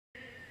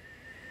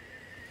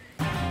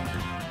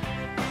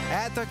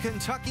At the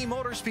Kentucky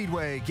Motor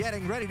Speedway,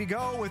 getting ready to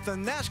go with the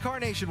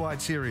NASCAR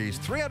Nationwide Series.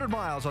 300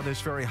 miles on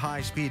this very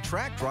high-speed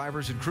track.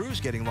 Drivers and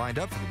crews getting lined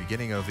up for the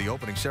beginning of the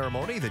opening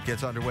ceremony that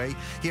gets underway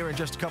here in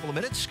just a couple of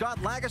minutes. Scott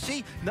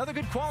Lagasse, another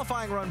good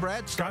qualifying run,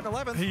 Brad. Starting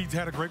 11th. He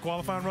had a great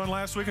qualifying run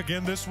last week.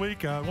 Again this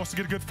week. Wants to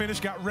get a good finish.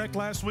 Got wrecked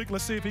last week.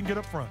 Let's see if he can get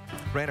up front.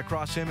 Ran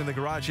across him in the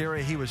garage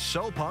area. He was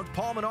so pumped.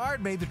 Paul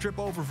Menard made the trip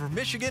over from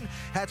Michigan.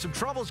 Had some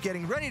troubles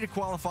getting ready to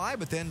qualify,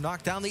 but then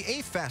knocked down the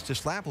 8th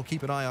fastest lap. We'll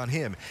keep an eye on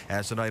him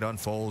as the night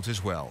unfolds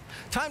as well.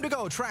 Time to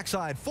go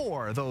trackside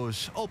for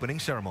those opening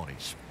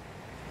ceremonies.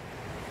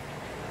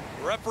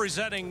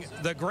 Representing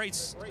the great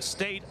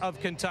state of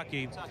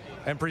Kentucky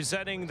and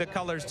presenting the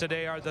colors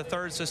today are the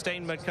 3rd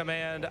Sustainment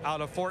Command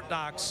out of Fort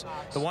Knox,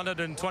 the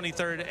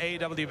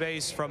 123rd AW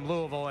Base from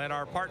Louisville, and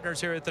our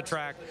partners here at the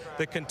track,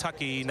 the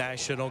Kentucky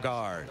National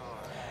Guard.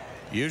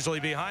 Usually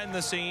behind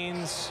the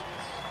scenes,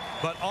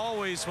 but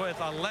always with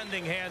a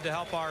lending hand to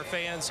help our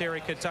fans here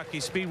at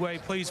Kentucky Speedway.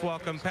 Please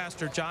welcome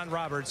Pastor John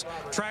Roberts,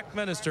 track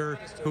minister,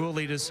 who will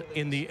lead us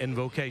in the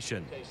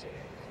invocation.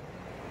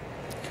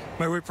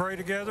 May we pray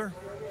together?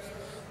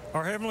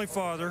 Our Heavenly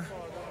Father,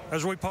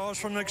 as we pause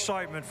from the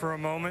excitement for a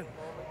moment,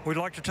 we'd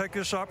like to take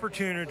this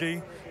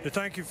opportunity to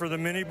thank you for the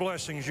many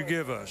blessings you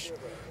give us.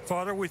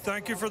 Father, we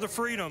thank you for the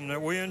freedom that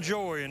we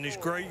enjoy in these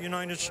great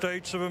United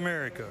States of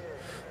America.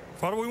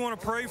 Father, we want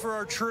to pray for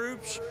our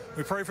troops.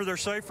 We pray for their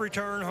safe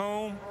return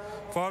home.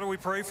 Father, we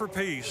pray for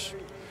peace.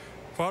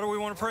 Father, we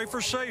want to pray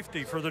for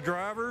safety for the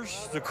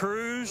drivers, the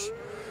crews,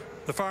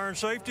 the fire and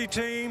safety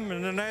team,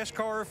 and the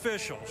NASCAR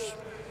officials.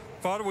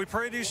 Father, we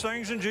pray these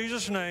things in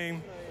Jesus'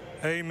 name.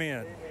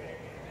 Amen.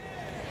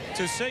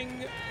 To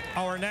sing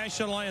our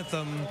national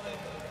anthem,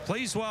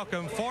 please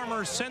welcome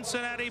former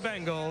Cincinnati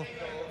Bengal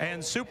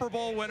and Super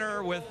Bowl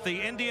winner with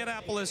the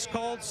Indianapolis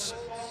Colts,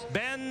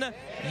 Ben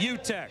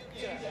Utecht.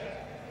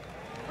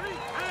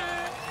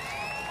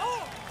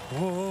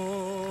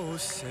 Oh,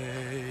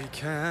 say,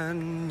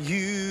 can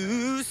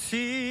you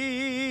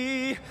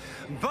see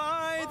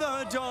by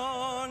the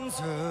dawn's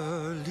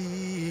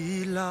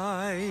early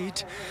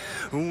light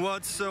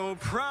what so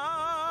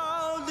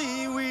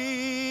proudly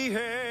we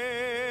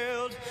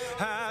hailed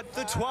at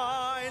the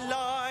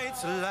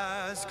twilight's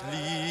last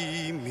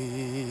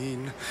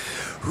gleaming,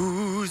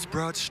 whose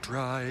broad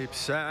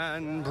stripes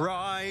and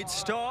bright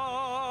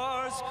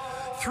stars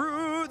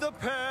through the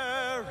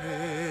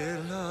perilous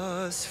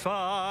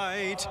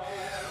fight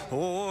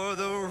o'er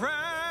the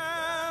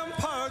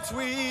ramparts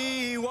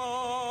we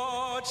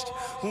watched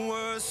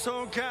were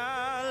so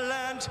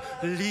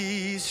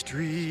gallantly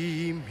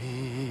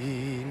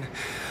streaming,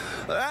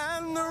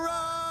 and the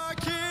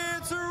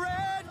rocket's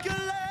red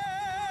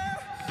glare,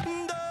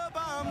 the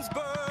bombs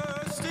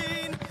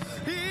bursting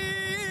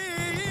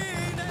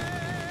in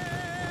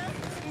air,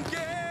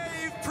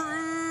 gave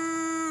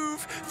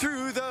proof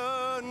through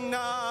the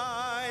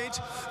night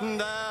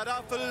that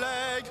our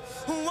flag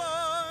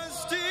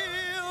was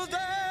still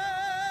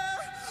there.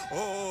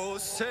 Oh,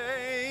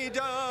 say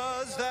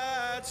does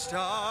that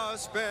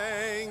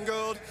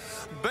star-spangled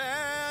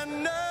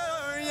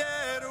banner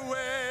yet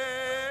wave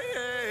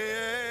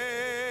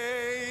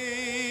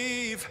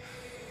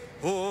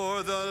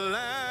o'er the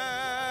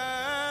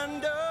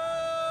land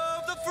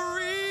of the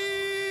free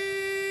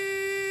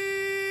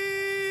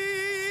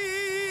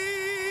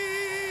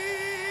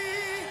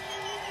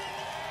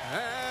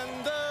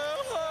and the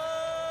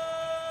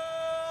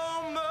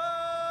home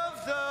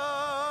of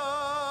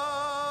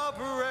the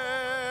brave.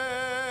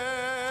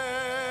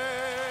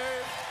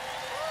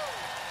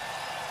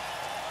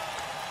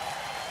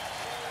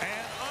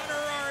 And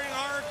honoring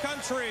our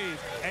country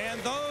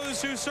and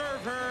those who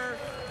serve her,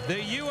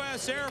 the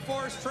U.S. Air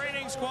Force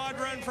Training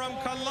Squadron from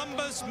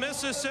Columbus,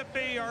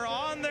 Mississippi are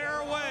on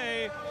their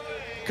way,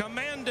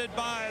 commanded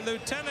by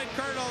Lieutenant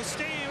Colonel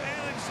Steve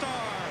Annenstar.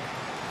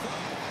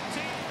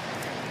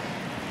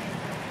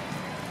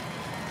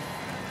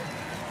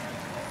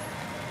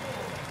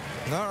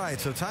 All right,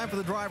 so time for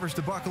the drivers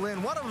to buckle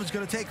in. One of them is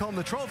going to take home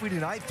the trophy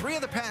tonight. 3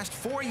 of the past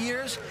 4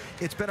 years,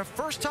 it's been a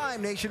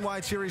first-time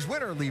Nationwide Series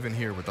winner leaving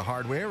here with the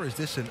hardware. Is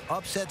this an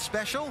upset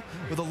special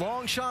with a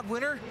long shot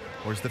winner,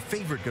 or is the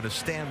favorite going to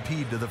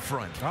stampede to the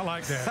front? I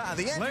like that.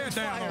 The Lay it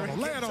down on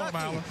him. Lay it on him,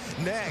 Alan.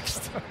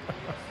 Next.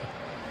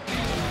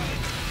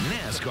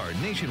 NASCAR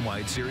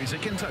Nationwide Series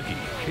at Kentucky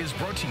is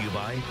brought to you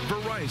by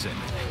Verizon.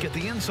 Get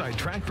the inside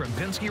track from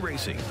Penske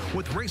Racing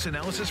with race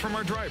analysis from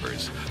our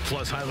drivers,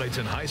 plus highlights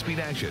and high-speed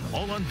action,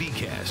 all on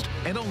VCast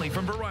and only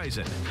from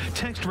Verizon.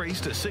 Text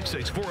RACE to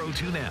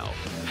 66402 now.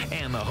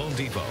 And the Home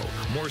Depot.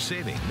 More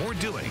saving, more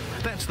doing.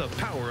 That's the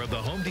power of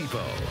the Home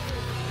Depot.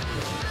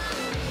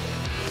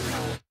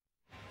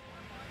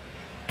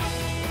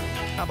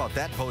 How about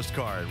that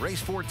postcard? Race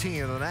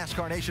 14 of the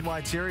NASCAR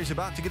Nationwide Series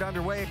about to get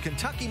underway at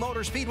Kentucky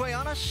Motor Speedway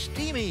on a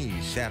steamy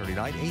Saturday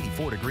night,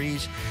 84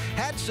 degrees.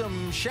 Had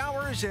some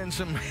showers and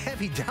some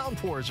heavy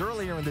downpours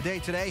earlier in the day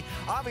today.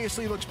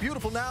 Obviously looks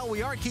beautiful now.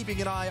 We are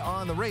keeping an eye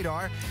on the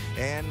radar,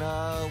 and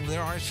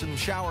there are some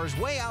showers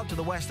way out to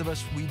the west of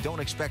us. We don't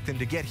expect them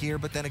to get here,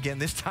 but then again,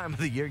 this time of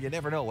the year, you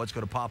never know what's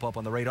going to pop up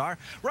on the radar.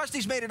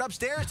 Rusty's made it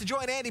upstairs to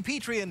join Andy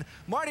Petrie and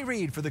Marty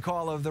Reed for the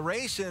call of the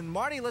race. And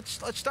Marty,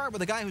 let's start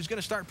with a guy who's going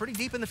to start pretty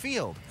deep in the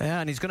field. Yeah,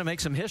 and he's going to make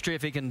some history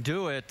if he can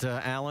do it,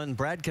 Alan.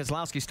 Brad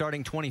Keselowski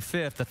starting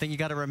 25th. The thing you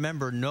got to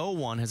remember, no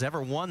one has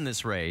ever won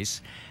this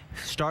race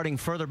starting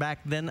further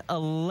back than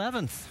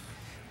 11th.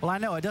 Well, I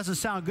know it doesn't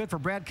sound good for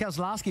Brad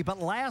Keselowski, but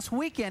last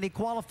weekend he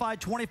qualified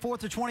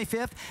 24th or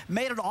 25th,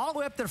 made it all the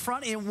way up to the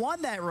front and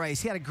won that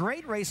race. He had a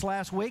great race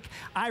last week.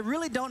 I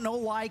really don't know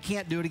why he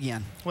can't do it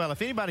again. Well,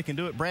 if anybody can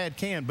do it, Brad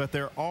can, but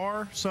there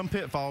are some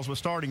pitfalls with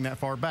starting that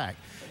far back.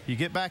 You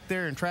get back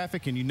there in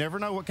traffic and you never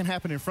know what can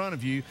happen in front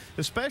of you,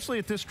 especially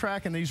at this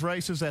track and these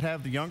races that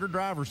have the younger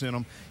drivers in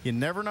them. You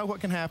never know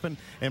what can happen,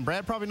 and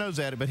Brad probably knows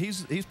that, but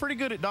he's pretty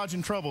good at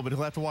dodging trouble, but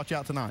he'll have to watch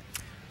out tonight.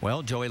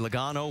 Well, Joey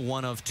Logano,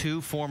 one of two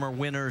former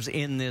winners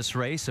in this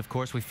race. Of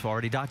course, we've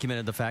already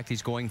documented the fact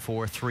he's going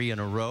for 3 in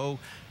a row.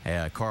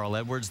 Carl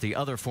Edwards, the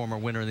other former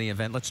winner in the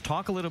event. Let's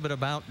talk a little bit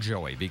about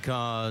Joey,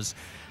 because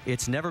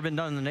it's never been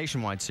done in the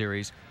Nationwide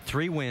Series.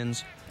 3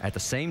 wins at the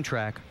same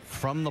track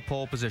from the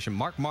pole position.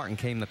 Mark Martin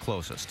came the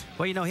closest.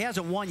 Well, you know, he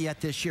hasn't won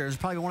yet this year. It's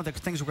probably one of the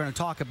things we're going to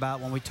talk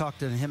about when we talk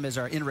to him as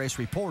our in-race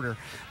reporter,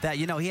 that,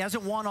 you know, he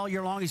hasn't won all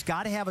year long. He's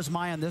got to have his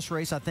mind on this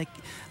race. I think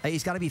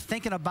he's got to be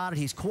thinking about it.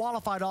 He's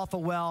qualified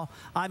awful well.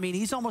 I mean,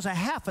 he's almost a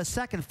half a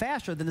second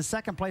faster than the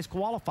second-place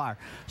qualifier.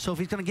 So if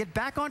he's going to get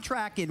back on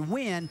track and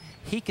win,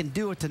 he can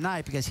do it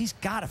tonight, because he's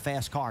got a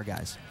fast car,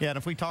 guys. Yeah, and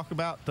if we talk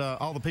about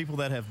all the people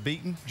that have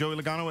beaten Joey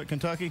Logano at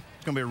Kentucky,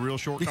 it's going to be a real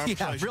short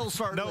conversation. Yeah, real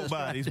short.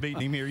 Nobody's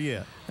beaten him here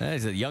yet.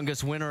 He's the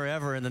youngest winner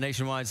ever in the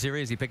Nationwide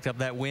Series. He picked up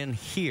that win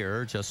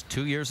here just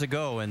 2 years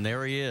ago, and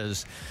there he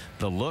is.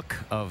 The look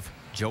of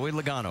Joey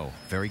Logano,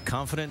 very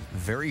confident,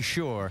 very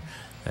sure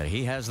that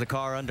he has the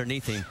car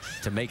underneath him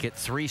to make it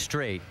 3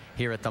 straight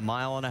here at the 1.5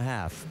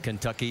 mile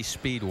Kentucky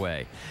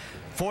Speedway.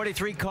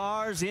 43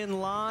 cars in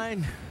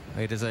line.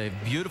 It is a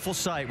beautiful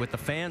sight with the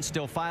fans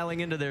still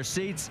filing into their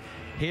seats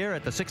here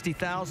at the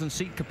 60,000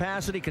 seat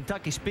capacity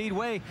Kentucky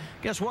Speedway.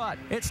 Guess what?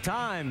 It's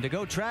time to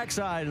go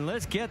trackside, and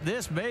let's get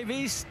this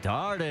baby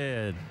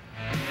started.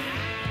 And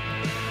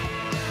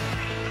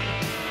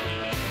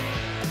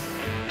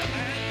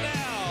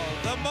now,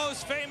 the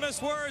most famous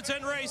words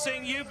in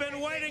racing. You've been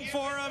waiting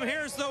for them.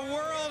 Here's the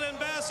world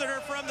ambassador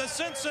from the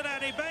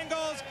Cincinnati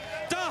Bengals,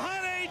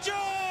 Dahane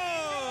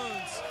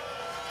Jones.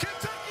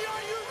 Kentucky,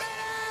 are you ready?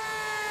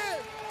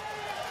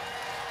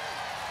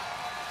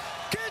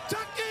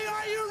 Kentucky,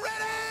 are you ready?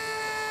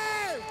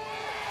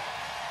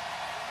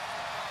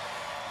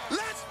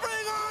 Let's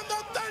bring on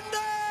the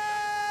thunder!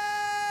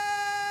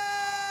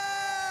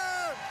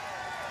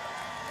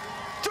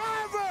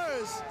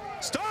 Drivers,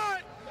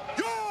 start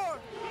your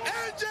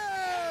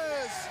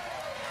engines!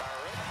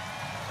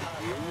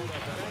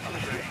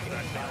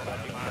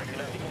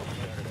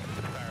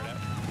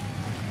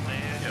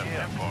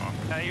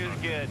 He was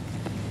good.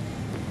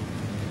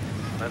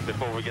 That's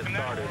before we get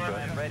started,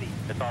 but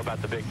it's all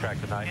about the big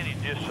track tonight.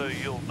 Just so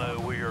you'll know,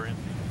 we are in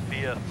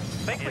fifth.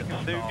 I think we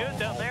can do good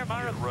down there,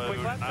 Myra.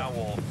 Road, I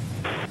will.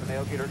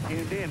 They'll get her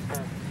tuned in.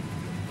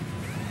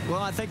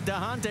 Well, I think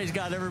Dahante's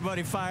got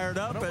everybody fired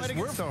up. What a way to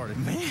get started.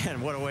 Man,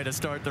 what a way to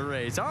start the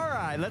race. All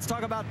right, let's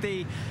talk about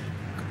the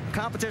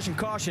competition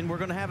caution. We're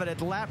going to have it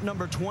at lap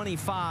number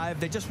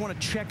 25. They just want to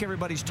check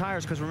everybody's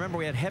tires, because remember,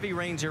 we had heavy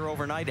rains here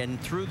overnight and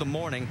through the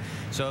morning,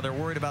 so they're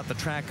worried about the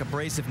track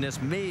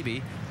abrasiveness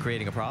maybe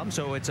creating a problem,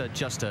 so it's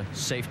just a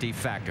safety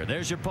factor.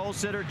 There's your pole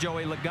sitter,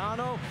 Joey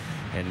Logano,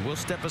 and we'll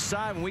step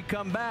aside. When we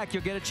come back,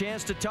 you'll get a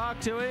chance to talk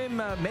to him.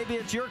 Maybe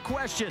it's your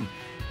question.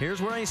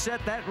 Here's where he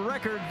set that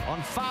record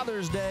on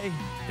Father's Day,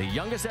 the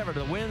youngest ever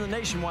to win the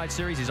Nationwide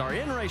Series. He's our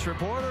in-race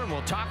reporter, and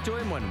we'll talk to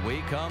him when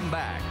we come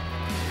back.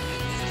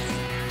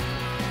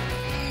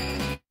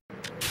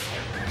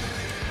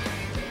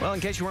 Well, in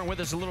case you weren't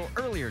with us a little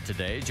earlier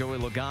today, Joey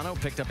Logano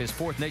picked up his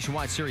 4th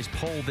Nationwide Series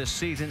pole this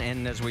season,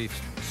 and as we've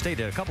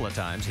stated a couple of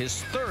times,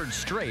 his 3rd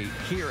straight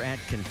here at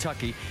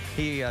Kentucky.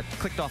 He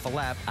clicked off a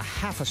lap a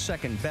half a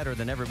second better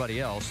than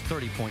everybody else,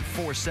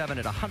 30.47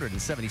 at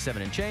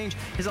 177 and change.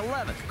 His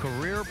 11th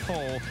career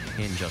pole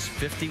in just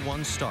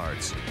 51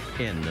 starts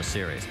in the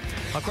series.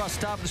 Across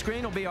the top of the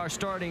screen will be our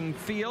starting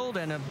field,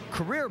 and a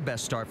career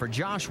best start for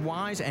Josh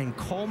Wise and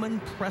Coleman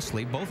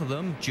Presley, both of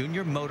them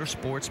junior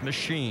motorsports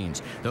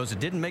machines. Those that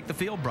didn't make the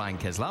field, Brian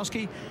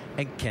Keselowski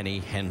and Kenny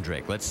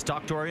Hendrick. Let's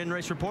talk to our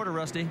in-race reporter,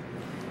 Rusty.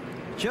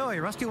 Joey,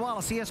 Rusty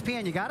Wallace,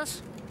 ESPN, you got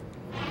us?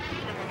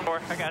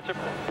 I got you.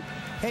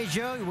 Hey,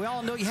 Joe, we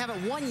all know you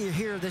haven't won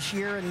here this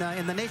year in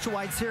the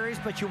Nationwide Series,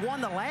 but you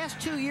won the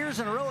last 2 years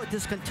in a row at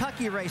this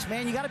Kentucky race,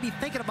 man. You got to be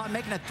thinking about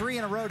making it 3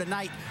 in a row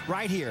tonight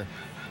right here.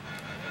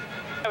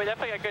 Yeah, we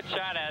definitely got a good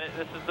shot at it.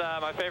 This is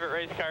my favorite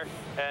race car,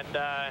 and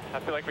I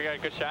feel like we got a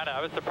good shot at it.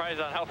 I was surprised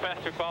on how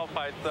fast we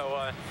qualified,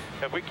 so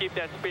if we keep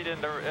that speed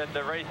in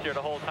the race here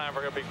the whole time,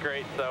 we're going to be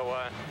great. So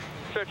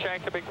sure,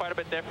 track could be quite a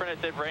bit different.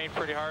 It did rain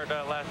pretty hard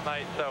last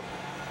night, so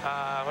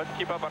let's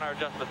keep up on our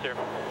adjustments here.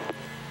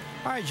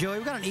 All right, Joey,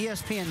 we've got an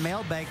ESPN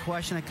mailbag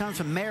question that comes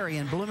from Mary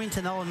in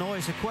Bloomington,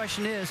 Illinois. The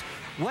question is,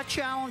 what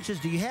challenges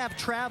do you have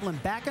traveling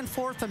back and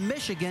forth from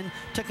Michigan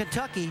to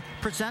Kentucky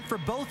present for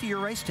both of your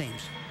race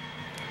teams?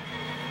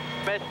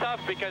 It's tough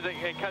because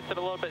it cuts it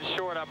a little bit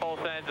short on both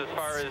ends as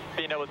far as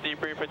being able to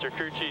debrief with your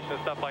crew chiefs and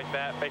stuff like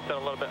that. Makes it a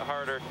little bit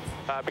harder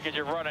because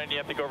you're running, you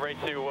have to go right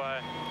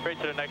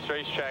to the next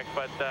racetrack.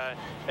 But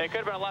it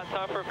could have been a lot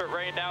tougher if it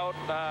rained out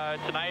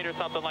tonight or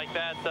something like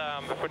that.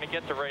 If we didn't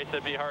get to race,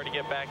 it'd be hard to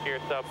get back here.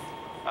 So,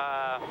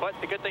 but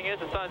the good thing is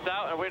the sun's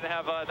out and we didn't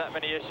have that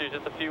many issues.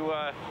 Just a few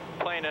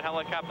plane and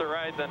helicopter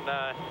rides and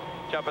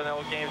jumping the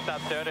old GameStop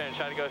Toyota and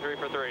trying to go 3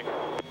 for 3.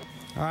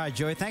 All right,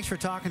 Joey, thanks for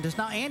talking to us.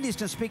 Now, Andy's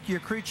going to speak to your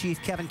crew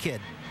chief, Kevin Kidd.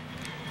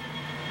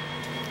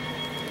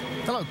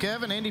 Hello,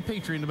 Kevin. Andy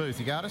Petrie in the booth.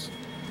 You got us?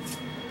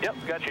 Yep,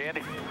 got you,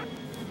 Andy.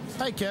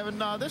 Hey, Kevin,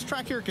 this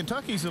track here at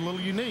Kentucky is a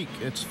little unique.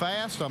 It's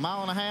fast, 1.5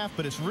 miles,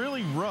 but it's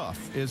really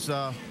rough. Can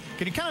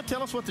you kind of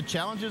tell us what the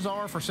challenges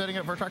are for setting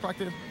up for a track like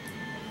this?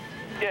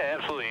 Yeah,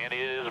 absolutely, Andy.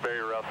 It is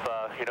very rough.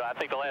 You know, I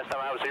think the last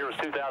time I was here was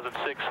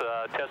 2006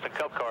 testing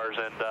Cup cars,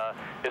 and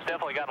it's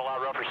definitely gotten a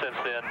lot rougher since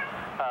then.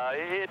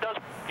 It does,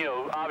 you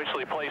know,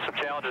 obviously place some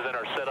challenges in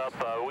our setup.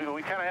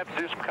 We kind of have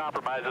to do some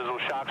compromises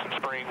with shocks and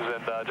springs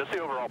and just the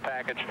overall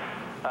package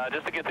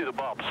just to get through the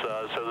bumps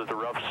so that the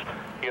roughs,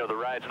 you know, the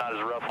ride's not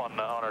as rough on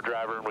our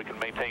driver and we can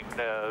maintain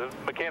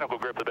mechanical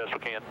grip the best we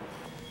can.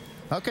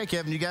 Okay,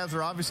 Kevin, you guys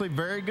are obviously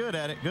very good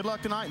at it. Good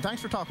luck tonight, and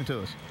thanks for talking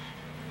to us.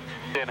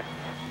 Danny.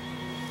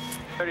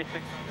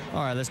 36.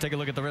 All right, let's take a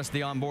look at the rest of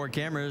the onboard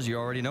cameras. You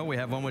already know we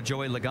have one with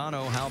Joey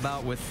Logano. How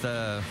about with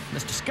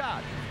Mr.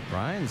 Scott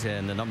Ryan's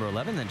and the number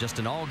 11, then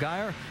Justin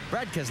Allgaier,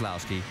 Brad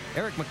Keselowski,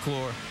 Eric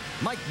McClure,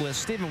 Mike Bliss,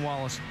 Stephen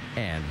Wallace,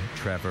 and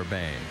Trevor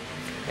Bayne.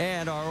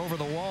 And our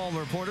over-the-wall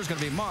reporter is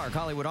going to be Mark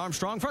Hollywood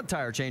Armstrong, front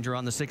tire changer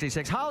on the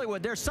 66.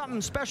 Hollywood, there's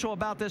something special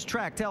about this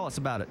track. Tell us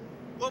about it.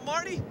 Well,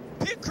 Marty,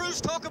 pit crews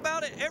talk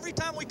about it every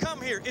time we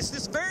come here. It's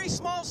this very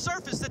small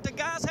surface that the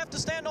guys have to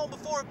stand on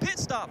before a pit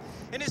stop,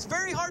 and it's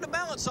very hard to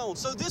balance on.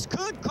 So this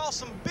could cause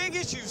some big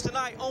issues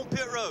tonight on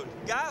pit road.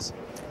 Guys?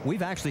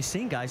 We've actually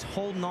seen guys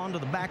holding on to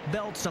the back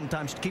belt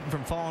sometimes to keep them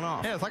from falling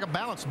off. Yeah, it's like a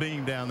balance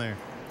beam down there.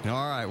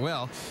 All right,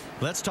 well,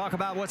 let's talk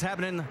about what's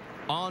happening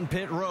on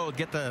pit road.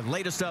 Get the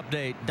latest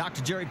update.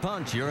 Dr. Jerry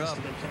Punch, you're up.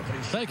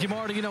 Thank you,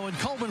 Marty. You know, in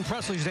Coleman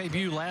Presley's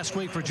debut last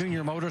week for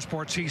Junior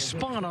Motorsports, he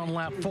spun on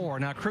lap 4.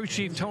 Now, crew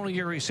chief Tony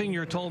Urey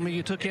Sr. told me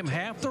it took him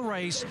half the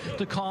race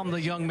to calm the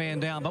young man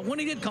down. But when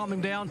he did calm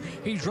him down,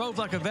 he drove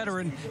like a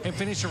veteran and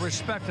finished a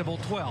respectable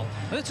 12th.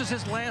 This is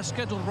his last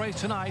scheduled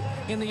race tonight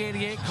in the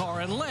 88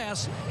 car,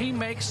 unless he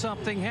makes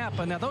something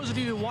happen. Now, those of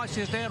you who watched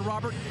his dad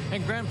Robert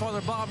and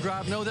grandfather Bob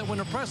drive know that when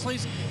the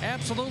Presleys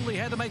absolutely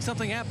had to make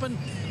something happen,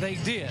 they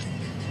did.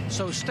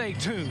 So stay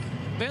tuned.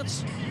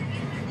 Vince?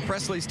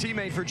 Presley's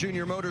teammate for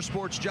Junior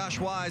Motorsports, Josh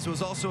Wise,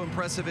 was also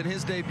impressive in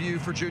his debut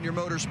for Junior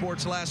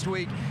Motorsports last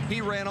week.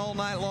 He ran all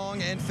night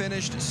long and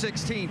finished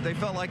 16th. They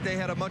felt like they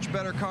had a much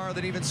better car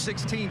than even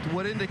 16th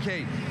would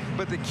indicate.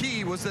 But the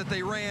key was that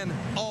they ran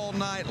all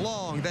night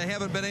long. They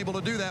haven't been able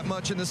to do that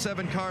much in the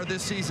 7 car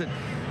this season.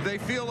 They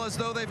feel as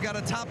though they've got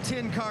a top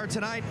 10 car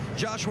tonight.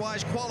 Josh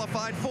Wise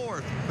qualified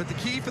 4th. But the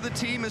key for the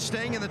team is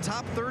staying in the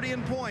top 30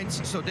 in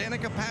points, so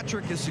Danica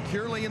Patrick is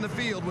securely in the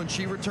field when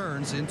she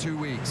returns in 2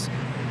 weeks.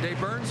 Dave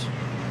Burns?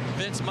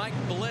 Vince, Mike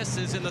Bliss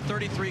is in the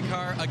 33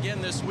 car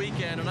again this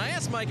weekend, and I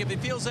asked Mike if he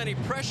feels any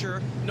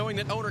pressure knowing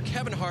that owner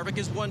Kevin Harvick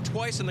has won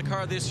twice in the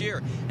car this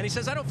year, and he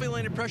says, I don't feel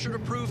any pressure to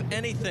prove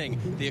anything.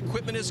 The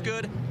equipment is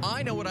good.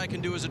 I know what I can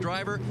do as a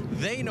driver.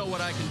 They know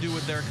what I can do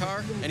with their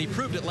car, and he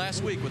proved it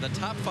last week with a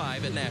top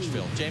 5 at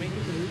Nashville. Jamie?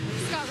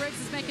 Scott Riggs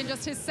is making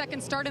just his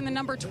second start in the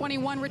number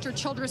 21 Richard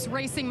Childress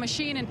Racing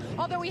machine, and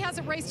although he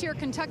hasn't raced here at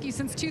Kentucky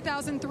since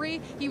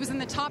 2003, he was in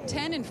the top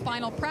 10 in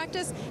final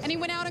practice, and he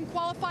went out and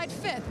qualified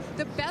 5th,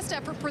 the best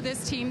effort for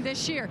this team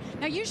this year.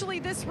 Now, usually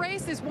this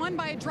race is won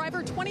by a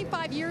driver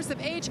 25 years of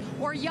age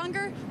or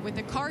younger. With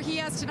the car he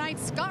has tonight,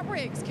 Scott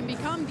Riggs can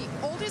become the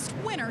oldest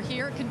winner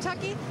here at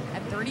Kentucky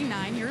at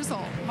 39 years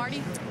old.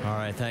 Marty? All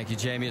right, thank you,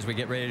 Jamie. As we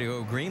get ready to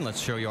go green, let's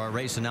show you our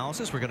race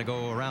analysis. We're going to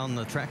go around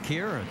the track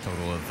here a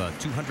total of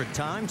 200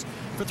 times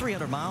for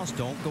 300 miles.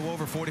 Don't go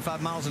over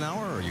 45 miles an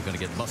hour or you're going to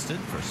get busted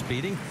for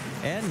speeding.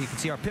 And you can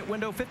see our pit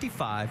window,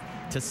 55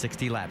 to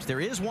 60 laps. There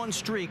is one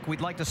streak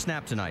we'd like to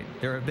snap tonight.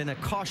 There have been a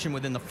caution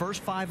within the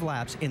first 5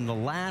 laps in the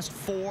last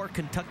 4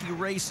 Kentucky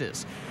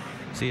races.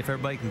 See if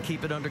everybody can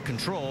keep it under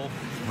control.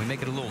 We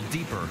make it a little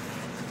deeper.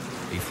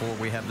 before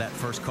we have that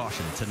first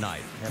caution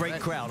tonight. Yeah,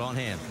 Great crowd on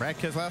hand. Brad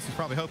Keselowski's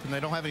probably hoping they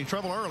don't have any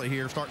trouble early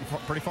here, starting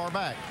pretty far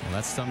back. Well,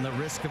 that's some of the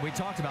risk that we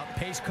talked about.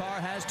 Pace car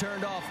has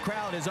turned off.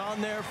 Crowd is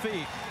on their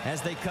feet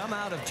as they come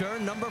out of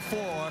turn number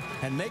 4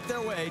 and make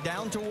their way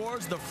down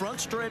towards the front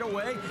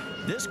straightaway.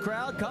 This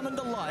crowd coming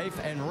to life,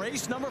 and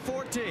race number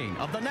 14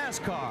 of the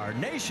NASCAR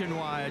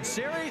Nationwide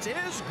Series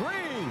is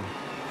green.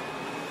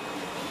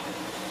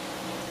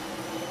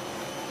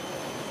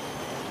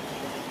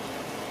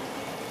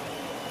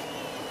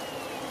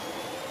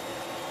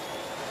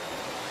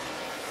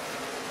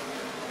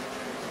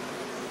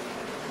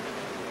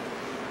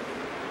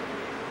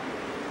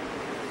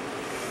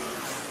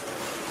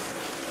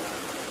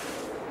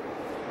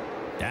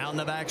 Down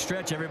the back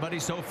stretch, everybody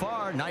so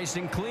far nice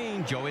and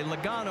clean. Joey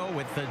Logano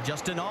with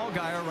Justin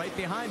Allgaier right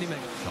behind him.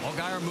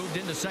 Allgaier moved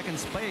into second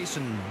space,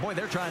 and boy,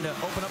 they're trying to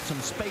open up some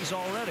space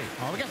already.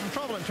 Oh, we got some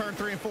trouble in turn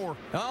 3 and 4.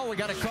 Oh, we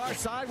got a car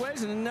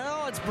sideways, and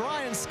no, it's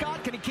Brian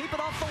Scott. Can he keep it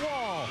off the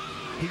wall?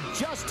 He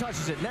just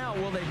touches it. Now,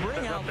 will they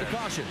bring out the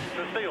caution?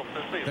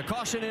 The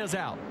caution is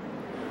out.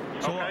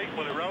 So, okay,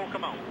 will it roll?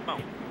 Come on,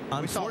 come on.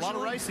 We saw a lot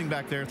of racing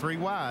back there, 3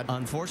 wide.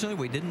 Unfortunately,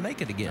 we didn't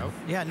make it again. Nope.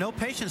 Yeah, no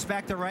patience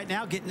back there right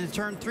now getting to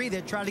turn 3. They're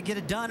trying to get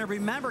it done. And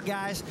remember,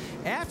 guys,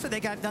 after they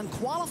got done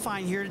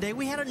qualifying here today,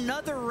 we had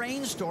another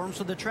rainstorm,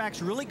 so the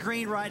track's really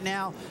green right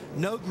now.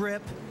 No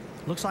grip.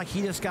 Looks like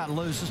he just got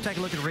loose. Let's take a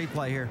look at the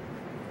replay here.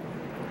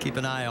 Keep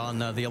an eye on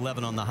the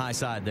 11 on the high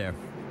side there.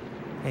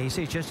 Yeah, you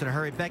see it's just in a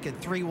hurry. Beckett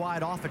 3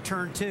 wide off of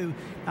turn 2.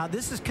 Now,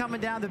 this is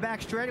coming down the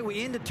back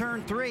straightaway into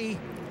turn 3.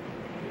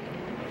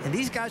 And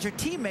these guys are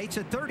teammates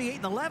at 38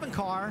 and 11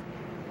 car.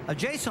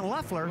 Jason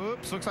Leffler.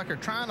 Oops, looks like they're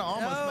trying to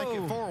almost make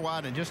it 4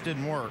 wide and it just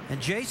didn't work.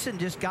 And Jason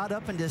just got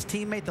up and his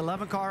teammate, the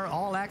 11 car,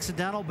 all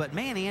accidental. But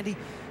man, Andy,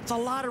 it's a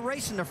lot of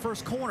racing the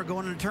first corner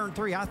going into turn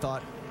 3, I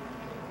thought.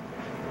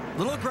 A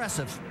little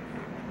aggressive.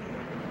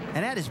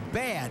 And that is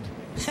bad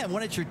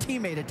when it's your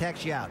teammate that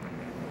takes you out.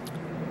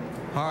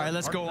 All right,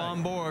 let's go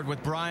on board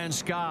with Brian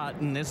Scott,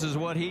 and this is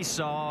what he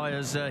saw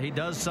as he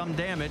does some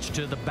damage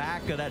to the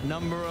back of that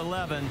number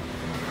 11.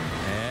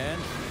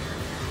 And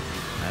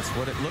that's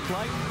what it looked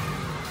like.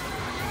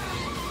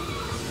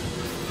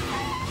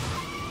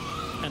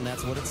 And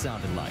that's what it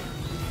sounded like.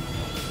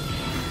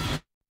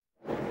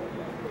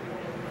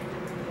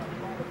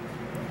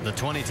 The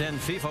 2010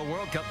 FIFA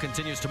World Cup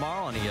continues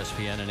tomorrow on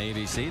ESPN and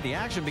ABC. The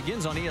action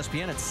begins on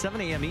ESPN at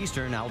 7 a.m.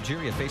 Eastern.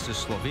 Algeria faces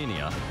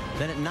Slovenia.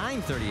 Then at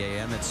 9:30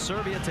 a.m. it's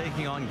Serbia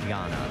taking on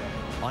Ghana.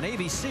 On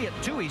ABC at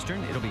 2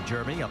 Eastern, it'll be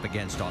Germany up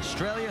against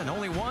Australia. And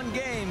only one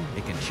game,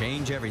 it can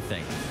change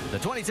everything. The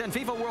 2010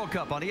 FIFA World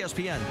Cup on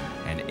ESPN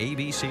and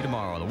ABC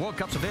tomorrow. The World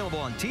Cup's available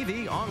on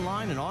TV,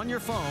 online, and on your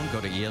phone.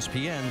 Go to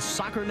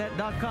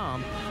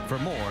ESPNSoccerNet.com for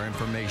more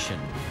information.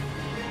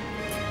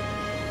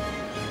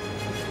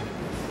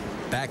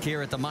 Back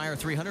here at the Meijer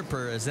 300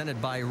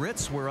 presented by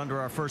Ritz, we're under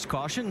our first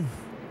caution.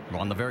 We're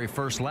on the very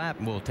first lap,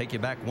 and we'll take you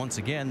back once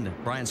again.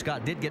 Brian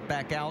Scott did get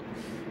back out.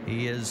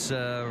 He is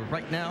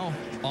right now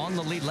on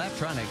the lead lap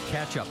trying to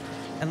catch up.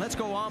 And let's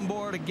go on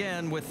board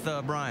again with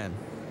Brian.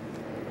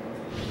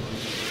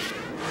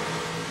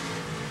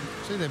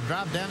 See, they've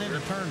dropped down into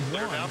turn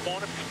 1.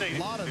 A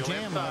lot of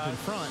jam up in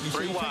front. You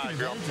see, he's taking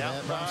advantage of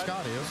that, Brian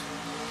Scott is.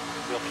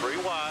 3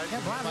 wide. Yeah,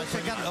 Brian looks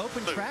like got an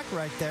open track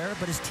right there,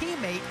 but his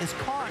teammate is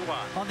caught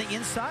on the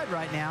inside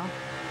right now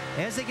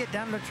as they get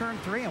down to turn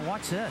 3. And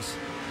watch this.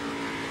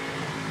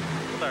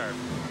 There.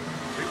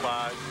 3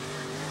 wide.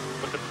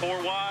 With the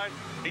 4 wide,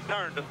 he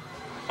turned us.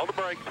 Hold the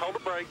brakes, hold the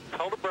brakes,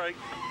 hold the brakes,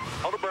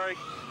 hold the brakes.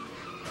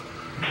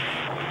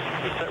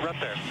 Just sit right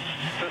there.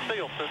 Sit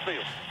still, sit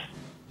still.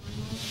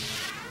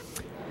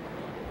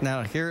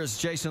 Now, here's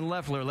Jason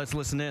Leffler. Let's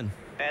listen in.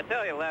 I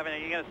tell you, 11,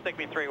 you're going to stick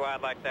me 3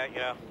 wide like that, you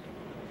know.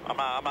 I'm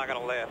not going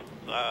to lift.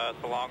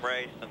 It's a long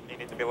race, and you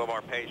need to be a little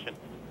more patient.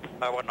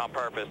 That wasn't on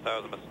purpose.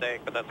 That was a mistake,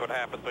 but that's what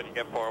happens when you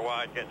get 4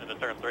 wide getting into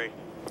turn 3.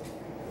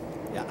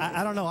 Yeah,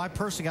 I don't know. I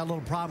personally got a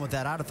little problem with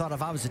that. I'd have thought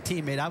if I was a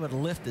teammate, I would have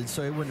lifted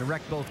so he wouldn't have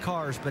wrecked both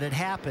cars, but it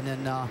happened,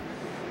 and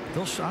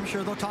I'm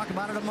sure they'll talk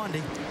about it on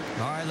Monday.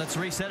 All right, let's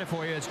reset it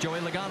for you. It's Joey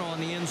Logano on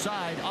the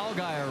inside.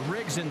 Allgaier,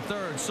 Riggs in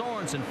 3rd,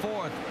 Sorensen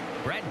 4th,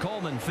 Brad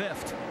Coleman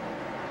 5th.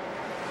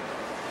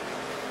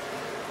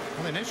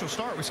 On the initial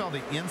start, we saw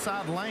the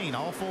inside lane.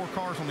 All 4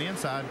 cars on the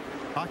inside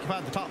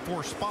occupied the top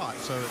 4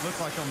 spots. So it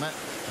looked like on that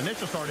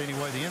initial start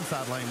anyway, the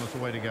inside lane was the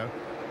way to go.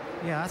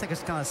 Yeah, I think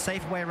it's kind of a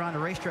safe way around the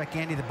racetrack,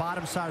 Andy, the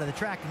bottom side of the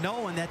track,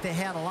 knowing that they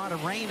had a lot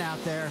of rain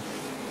out there.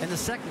 And the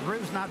second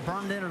groove's not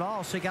burned in at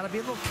all. So you got to be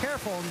a little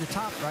careful on the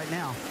top right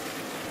now.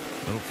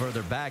 A little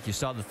further back, you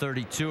saw the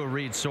 32 of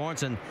Reed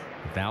Sorensen.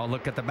 Now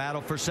look at the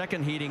battle for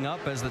second heating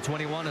up as the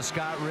 21 of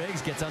Scott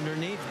Riggs gets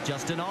underneath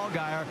Justin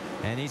Allgaier,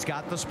 and he's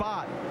got the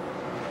spot.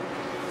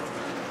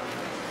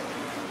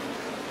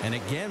 And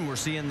again, we're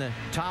seeing the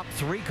top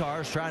 3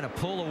 cars trying to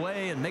pull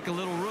away and make a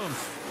little room.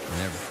 And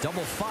they're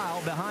double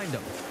file behind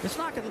them. It's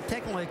not going to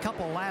take only a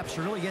couple of laps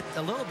to really get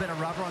a little bit of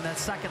rubber on that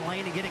second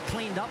lane and get it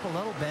cleaned up a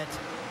little bit.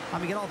 I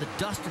mean, get all the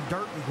dust and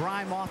dirt and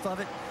grime off of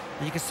it.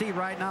 And you can see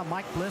right now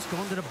Mike Bliss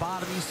going to the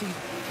bottom. You see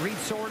Reed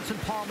Sorensen,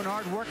 Paul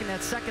Menard working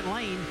that second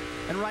lane.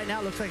 And right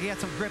now it looks like he got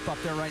some grip up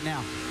there right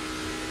now.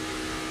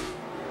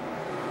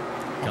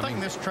 I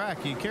think this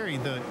track, you carry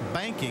the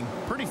banking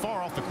pretty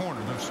far off the corner.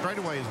 The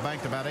straightaway is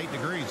banked about 8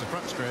 degrees, the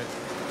front stretch.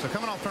 So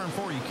coming off turn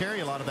 4, you carry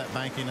a lot of that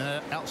banking, and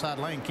that outside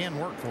lane can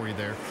work for you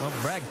there. Well,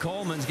 Brad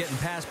Coleman's getting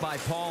passed by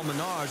Paul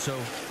Menard.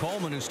 So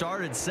Coleman, who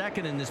started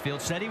second in this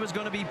field, said he was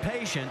going to be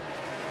patient,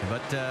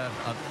 but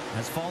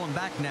has fallen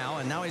back now.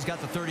 And now he's got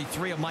the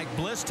 33 of Mike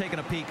Bliss taking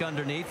a peek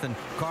underneath, and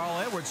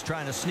Carl Edwards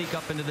trying to sneak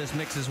up into this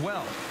mix as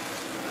well.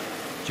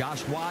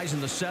 Josh Wise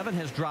in the 7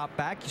 has dropped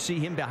back. You see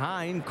him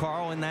behind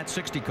Carl in that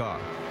 60 car.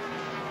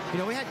 You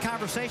know, we had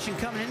conversation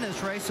coming into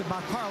this race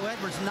about Carl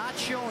Edwards not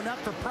showing up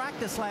for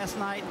practice last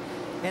night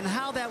and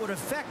how that would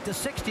affect the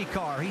 60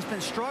 car. He's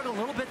been struggling a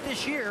little bit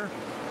this year,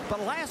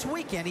 but last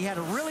weekend he had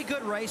a really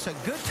good race, a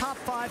good top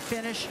 5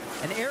 finish,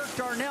 and Eric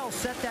Darnell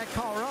set that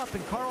car up.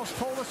 And Carl's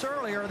told us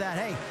earlier that,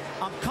 hey,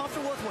 I'm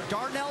comfortable with what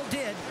Darnell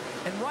did,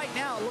 and right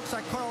now it looks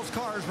like Carl's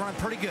car is running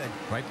pretty good.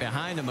 Right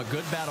behind him, a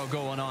good battle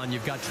going on.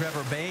 You've got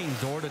Trevor Bain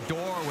door to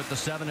door with the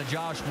 7 of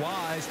Josh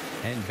Wise,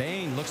 and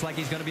Bain looks like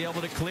he's going to be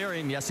able to clear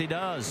him. Yes, he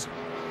does.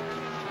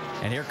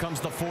 And here comes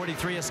the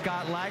 43 of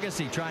Scott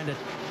Lagacy trying to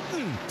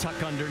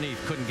tuck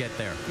underneath. Couldn't get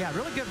there. Yeah,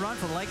 really good run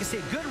for Legacy.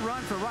 A good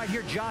run for right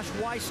here Josh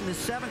Weiss in the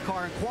 7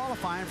 car and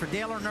qualifying for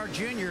Dale Earnhardt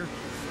Jr.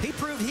 He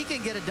proved he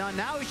can get it done.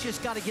 Now he's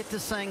just got to get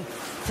this thing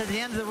to the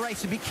end of the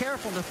race and be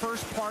careful in the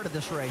first part of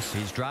this race.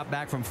 He's dropped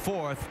back from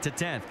 4th to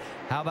 10th.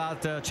 How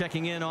about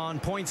checking in on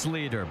points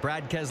leader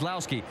Brad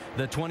Keselowski,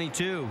 the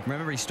 22.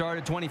 Remember, he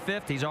started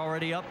 25th. He's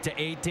already up to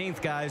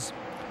 18th, guys.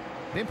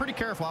 Being pretty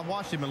careful. I've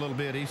watched him a little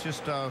bit. He's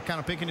just kind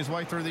of picking his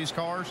way through these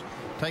cars,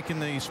 taking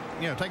the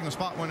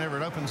spot whenever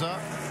it opens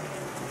up.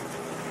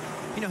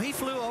 You know, he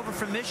flew over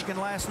from Michigan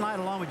last night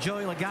along with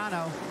Joey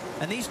Logano,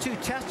 and these two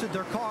tested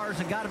their cars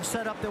and got them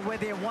set up the way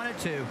they wanted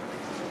to.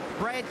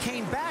 Brad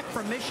came back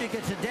from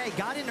Michigan today,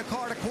 got in the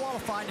car to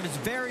qualify, and it was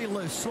very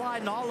loose,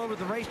 sliding all over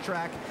the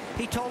racetrack.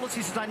 He told us,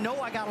 he says, I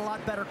know I got a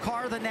lot better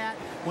car than that.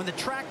 When the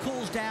track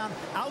cools down,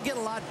 I'll get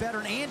a lot better.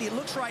 And Andy, it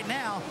looks right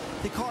now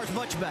the car's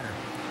much better.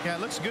 Yeah, it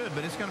looks good,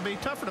 but it's going to be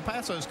tougher to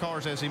pass those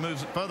cars as he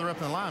moves further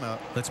up in the lineup.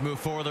 Let's move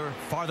farther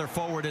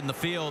forward in the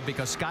field,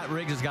 because Scott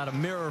Riggs has got a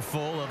mirror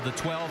full of the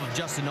 12 of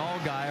Justin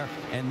Allgaier,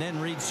 and then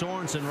Reed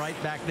Sorensen right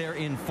back there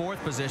in 4th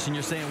position.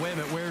 You're saying, wait a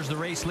minute, where's the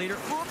race leader?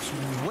 Oops,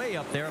 way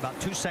up there, about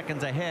 2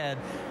 seconds ahead.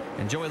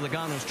 And Joey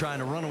Logano's trying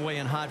to run away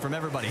and hide from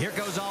everybody. Here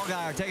goes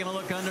Allgaier taking a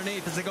look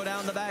underneath as they go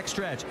down the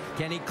backstretch.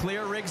 Can he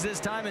clear Riggs this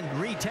time and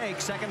retake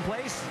 2nd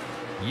place?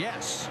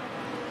 Yes.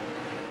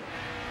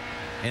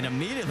 And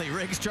immediately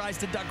Riggs tries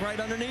to duck right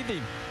underneath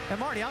him. And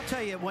Marty, I'll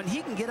tell you, when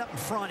he can get up in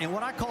front and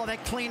what I call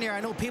that clean air, I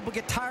know people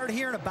get tired of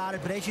hearing about it,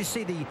 but as you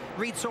see the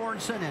Reed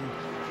Sorensen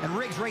and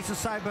Riggs racing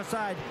side by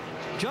side,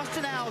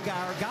 Justin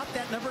Allgaier got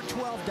that number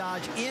 12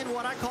 Dodge in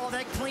what I call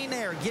that clean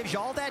air. It gives you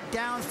all that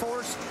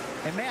downforce.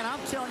 And man, I'm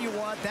telling you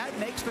what, that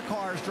makes the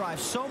cars drive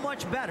so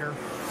much better.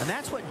 And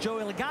that's what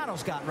Joey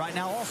Logano's got right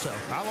now also.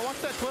 I watch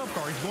that 12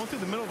 car. He's going through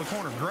the middle of the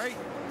corner. Great.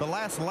 The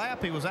last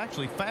lap, he was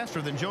actually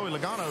faster than Joey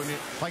Logano.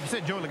 And like you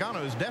said, Joey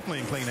Logano is definitely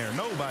in clean air.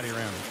 Nobody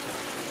around him.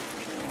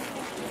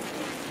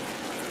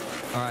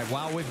 All right,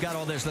 while we've got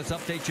all this, let's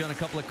update you on a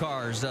couple of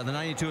cars. The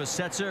 92 of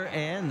Setzer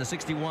and the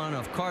 61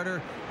 of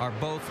Carter are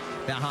both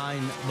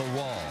behind the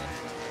wall.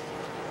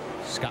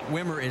 Scott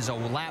Wimmer is a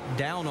lap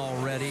down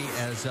already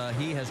as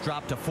he has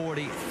dropped to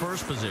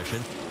 41st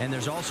position. And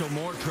there's also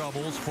more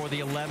troubles for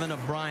the 11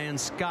 of Brian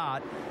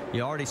Scott.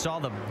 You already saw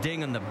the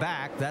ding in the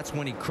back. That's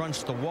when he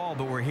crunched the wall,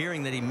 but we're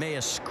hearing that he may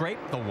have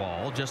scraped the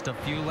wall just a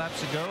few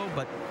laps ago,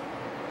 but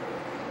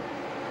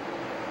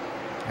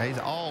he's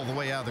all the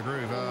way out of the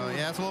groove. Yeah,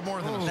 that's a little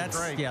more than a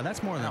scrape. Yeah,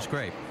 that's more than a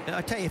scrape.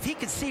 I tell you, if he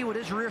could see what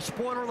his rear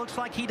spoiler looks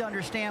like, he'd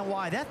understand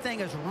why. That thing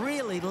is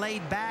really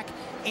laid back.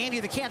 Andy,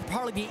 there can't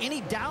hardly be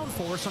any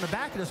downforce on the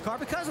back of this car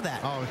because of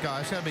that. Oh,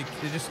 God, it's got to be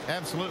just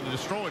absolutely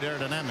destroyed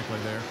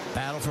aerodynamically there.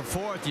 Battle for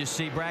 4th. You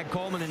see Brad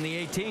Coleman in the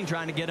 18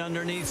 trying to get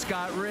underneath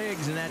Scott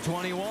Riggs in that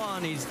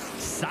 21. He's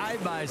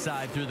side by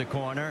side through the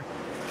corner.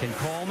 Can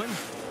Coleman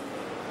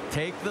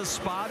take the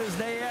spot as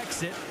they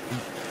exit?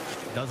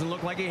 Doesn't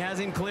look like he has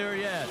him clear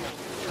yet.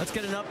 Let's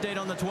get an update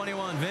on the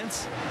 21,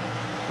 Vince.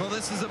 Well,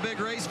 this is a big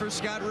race for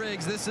Scott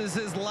Riggs. This is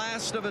his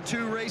last of a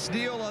 2-race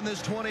deal on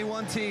this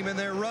 21 team, and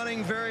they're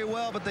running very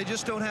well, but they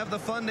just don't have the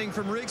funding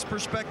from Riggs'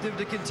 perspective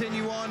to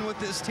continue on with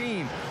this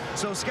team.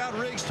 So Scott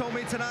Riggs told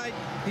me tonight,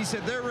 he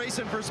said, they're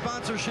racing for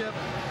sponsorship.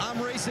 I'm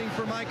racing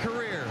for my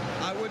career.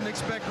 I wouldn't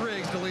expect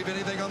Riggs to leave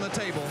anything on the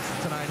table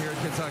tonight here in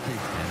Kentucky.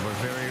 And we're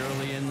very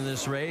early into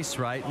this race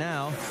right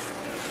now.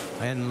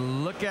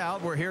 And look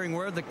out, we're hearing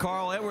word that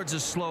Carl Edwards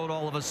has slowed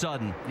all of a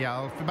sudden.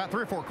 Yeah, about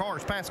 3 or 4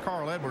 cars past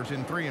Carl Edwards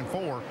in 3 and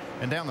 4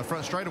 and down the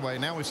front straightaway.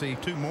 Now we see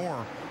 2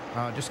 more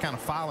just kind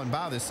of filing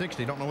by this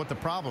 60. Don't know what the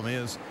problem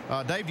is.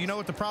 Dave, do you know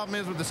what the problem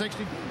is with the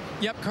 60?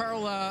 Yep,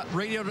 Carl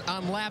radioed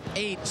on lap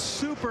 8,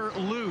 super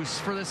loose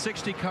for the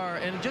 60 car,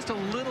 and just a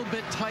little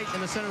bit tight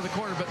in the center of the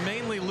corner, but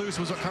mainly loose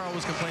was what Carl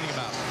was complaining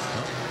about.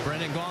 Well,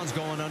 Brendan Gaughan's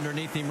going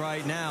underneath him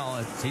right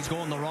now. He's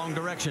going the wrong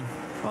direction.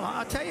 Well,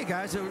 I'll tell you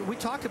guys, we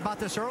talked about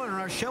this earlier in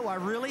our show. I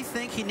really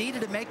think he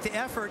needed to make the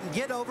effort and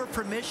get over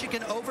from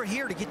Michigan over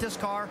here to get this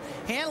car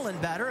handling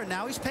better, and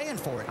now he's paying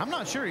for it. I'm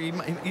not sure. You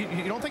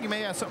don't think he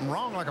may have something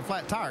wrong like a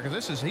flat tire,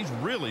 because he's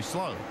really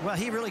slow. Well,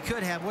 he really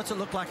could have. What's it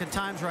look like in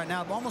times right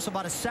now? Almost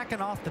about a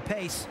second off the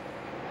pace.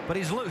 But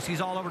he's loose.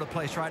 He's all over the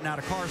place right now.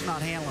 The car's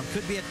not handling.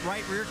 Could be a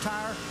right rear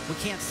tire. We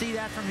can't see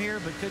that from here,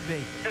 but could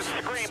be. Just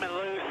screaming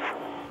loose.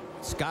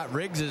 Scott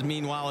Riggs,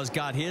 meanwhile, has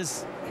got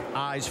his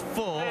eyes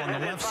full on the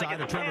left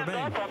side of Trevor Bayne.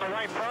 Up on the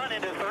right front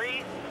into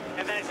 3,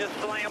 and then it just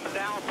slams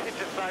down,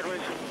 pitches sideways.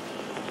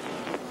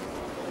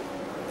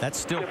 That's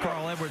still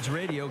Carl Edwards'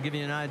 radio, giving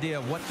you an idea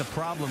of what the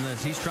problem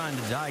is. He's trying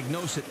to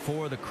diagnose it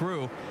for the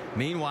crew.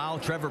 Meanwhile,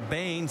 Trevor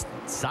Bayne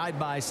side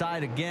by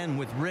side again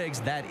with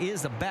Riggs. That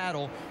is a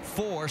battle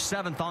for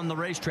 7th on the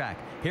racetrack.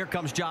 Here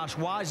comes Josh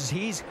Wise as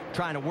he's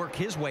trying to work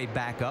his way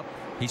back up.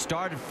 He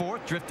started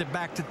 4th, drifted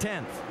back to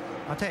 10th.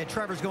 I'll tell you,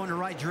 Trevor's going the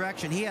right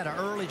direction. He had an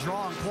early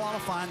draw in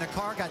qualifying. The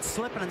car got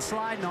slipping and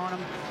sliding on him,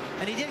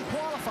 and he didn't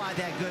qualify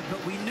that good,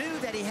 but we knew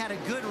that he had a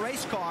good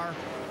race car,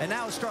 and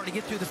now it's starting to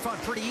get through the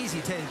front pretty easy,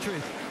 to tell you the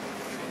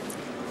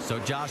truth. So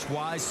Josh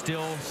Wise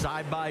still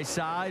side by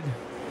side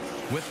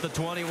with the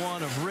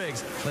 21 of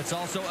Riggs. Let's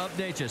also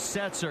update you.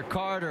 Setzer,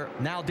 Carter,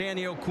 now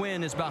Danny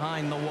O'Quinn is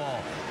behind the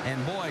wall.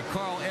 And boy,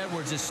 Carl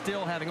Edwards is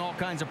still having all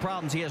kinds of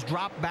problems. He has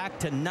dropped back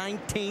to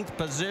 19th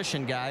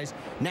position, guys.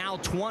 Now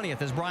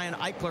 20th as Brian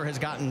Eichler has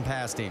gotten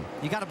past him.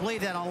 You got to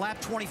believe that on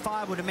lap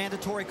 25 when the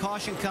mandatory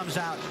caution comes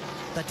out,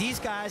 that these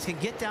guys can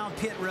get down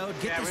pit road,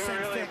 get this thing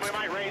fixed. We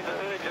might raise the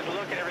hood, just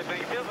look at everything.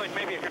 It feels like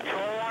maybe a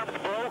control arm's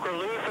broke or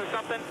loose or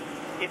something.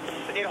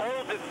 It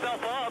holds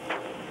itself up,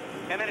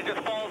 and then it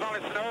just falls on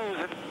its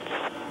nose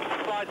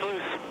and slides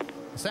loose.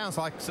 Sounds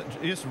like,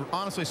 it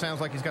honestly sounds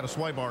like he's got a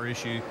sway bar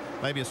issue.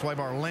 Maybe a sway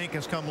bar link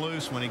has come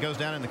loose. When he goes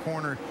down in the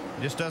corner,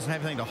 it just doesn't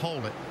have anything to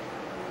hold it.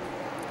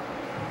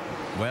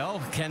 Well,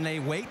 can they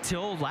wait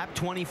till lap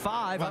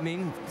 25? Well, I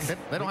mean,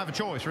 they don't have a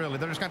choice, really.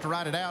 They're just going to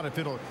ride it out. If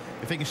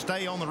he can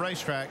stay on the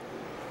racetrack,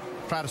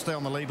 try to stay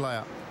on the lead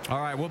lap. All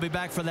right, we'll be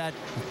back for that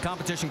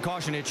competition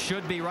caution. It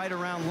should be right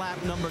around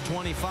lap number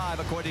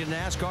 25, according to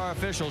NASCAR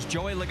officials.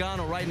 Joey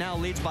Logano right now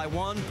leads by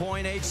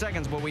 1.8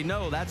 seconds, but we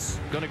know that's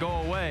going to go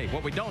away.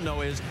 What we don't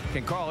know is,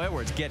 can Carl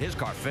Edwards get his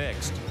car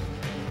fixed?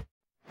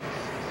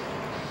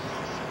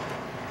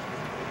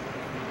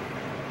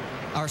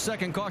 Our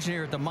second caution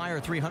here at the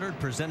Meijer 300,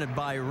 presented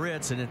by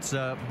Ritz, and it's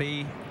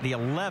be the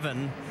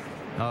 11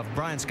 of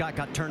Brian Scott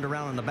got turned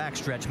around on the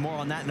backstretch. More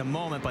on that in a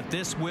moment, but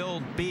this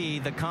will be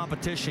the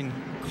competition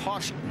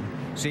caution.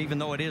 So even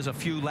though it is a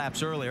few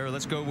laps earlier,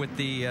 let's go with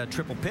the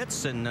triple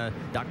pits, and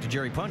Dr.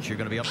 Jerry Punch, you're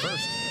going to be up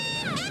first.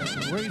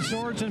 Reed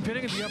Sorensen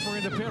pitting at the upper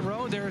end of pit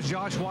road. There's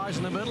Josh Wise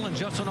in the middle and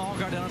Justin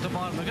Allgaier down at the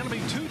bottom. They're going to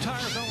be 2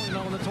 tires only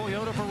on the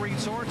Toyota for Reed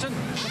Sorensen.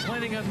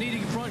 Complaining of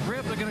needing front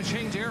grip. They're going to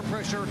change air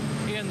pressure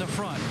in the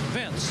front.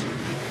 Vince.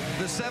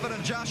 The 7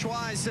 of Josh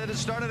Wise said it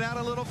started out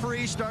a little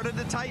free, started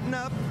to tighten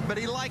up, but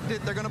he liked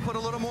it. They're going to put a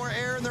little more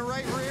air in the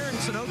right rear and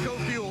Sunoco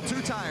fuel.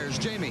 2 tires.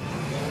 Jamie.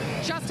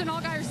 Justin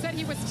Allgaier said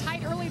he was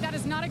tight early. That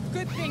is not a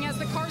good thing as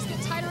the cars get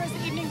tighter as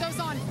the evening goes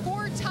on.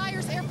 4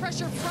 tires, air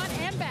pressure front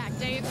and back,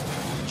 Dave.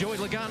 Joey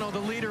Logano, the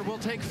leader, will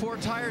take 4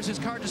 tires. His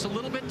car just a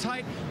little bit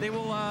tight. They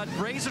will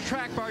raise the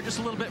track bar just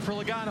a little bit for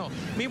Logano.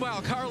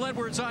 Meanwhile, Carl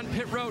Edwards on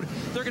pit road.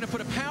 They're going to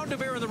put a pound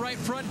of air in the right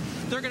front.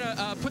 They're going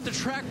to put the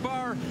track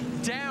bar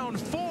down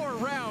 4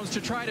 rounds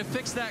to try to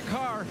fix that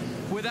car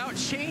without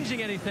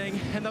changing anything.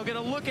 And they'll get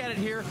a look at it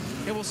here,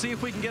 and we'll see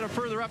if we can get a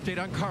further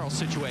update on Carl's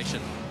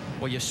situation.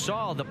 Well, you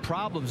saw the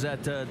problems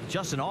that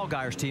Justin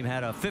Allgaier's team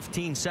had a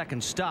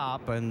 15-second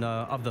stop, and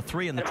of the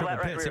 3 in the triple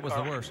pits, it was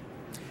the worst.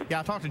 Yeah,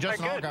 I talked to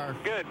Justin Allgaier.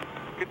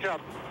 Good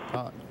job.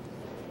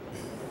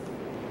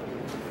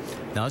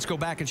 Now let's go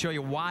back and show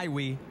you why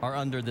we are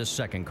under this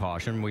second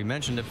caution. We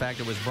mentioned the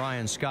fact it was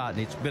Brian Scott,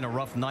 and it's been a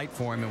rough night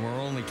for him, and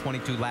we're only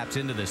 22 laps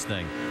into this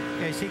thing.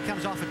 Okay, so he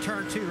comes off of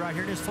turn 2 right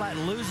here, this flat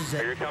and loses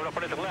it. You're coming up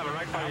on his 11,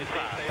 right by his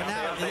side. But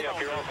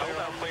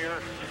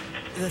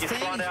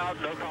now,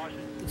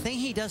 the thing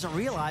he doesn't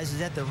realize is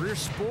that the rear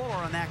spoiler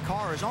on that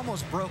car is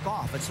almost broke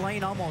off. It's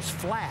laying almost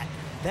flat.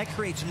 That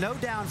creates no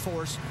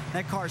downforce.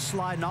 That car's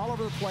sliding all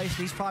over the place. And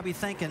he's probably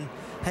thinking,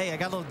 hey, I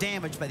got a little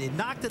damage, but they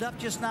knocked it up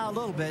just now a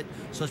little bit,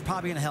 so it's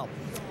probably going to help.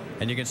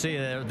 And you can see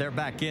they're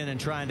back in and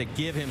trying to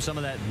give him some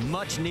of that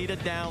much-needed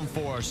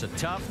downforce. A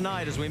tough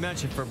night, as we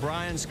mentioned, for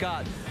Brian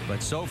Scott.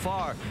 But so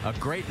far, a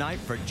great night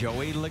for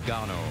Joey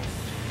Logano.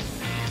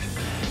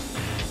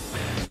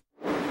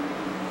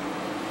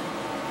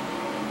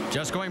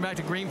 Just going back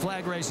to green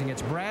flag racing,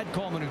 it's Brad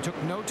Coleman who took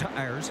no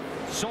tires.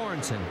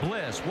 Sorensen,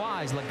 Bliss,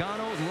 Wise,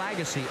 Logano,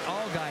 Lagasse,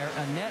 Allgaier,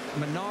 Annette,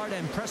 Menard,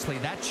 and Presley.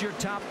 That's your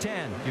top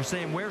 10. You're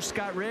saying, where's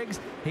Scott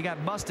Riggs? He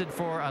got busted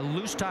for a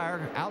loose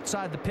tire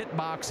outside the pit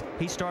box.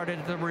 He started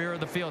at the rear of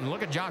the field. And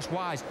look at Josh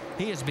Wise.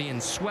 He is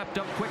being swept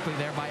up quickly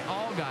there by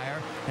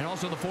Allgaier and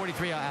also the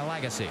 43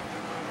 Lagasse.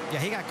 Yeah,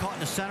 he got caught in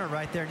the center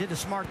right there. Did the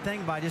smart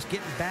thing by just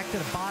getting back to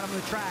the bottom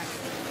of the track,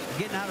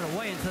 getting out of the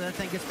way until that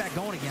thing gets back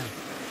going again.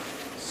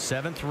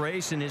 7th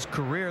race in his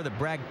career that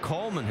Brad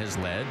Coleman has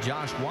led.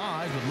 Josh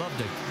Wise would love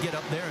to get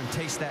up there and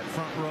taste that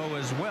front row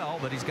as well,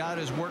 but he's got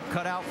his work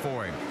cut out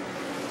for him.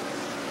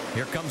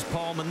 Here comes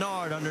Paul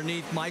Menard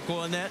underneath Michael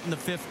Annett in the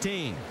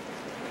 15.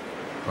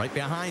 Right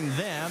behind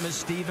them is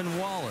Stephen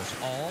Wallace,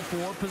 all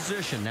for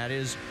position. That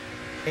is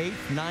 8th,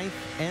 9th,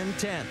 and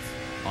 10th.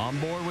 On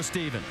board with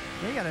Stephen.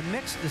 Yeah, you got a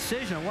mixed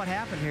decision of what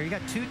happened here. You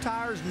got 2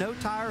 tires, no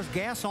tires,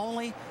 gas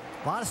only.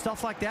 A lot of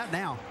stuff like that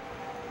now.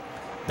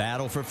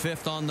 Battle for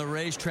 5th on the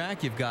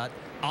racetrack. You've got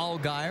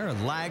Allgaier and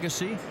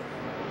Lagasse.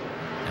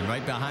 And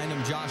right behind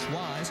him, Josh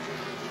Wise.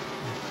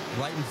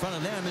 Right in front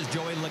of them is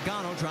Joey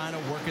Logano trying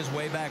to work his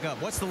way back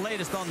up. What's the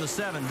latest on the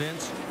 7,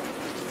 Vince?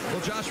 Well,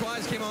 Josh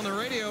Wise came on the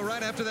radio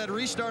right after that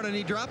restart, and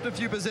he dropped a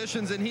few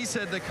positions, and he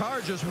said, the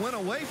car just went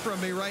away from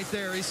me right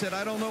there. He said,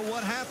 I don't know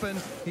what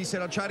happened. He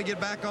said, I'll try to get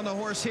back on the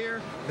horse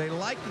here. They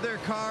liked their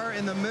car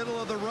in the middle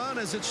of the run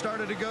as it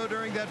started to go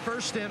during that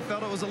first stint.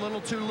 Felt it was a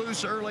little too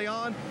loose early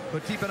on,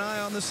 but keep an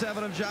eye on the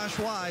 7 of Josh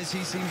Wise.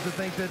 He seems to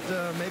think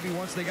that maybe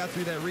once they got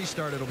through that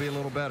restart, it'll be a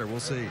little better. We'll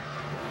see.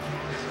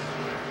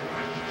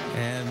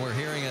 And we're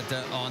hearing it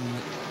on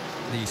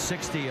the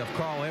 60 of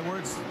Carl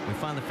Edwards. We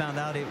finally found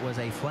out it was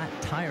a flat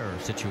tire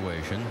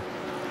situation.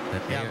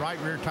 Yeah, right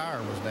rear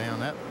tire was down.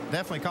 That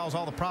definitely caused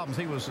all the problems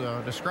he was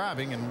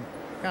describing, and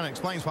kind of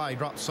explains why he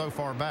dropped so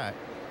far back.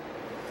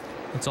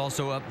 Let's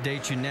also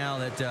update you now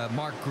that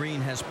Mark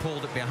Green has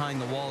pulled it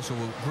behind the wall. So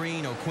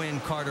Green,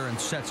 O'Quinn, Carter, and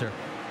Setzer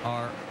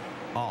are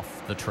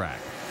off the track.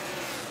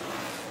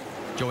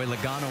 Joey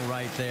Logano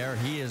right there.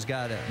 He has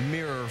got a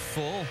mirror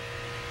full.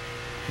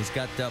 He's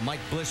got Mike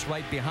Bliss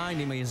right behind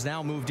him. He has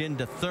now moved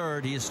into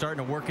 3rd. He is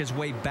starting to work his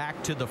way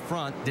back to the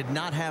front. Did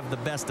not have the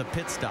best of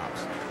pit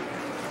stops.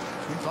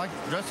 It's like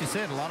Rusty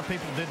said, a lot of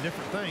people did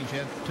different things. You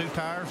had 2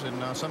 tires,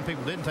 and some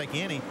people didn't take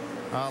any.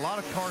 A lot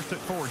of cars took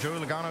 4.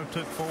 Joey Logano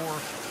took 4.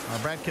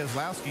 Brad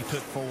Keselowski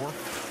took 4.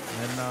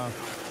 And,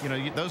 you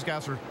know, those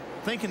guys are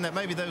thinking that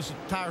maybe those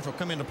tires will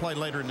come into play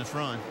later in this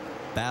run.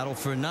 Battle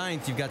for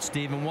 9th. You've got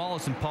Stephen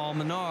Wallace and Paul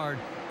Menard.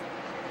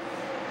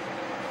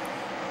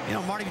 You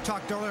know, Marty, you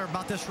talked earlier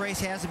about this race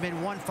hasn't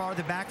been one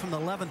farther back from the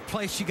 11th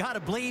place. You got to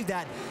believe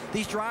that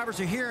these drivers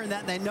are hearing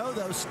that and they know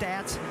those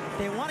stats.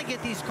 They want to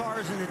get these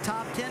cars in the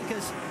top 10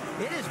 because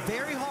it is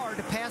very hard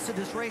to pass at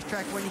this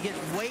racetrack when you get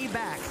way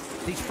back.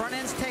 These front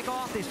ends take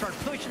off. They start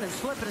pushing and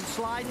slipping and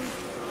sliding.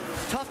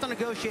 Tough to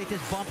negotiate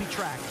this bumpy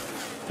track.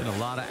 Been a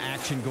lot of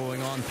action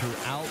going on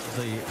throughout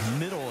the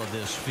middle of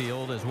this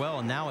field as well,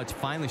 and now it's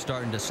finally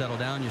starting to settle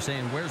down. You're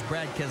saying, where's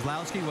Brad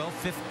Keselowski? Well,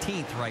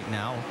 15th right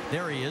now.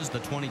 There he is, the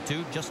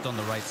 22, just on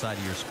the right side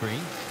of your screen.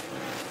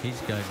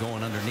 He's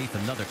going underneath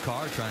another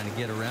car trying to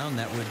get around.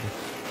 That would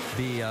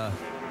be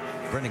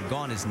Brendan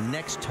Gaughan, his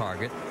next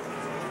target.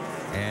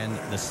 And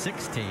the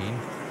 16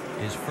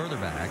 is further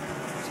back.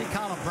 See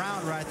Colin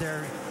Brown right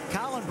there.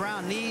 Colin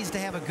Brown needs to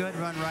have a good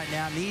run right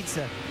now. Needs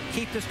to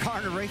keep this car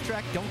on the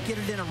racetrack. Don't get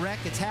it in a wreck.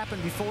 It's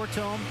happened before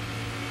to him.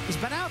 He's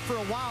been out for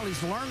a while.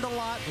 He's learned a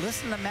lot.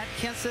 Listened to Matt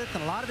Kenseth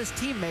and a lot of his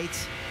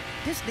teammates.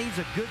 Just needs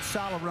a good,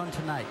 solid run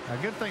tonight. A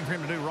good thing for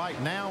him to do right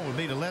now would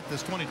be to let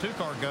this 22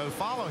 car go,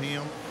 follow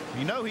him.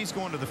 You know he's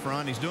going to the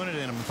front. He's doing it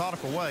in a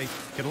methodical way.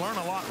 Could learn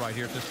a lot right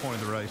here at this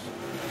point in the race.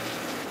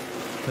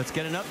 Let's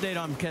get an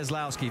update on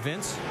Keselowski,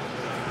 Vince.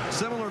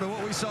 Similar to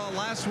what we saw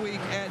last week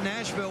at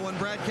Nashville when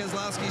Brad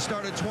Keselowski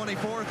started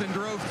 24th and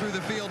drove through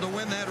the field to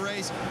win that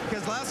race.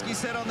 Keselowski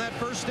said on that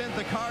first stint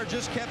the car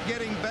just kept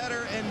getting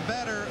better and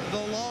better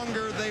the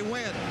longer they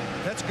went.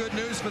 That's good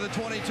news for the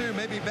 22,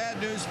 maybe bad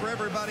news for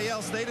everybody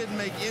else. They didn't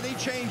make any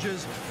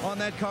changes on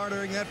that car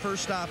during that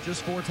first stop,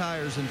 just 4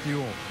 tires and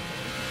fuel.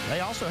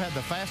 They also had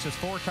the fastest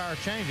 4-tire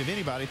change of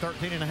anybody,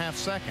 13.5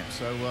 seconds.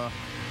 So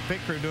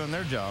pit crew doing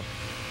their job.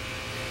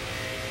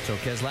 So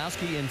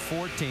Keselowski in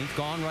 14th,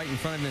 Gaughan right in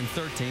front of him in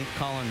 13th,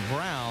 Colin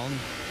Brown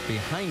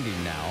behind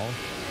him now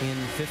in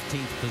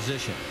 15th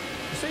position.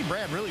 You see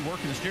Brad really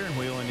working the steering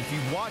wheel, and if you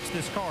watch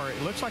this car,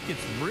 it looks like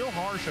it's real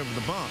harsh over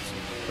the bumps.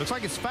 Looks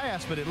like it's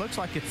fast, but it looks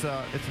like it's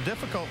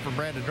difficult for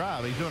Brad to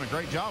drive. He's doing a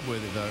great job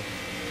with it, though.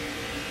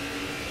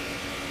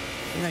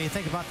 You know, you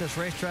think about this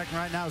racetrack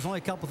right now, there's only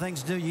a couple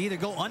things to do. You either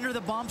go under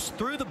the bumps,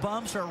 through the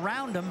bumps, or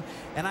around them.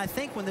 And I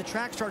think when the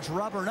track starts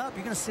rubbering up,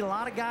 you're going to see a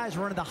lot of guys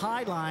running the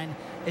high line,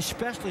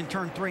 especially in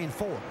turn 3 and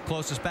 4.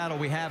 Closest battle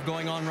we have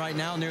going on right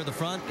now near the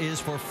front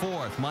is for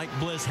 4th. Mike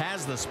Bliss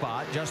has the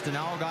spot. Justin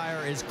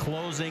Allgaier is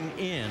closing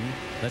in.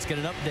 Let's get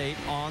an update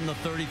on the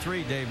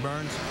 33, Dave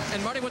Burns.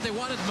 And Marty, what they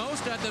wanted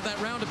most out of that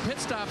round of pit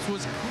stops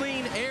was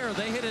clean air.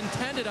 They had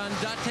intended on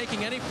not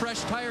taking any fresh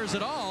tires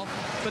at all.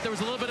 but there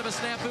was a little bit of a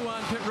snafu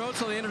on pit road,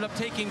 so they ended up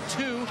taking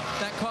 2.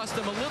 That cost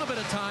them a little bit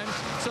of time,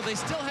 so they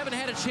still haven't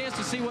had a chance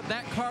to see what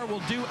that car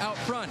will do out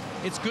front.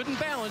 It's good and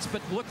balanced,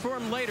 but look for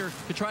him later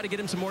to try to get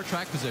him some more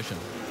track position.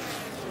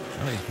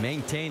 Well, he's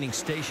maintaining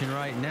station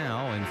right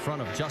now in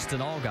front of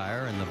Justin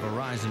Allgaier in the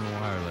Verizon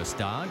Wireless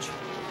Dodge.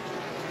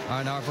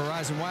 And our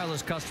Verizon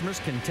Wireless customers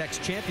can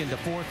text champion to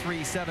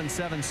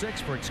 43776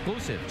 for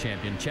exclusive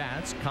champion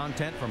chats,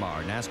 content from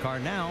our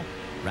NASCAR Now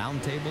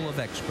roundtable of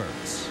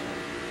experts.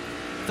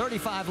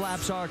 35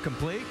 laps are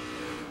complete.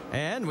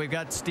 And we've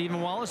got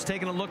Stephen Wallace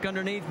taking a look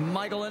underneath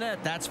Michael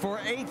Annett. That's for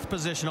 8th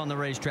position on the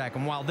racetrack.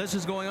 And while this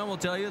is going on, we'll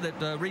tell you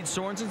that Reed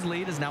Sorensen's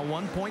lead is now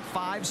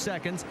 1.5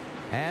 seconds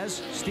as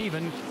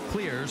Stephen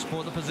clears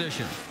for the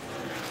position.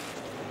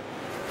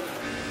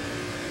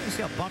 You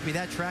see how bumpy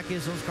that track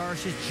is. Those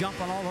cars just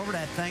jumping all over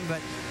that thing. But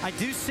I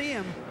do see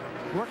him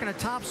working the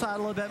top side a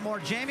little bit more.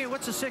 Jamie,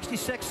 what's the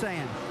 66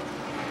 saying?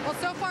 Well,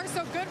 so far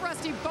so good,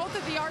 Rusty. Both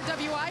of the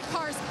RWI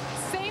cars,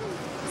 same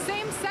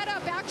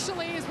setup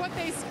actually is what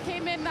they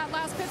came in that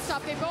last pit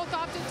stop. They both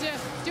opted to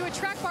do a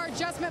track bar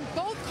adjustment.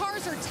 Both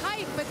cars are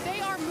tight, but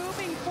they are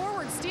moving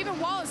forward. Stephen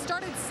Wallace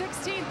started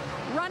 16th,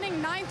 running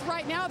 9th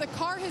right now. The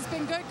car has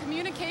been good.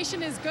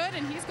 Communication is good,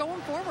 and he's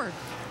going forward.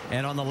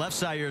 And on the left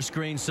side of your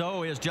screen,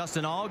 so is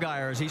Justin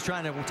Allgaier as he's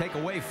trying to take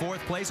away 4th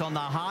place on the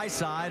high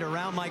side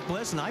around Mike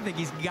Bliss, and I think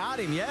he's got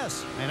him,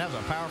 yes. And that was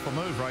a powerful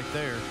move right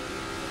there,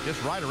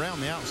 just right around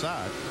the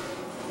outside.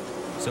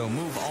 So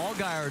move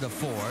Allgaier to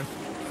 4th,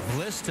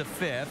 Bliss to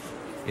 5th.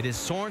 It is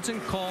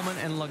Sorensen, Coleman,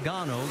 and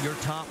Logano, your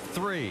top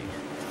 3.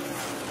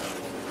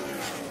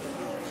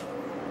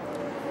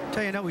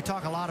 Tell you, we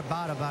talk a lot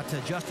about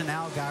Justin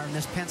Allgaier and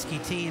this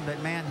Penske team,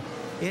 but man,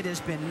 it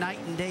has been night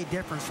and day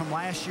difference from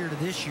last year to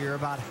this year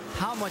about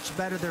how much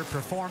better they're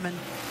performing.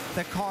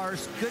 The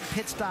cars, good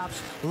pit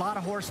stops, a lot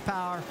of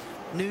horsepower.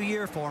 New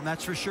year for them,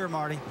 that's for sure,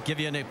 Marty. Give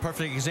you a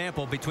perfect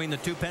example. Between the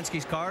 2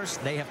 Penske cars,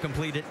 they have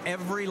completed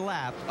every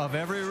lap of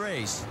every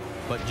race,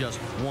 but just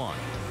 1.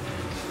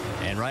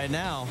 And right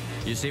now,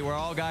 you see where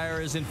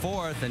Allgaier is in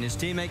 4th and his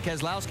teammate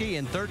Keselowski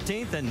in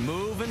 13th and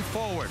moving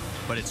forward.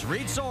 But it's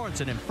Reed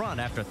Sorensen in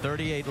front after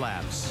 38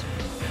 laps.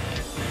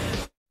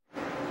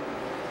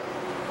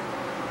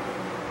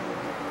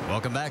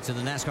 Welcome back to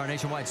the NASCAR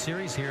Nationwide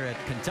Series here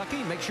at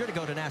Kentucky. Make sure to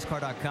go to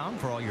NASCAR.com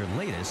for all your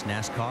latest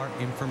NASCAR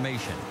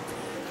information.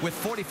 With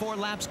 44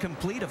 laps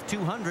complete of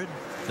 200,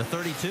 the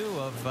 32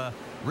 of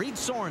Reed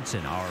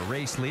Sorensen, our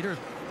race leader.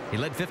 He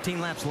led 15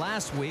 laps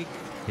last week.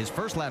 His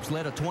first laps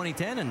led a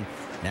 2010, and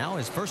now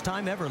his first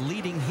time ever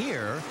leading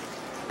here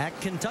at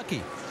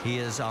Kentucky. He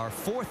is our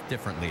 4th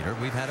different leader.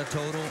 We've had a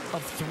total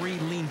of 3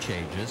 lean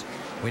changes.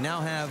 We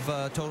now have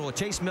a total of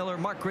Chase Miller,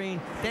 Mark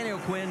Green, Daniel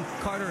Quinn,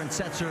 Carter, and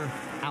Setzer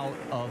out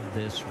of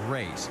this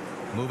race.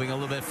 Moving a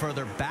little bit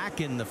further back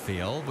in the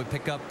field, we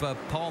pick up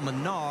Paul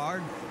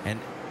Menard and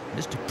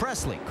Mr.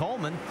 Presley.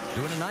 Coleman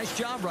doing a nice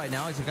job right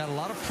now. He's got a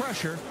lot of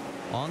pressure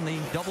on the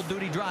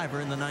double-duty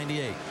driver in the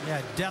 98.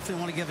 Yeah,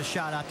 definitely want to give a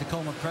shout out to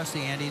Coleman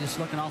Presley, Andy. He's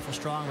looking awful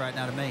strong right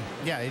now to me.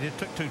 Yeah, he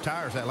took 2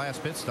 tires that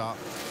last pit stop.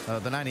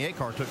 The 98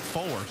 car took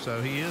 4,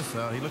 so he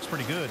looks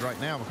pretty good right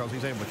now because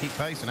he's able to keep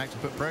pace and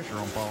actually put pressure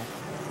on Paul.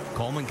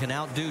 Coleman can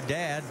outdo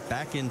Dad.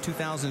 Back in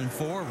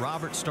 2004,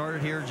 Robert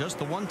started here just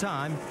the one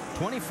time,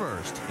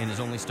 21st in his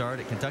only start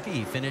at Kentucky.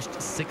 He finished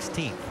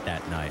 16th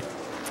that night.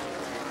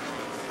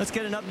 Let's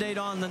get an update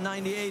on the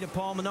 98 of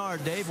Paul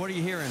Menard. Dave, what are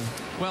you hearing?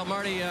 Well,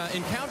 Marty,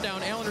 in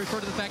countdown, Alan referred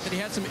to the fact that he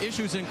had some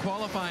issues in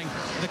qualifying.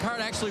 The car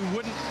actually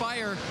wouldn't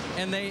fire,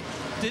 and they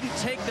didn't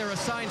take their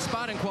assigned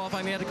spot in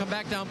qualifying. They had to come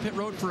back down pit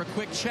road for a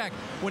quick check.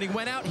 When he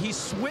went out, he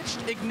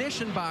switched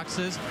ignition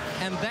boxes,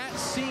 and that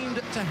seemed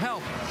to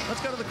help.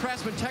 Let's go to the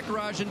Craftsman Tech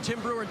Garage and Tim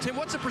Brewer. Tim,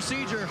 what's the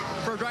procedure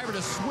for a driver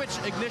to switch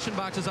ignition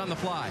boxes on the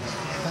fly?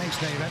 Thanks,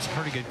 Dave. That's a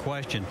pretty good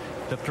question.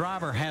 The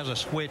driver has a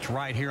switch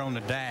right here on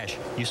the dash.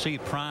 You see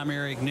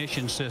primary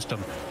ignition system.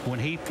 When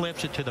he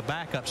flips it to the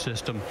backup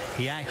system,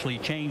 he actually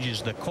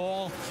changes the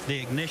coil, the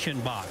ignition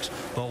box.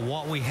 But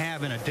what we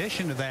have in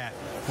addition to that,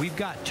 we've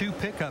got 2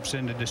 pickups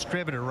in the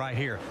distributor right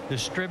here. The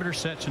distributor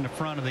sits in the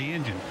front of the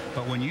engine.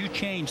 But when you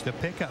change the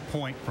pickup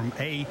point from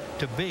A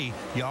to B,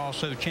 you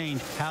also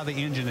change how the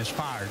engine is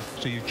fired.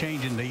 So you're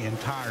changing the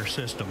entire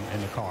system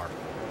in the car.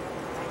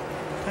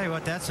 Tell you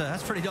what,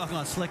 that's pretty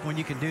doggone slick when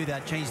you can do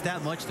that. Change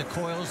that much, the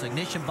coils,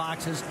 ignition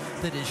boxes,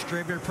 the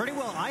distributor. Pretty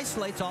well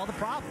isolates all the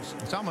problems.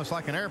 It's almost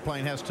like an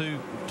airplane has two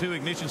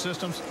ignition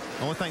systems.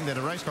 The only thing that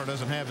a race car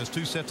doesn't have is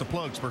 2 sets of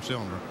plugs per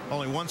cylinder.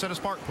 Only 1 set of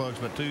spark plugs,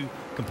 but 2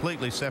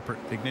 completely separate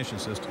ignition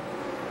systems.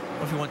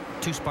 Well, if you want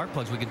 2 spark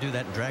plugs, we can do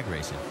that in drag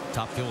racing.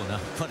 Top Fuel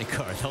and Funny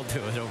Car, they'll do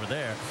it over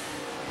there.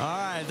 All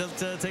right,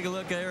 let's take a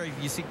look there.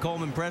 You see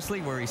Coleman Presley,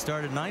 where he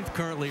started 9th,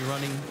 currently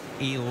running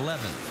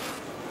 11th.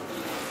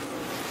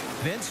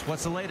 Vince,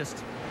 what's the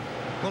latest?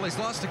 Well, he's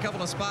lost a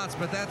couple of spots,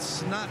 but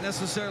that's not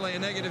necessarily a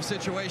negative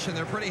situation.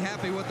 They're pretty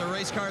happy with the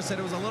race car. Said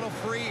it was a little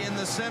free in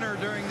the center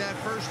during that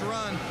first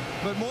run.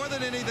 But more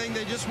than anything,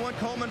 they just want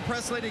Coleman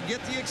Presley to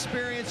get the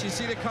experience. You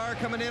see the car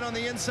coming in on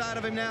the inside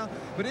of him now.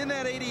 But in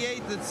that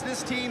 88,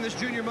 this team, this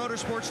Junior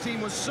Motorsports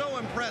team, was so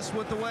impressed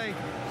with the way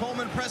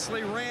Coleman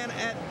Presley ran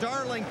at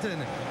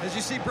Darlington. As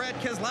you see Brad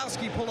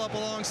Keselowski pull up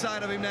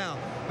alongside of him now.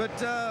 But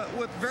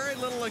with very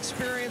little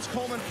experience,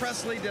 Coleman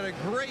Presley did a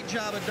great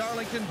job at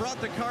Darlington,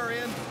 brought the car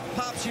in.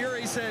 Pops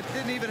Yuri said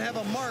didn't even have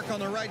a mark on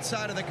the right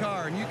side of the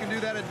car. And you can do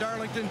that at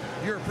Darlington,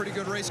 you're a pretty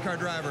good race car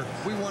driver.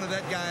 We wanted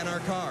that guy in our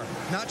car.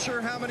 Not sure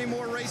how many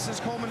more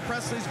races Coleman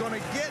Presley's going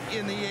to get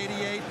in the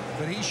 88,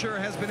 but he sure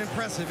has been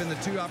impressive in the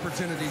 2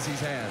 opportunities he's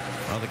had.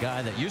 Well, the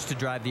guy that used to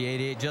drive the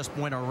 88 just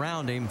went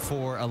around him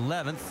for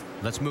 11th.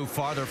 Let's move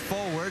farther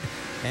forward,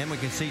 and we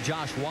can see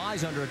Josh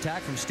Wise under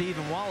attack from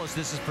Stephen Wallace.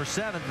 This is for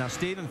 7th. Now,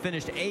 Stephen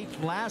finished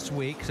 8th last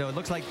week, so it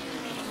looks like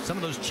some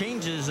of those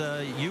changes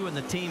you and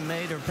the team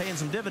made are paying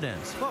some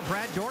dividends. Well,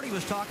 Brad Doherty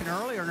was talking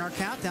earlier in our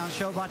countdown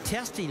show about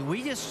testing.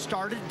 We just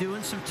started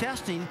doing some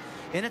testing,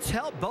 and it's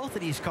helped both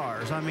of these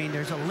cars. I mean,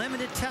 there's a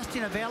limited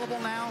testing available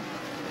now.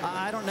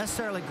 I don't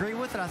necessarily agree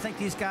with it. I think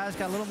these guys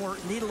got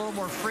need a little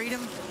more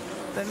freedom.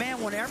 But,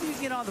 man, whenever you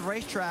get on the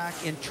racetrack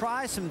and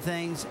try some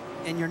things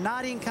and you're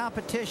not in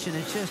competition,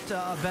 it's just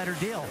a better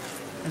deal.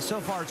 And so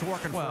far, it's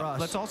working for us.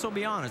 Let's also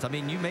be honest. I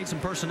mean, you made some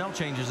personnel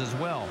changes as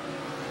well.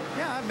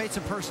 Yeah, I've made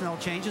some personnel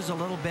changes a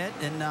little bit.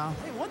 And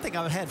one thing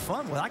I've had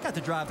fun with, I got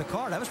to drive the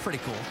car. That was pretty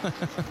cool.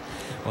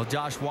 Well,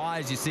 Josh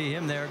Wise, you see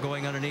him there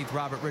going underneath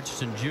Robert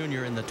Richardson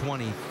Jr. in the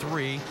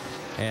 23.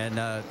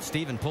 And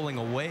Stephen pulling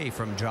away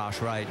from Josh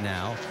right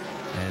now.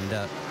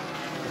 And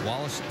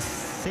Wallace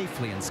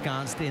safely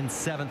ensconced in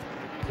 7th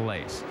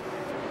place.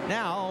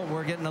 Now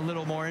we're getting a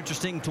little more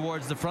interesting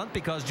towards the front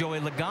because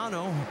Joey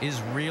Logano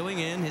is reeling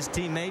in his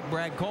teammate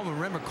Brad Coleman.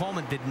 Remember,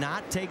 Coleman did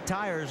not take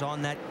tires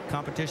on that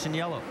competition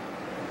yellow.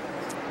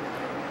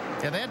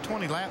 Yeah, they had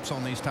 20 laps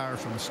on these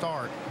tires from the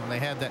start when they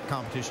had that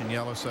competition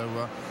yellow. So,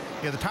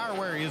 yeah, the tire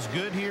wear is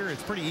good here.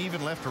 It's pretty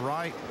even left to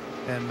right.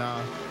 And,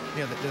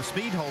 yeah, the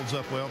speed holds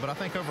up well. But I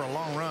think over a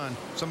long run,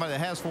 somebody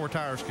that has 4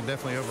 tires can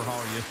definitely overhaul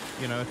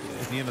you,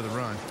 at the end of the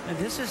run. And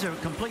this is a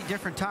complete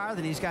different tire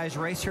than these guys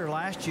raced here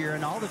last year.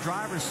 And all the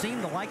drivers seem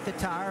to like the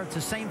tire. It's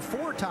the same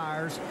 4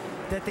 tires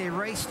that they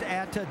raced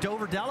at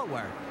Dover,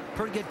 Delaware.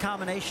 Pretty good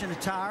combination of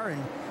tire.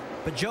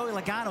 But Joey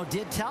Logano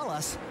did tell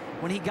us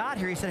when he got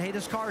here, he said, hey,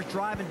 this car is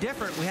driving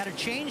different. We had to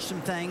change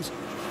some things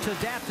to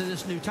adapt to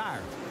this new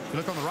tire. If you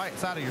look on the right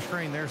side of your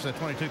screen, there's the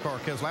 22 car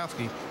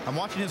Keselowski. I'm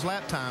watching his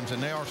lap times,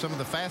 and they are some of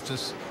the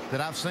fastest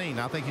that I've seen.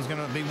 I think he's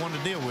going to be one to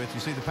deal with. You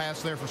see the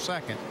pass there for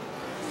 2nd.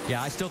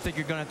 Yeah, I still think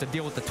you're going to have to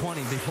deal with the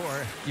 20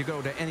 before you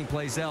go to any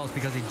place else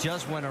because he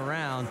just went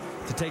around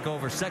to take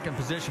over 2nd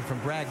position from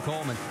Brad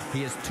Coleman.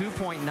 He is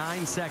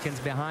 2.9 seconds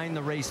behind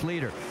the race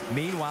leader.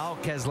 Meanwhile,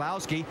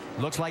 Keselowski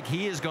looks like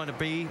he is going to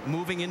be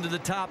moving into the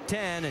top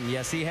 10, and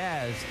yes, he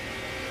has.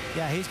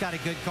 Yeah, he's got a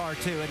good car,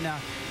 too. And now,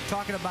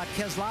 talking about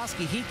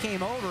Keselowski, he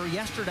came over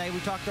yesterday. We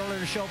talked earlier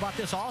in the show about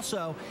this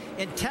also,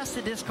 and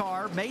tested his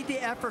car, made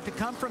the effort to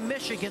come from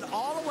Michigan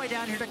all the way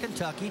down here to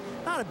Kentucky.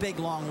 Not a big,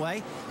 long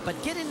way, but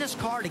get in this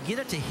car to get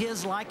it to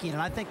his liking,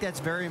 and I think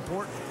that's very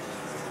important.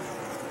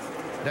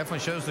 Definitely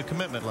shows the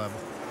commitment level.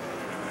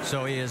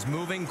 So he is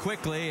moving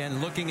quickly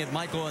and looking at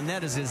Michael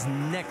Annett as his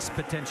next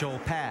potential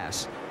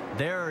pass.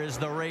 There is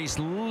the race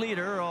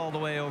leader all the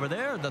way over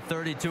there, the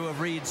 32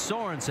 of Reed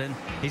Sorensen.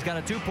 He's got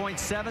a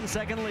 2.7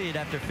 second lead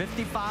after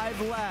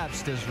 55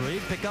 laps. Does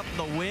Reed pick up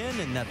the win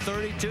in the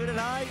 32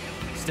 tonight?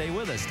 Stay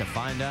with us to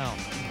find out.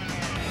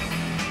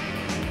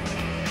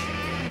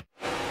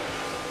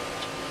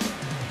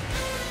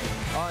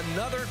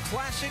 Another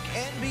classic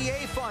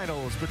NBA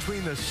Finals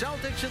between the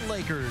Celtics and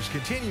Lakers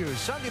continues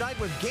Sunday night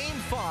with Game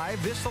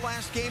 5. This the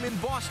last game in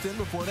Boston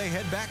before they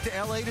head back to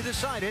L.A. to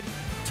decide it.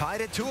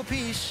 Tied at 2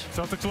 apiece.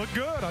 Celtics look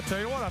good. I tell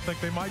you what, I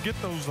think they might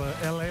get those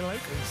L.A.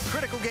 Lakers.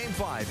 Critical Game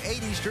 5,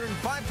 8 Eastern,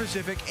 5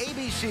 Pacific,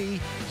 ABC,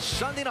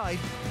 Sunday night.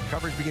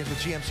 Coverage begins with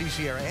GMC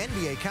Sierra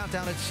NBA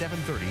Countdown at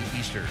 7:30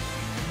 Eastern.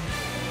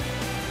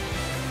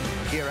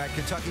 Here at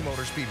Kentucky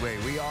Motor Speedway,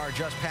 we are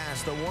just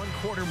past the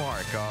 1/4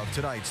 mark of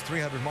tonight's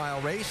 300-mile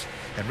race,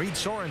 and Reed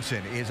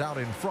Sorensen is out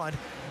in front.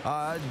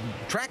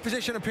 Track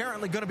position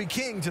apparently going to be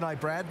king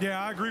tonight, Brad.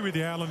 Yeah, I agree with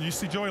you, Alan. You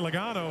see Joey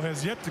Logano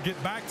has yet to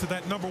get back to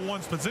that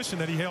 #1 position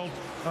that he held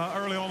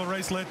early on the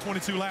race, led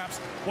 22 laps.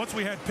 Once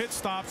we had pit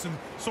stops and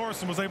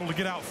Sorensen was able to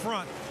get out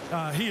front,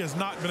 he has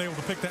not been able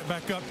to pick that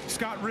back up.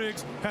 Scott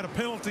Riggs had a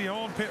penalty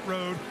on pit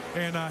road,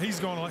 and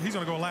he's going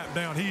to go a lap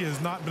down. He has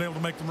not been able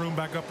to make the room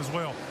back up as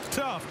well.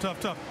 Tough.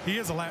 He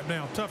is a lap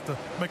down. Tough to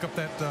make up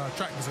that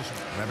track position.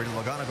 Remember,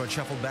 Logano got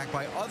shuffled back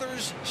by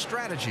others'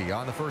 strategy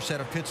on the first set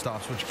of pit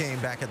stops, which came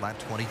back at lap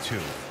 22.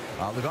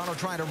 Logano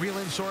trying to reel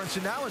in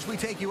Sorensen now as we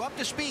take you up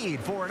to speed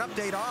for an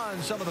update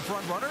on some of the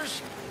front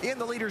runners. In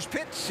the leader's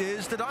pits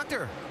is the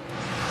doctor.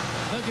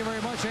 Thank you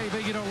very much,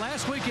 AB. You know,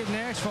 last week in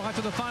Nashville,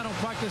 after the final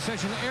practice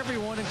session,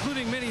 everyone,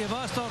 including many of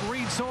us, thought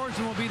Reed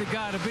Sorensen will be the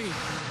guy to beat.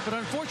 But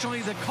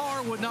unfortunately, the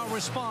car would not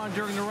respond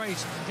during the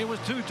race. It was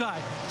too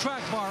tight.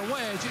 Track bar,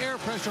 wedge, air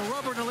pressure,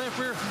 rubber in the left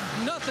rear.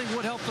 Nothing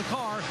would help the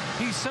car.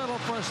 He settled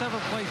for a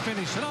 7th-place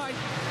finish tonight.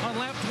 On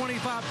lap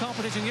 25,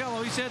 competition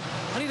yellow, he said,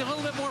 I need a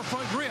little bit more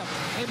front grip.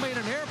 They made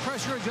an air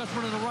pressure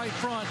adjustment in the right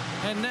front,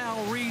 and now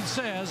Reed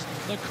says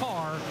the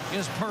car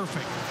is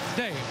perfect.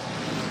 Dave.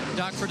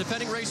 Doc, for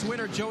defending race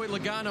winner Joey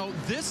Logano,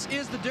 this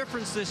is the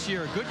difference this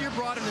year. Goodyear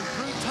brought an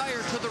improved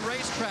tire to the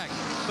racetrack.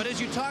 But as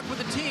you talk with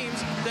the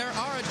teams, there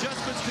are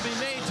adjustments to be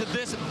made to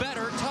this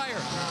better tire.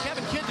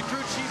 Kevin Kidd, the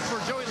crew chief for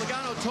Joey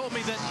Logano, told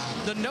me that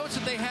the notes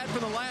that they had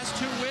from the last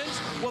 2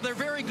 wins, well, they're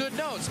very good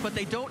notes, but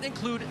they don't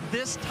include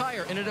this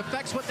tire. And it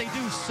affects what they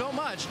do so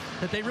much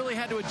that they really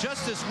had to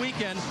adjust this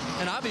weekend.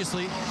 And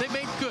obviously, they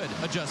made good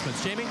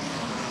adjustments. Jamie?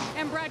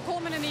 And Brad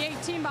Coleman in the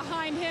 18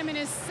 behind him in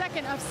his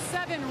 2nd of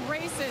 7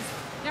 races.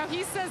 Now,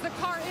 he says the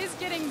car is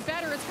getting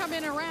better. It's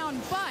coming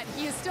around, but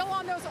he is still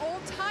on those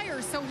old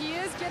tires, so he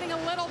is getting a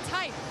little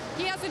tight.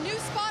 He has a new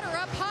spotter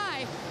up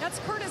high. That's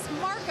Curtis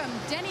Markham,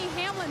 Denny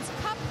Hamlin's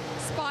Cup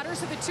spotter,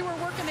 so the two are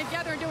working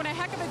together and doing a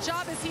heck of a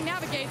job as he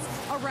navigates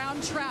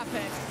around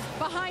traffic.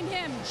 Behind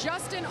him,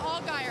 Justin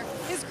Allgaier.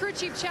 His crew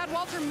chief, Chad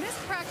Walter,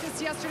 missed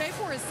practice yesterday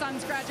for his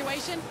son's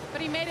graduation,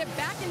 but he made it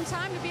back in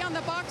time to be on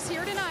the box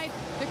here tonight.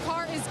 The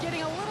car is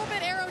getting a little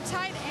bit aero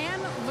tight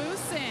and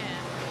loose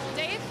in.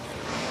 Dave?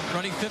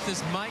 Running 5th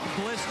is Mike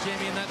Bliss,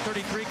 Jamie, in that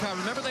 33 car.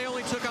 Remember, they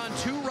only took on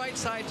 2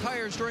 right-side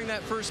tires during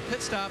that first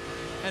pit stop,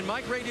 and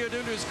Mike radioed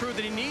into his crew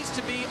that he needs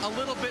to be a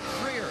little bit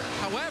freer.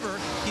 However,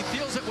 he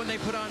feels that when they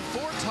put on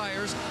 4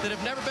 tires that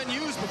have never been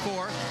used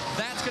before,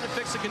 that's going to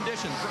fix the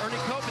condition. For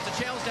Ernie Cope, it's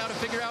a challenge now to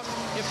figure out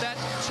if that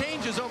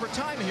changes over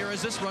time here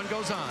as this run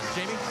goes on.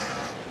 Jamie?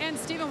 And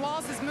Stephen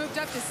Wallace has moved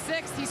up to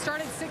 6th. He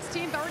started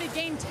 16th, already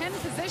gained 10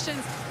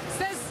 positions.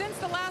 Says since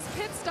the last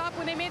pit stop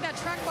when they made that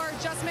track bar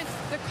adjustment,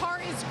 the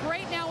car is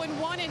great now in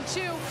 1 and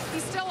 2.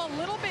 He's still a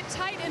little bit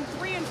tight in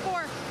 3 and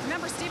 4.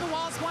 Remember, Stephen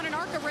Wallace won an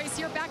ARCA race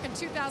here back in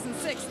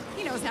 2006.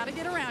 He knows how to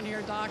get around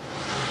here, Doc.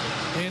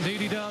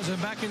 Indeed he does.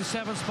 And back in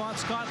 7th spot,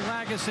 Scott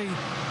Lagacy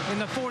in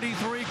the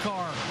 43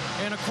 car.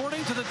 And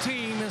according to the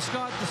team, and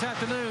Scott this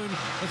afternoon,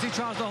 as he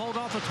tries to hold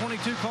off the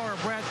 22 car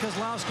of Brad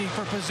Keselowski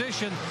for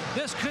position,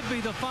 this could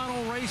be the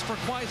final race for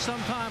quite some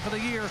time for the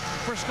year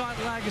for Scott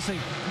Lagacy.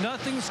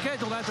 Nothing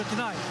scheduled after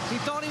tonight. He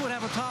thought he would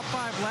have a top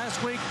 5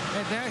 last week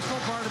at Nashville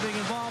prior to being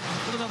involved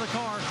with another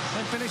car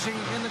and finishing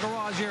in the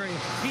garage area.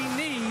 He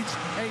needs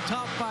a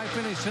top 5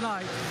 finish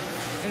tonight.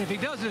 And if he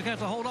does, he's going to have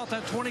to hold off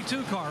that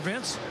 22 car,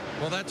 Vince.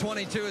 Well, that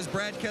 22 is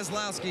Brad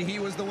Keselowski. He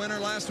was the winner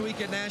last week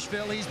at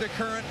Nashville. He's the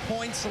current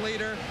points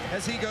leader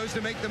as he goes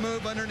to make the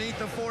move underneath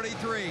the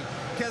 43.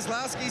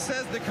 Keselowski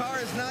says the car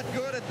is not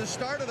good at the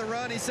start of the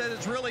run. He said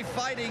it's really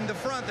fighting the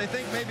front. They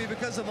think maybe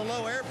because of the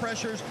low air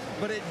pressures,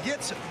 but it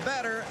gets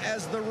better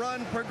as the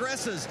run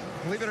progresses.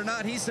 Believe it or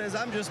not, he says,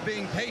 I'm just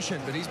being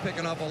patient, but he's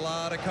picking up a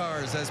lot of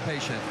cars as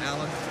patient.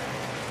 Alan?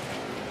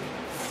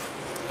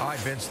 All right,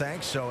 Vince,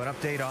 thanks. So an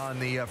update on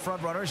the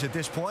front runners at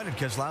this point, and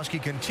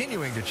Keselowski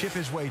continuing to chip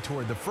his way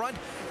toward the front.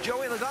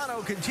 Joey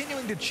Logano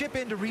continuing to chip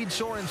into Reed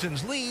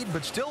Sorensen's lead,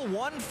 but still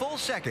 1 full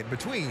second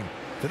between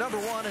the number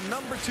 1 and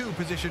number 2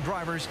 position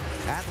drivers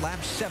at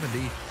lap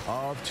 70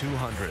 of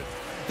 200.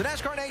 The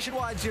NASCAR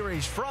Nationwide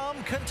Series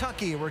from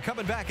Kentucky. We're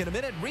coming back in a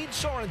minute. Reed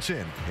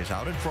Sorensen is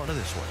out in front of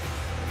this one.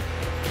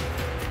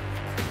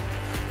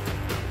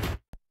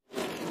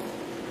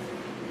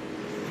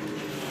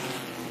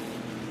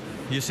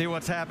 You see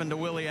what's happened to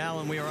Willie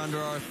Allen. We are under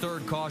our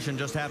 3rd caution,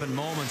 just happened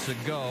moments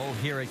ago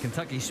here at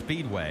Kentucky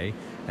Speedway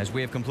as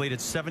we have completed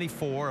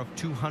 74 of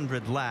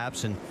 200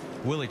 laps, and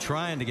Willie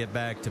trying to get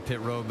back to pit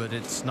road, but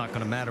it's not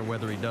going to matter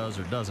whether he does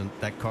or doesn't.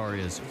 That car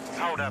is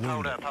Hold up.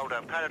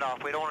 Cut it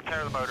off. We don't want to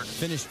tear the motor.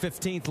 Finished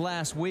 15th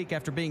last week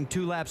after being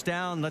 2 laps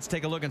down. Let's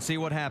take a look and see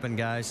what happened,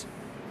 guys.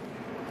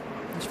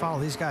 Let's follow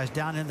these guys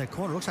down in the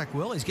corner. Looks like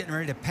Willie's getting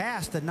ready to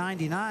pass the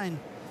 99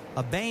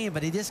 of Bain,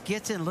 but he just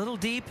gets in a little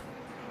deep,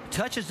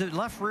 touches the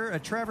left rear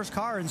of Trevor's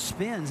car and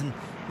spins. And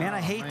man,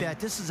 I hate that.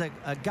 This is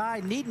a guy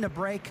needing a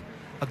break,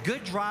 a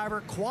good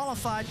driver,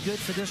 qualified good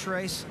for this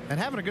race, and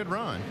having a good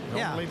run.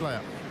 Yeah. Lead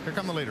lap. Here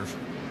come the leaders.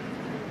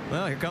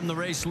 Well, here come the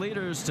race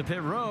leaders to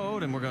pit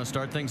road, and we're going to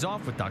start things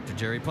off with Dr.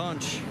 Jerry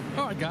Punch.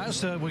 All right,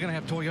 guys, we're going to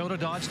have Toyota,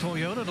 Dodge,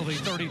 Toyota. It'll be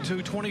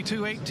 32,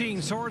 22, 18.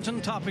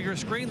 Sorensen, top of your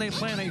screen. They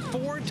plan a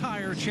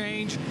 4-tire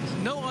change.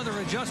 No other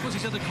adjustments.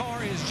 He said the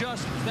car is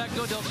just that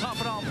good. They'll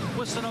top it off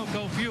with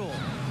Sunoco fuel.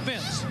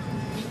 Vince.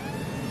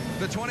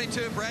 The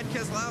 22, Brad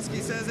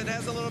Keselowski, says it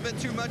has a little bit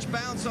too much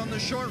bounce on the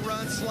short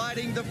run,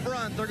 sliding the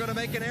front. They're going to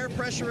make an air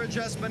pressure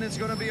adjustment. It's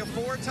going to be a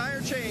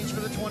 4-tire change for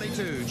the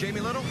 22.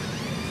 Jamie Little?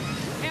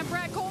 And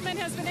Brad Coleman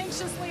has been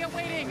anxiously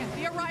awaiting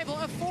the arrival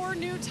of 4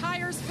 new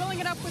tires, filling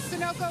it up with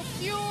Sunoco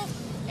fuel,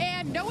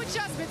 and no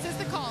adjustments is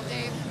the call,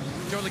 Dave.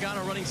 Joe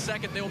Logano running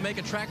 2nd. They will make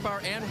a track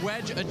bar and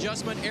wedge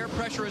adjustment, air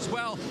pressure as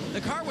well.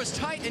 The car was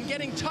tight and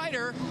getting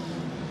tighter,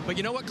 but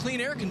you know what clean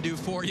air can do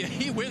for you?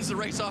 He wins the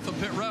race off of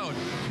pit road.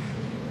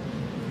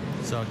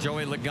 So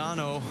Joey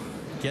Logano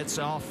gets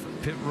off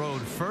pit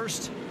road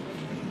first.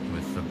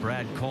 with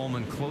Brad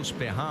Coleman close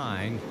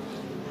behind.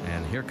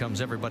 And here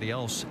comes everybody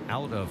else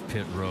out of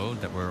pit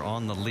road that were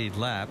on the lead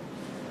lap.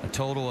 A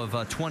total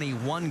of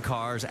 21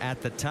 cars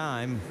at the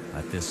time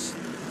that this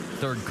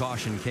third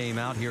caution came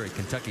out here at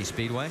Kentucky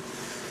Speedway.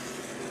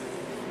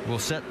 We'll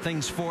set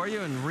things for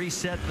you and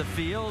reset the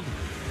field.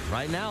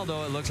 Right now,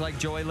 though, it looks like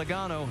Joey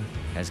Logano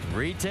has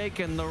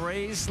retaken the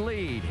race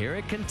lead here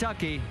at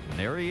Kentucky.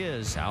 There he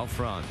is out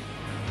front.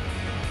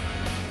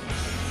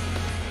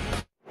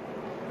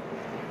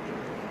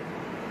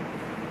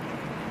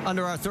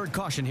 Under our third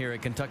caution here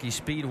at Kentucky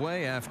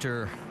Speedway,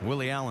 after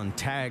Willie Allen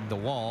tagged the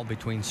wall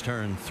between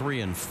turn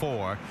 3 and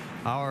 4,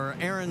 our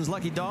Aaron's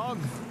lucky dog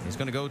is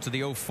going to go to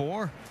the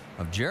 04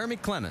 of Jeremy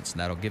Clements.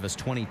 That'll give us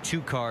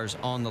 22 cars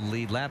on the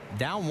lead lap.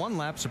 Down one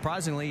lap,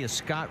 surprisingly, is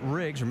Scott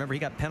Riggs. Remember, he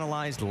got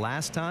penalized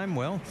last time.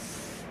 Well,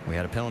 we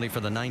had a penalty for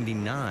the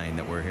 99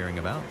 that we're hearing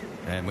about.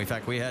 And in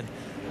fact, we had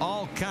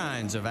all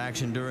kinds of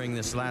action during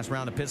this last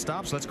round of pit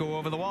stops. Let's go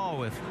over the wall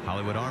with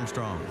Hollywood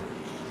Armstrong.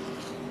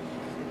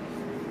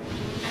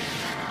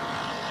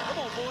 Come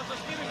on, boys,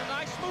 let's get a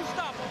nice smooth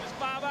stop on this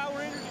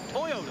 5-hour energy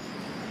Toyota.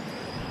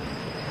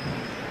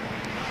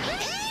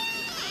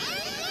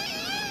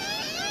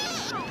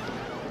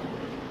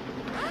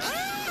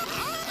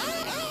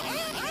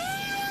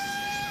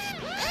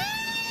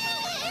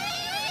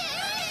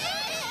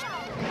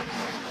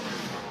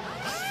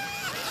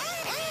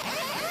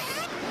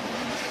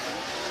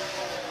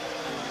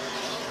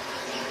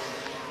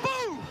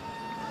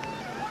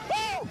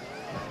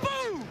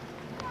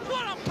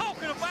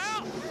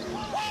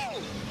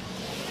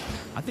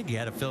 I think he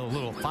had to feel a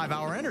little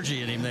 5-hour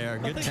energy in him there.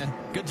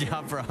 Good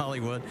job for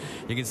Hollywood.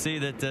 You can see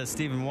that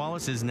Stephen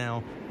Wallace is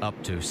now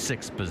up to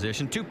 6th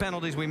position. 2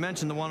 penalties. We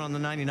mentioned the one on the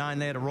 99.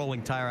 They had a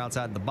rolling tire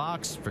outside the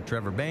box for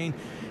Trevor Bayne.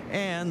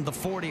 And the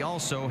 40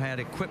 also had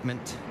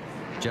equipment,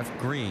 Jeff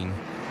Green,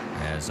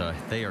 as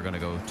they are going to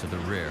go to the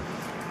rear.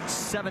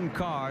 7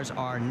 cars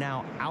are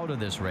now out of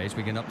this race.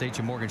 We can update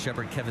you. Morgan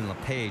Shepherd, Kevin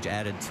LePage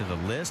added to the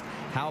list.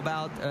 How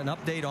about an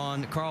update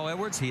on Carl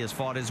Edwards? He has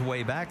fought his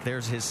way back.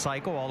 There's his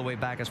cycle all the way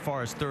back as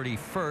far as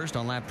 31st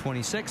on lap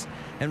 26.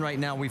 And right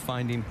now we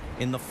find him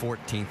in the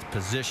 14th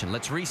position.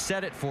 Let's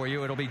reset it for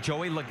you. It'll be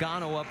Joey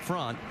Logano up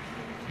front.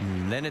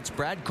 And then it's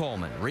Brad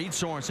Coleman, Reed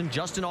Sorensen,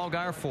 Justin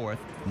Allgaier 4th,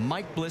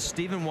 Mike Bliss,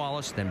 Stephen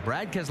Wallace, then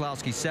Brad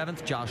Keselowski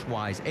 7th, Josh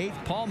Wise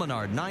 8th, Paul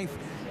Menard 9th,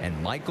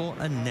 and Michael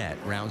Annett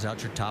rounds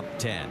out your top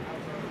 10.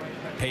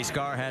 Pace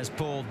car has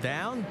pulled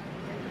down,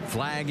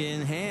 flag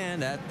in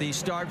hand at the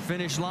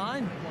start-finish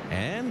line,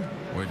 and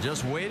we're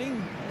just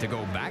waiting to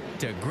go back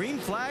to green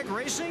flag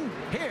racing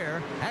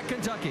here at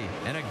Kentucky.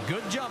 And a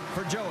good jump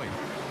for Joey.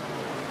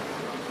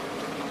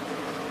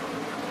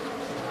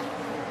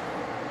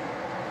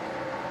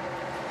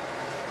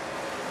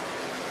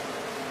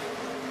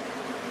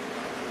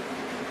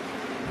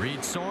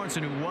 Reed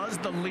Sorensen, who was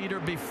the leader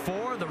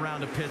before the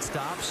round of pit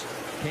stops,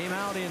 came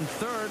out in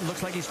 3rd.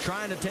 Looks like he's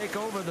trying to take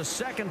over the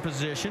 2nd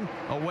position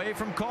away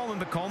from Coleman,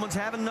 but Coleman's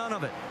having none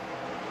of it.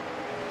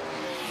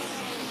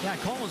 Yeah,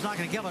 Coleman's not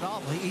going to give it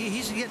up.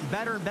 He's getting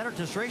better and better at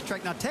this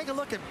racetrack. Now take a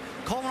look at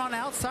Coleman on the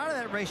outside of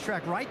that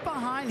racetrack. Right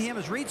behind him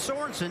is Reed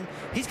Sorensen.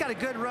 He's got a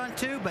good run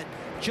too, but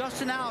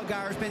Justin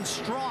Allgaier has been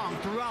strong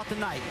throughout the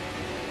night.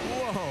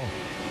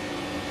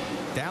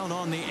 Whoa. Down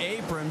on the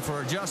apron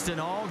for Justin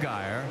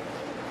Allgaier.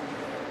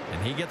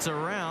 And he gets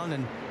around,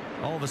 and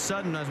all of a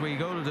sudden, as we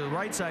go to the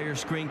right side of your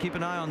screen, keep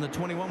an eye on the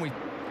 21. We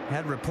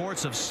had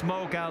reports of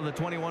smoke out of the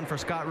 21 for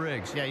Scott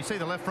Riggs. Yeah, you see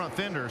the left front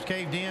fender is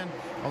caved in.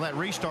 On that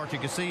restart, you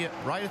can see it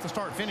right at the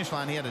start-finish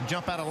line. He had to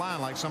jump out of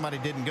line like somebody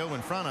didn't go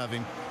in front of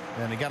him,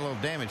 and he got a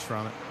little damage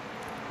from it.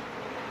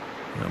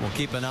 And we'll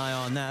keep an eye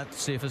on that,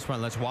 see if it's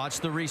front. Let's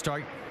watch the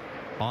restart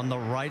on the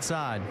right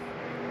side.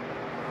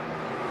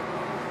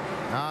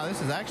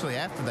 This is actually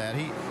after that.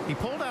 He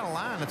pulled out a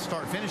line at the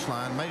start-finish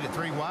line, made it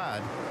 3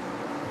 wide.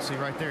 See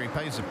right there, he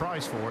pays the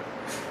price for it.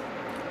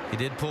 He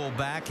did pull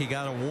back. He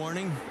got a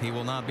warning. He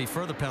will not be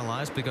further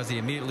penalized because he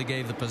immediately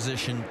gave the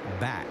position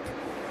back.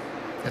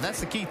 And that's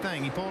the key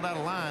thing. He pulled out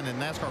a line, and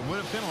NASCAR would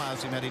have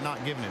penalized him had he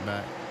not given it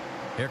back.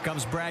 Here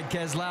comes Brad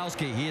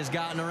Keselowski. He has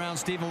gotten around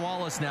Stephen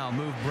Wallace now.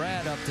 Moved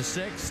Brad up to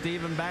 6th,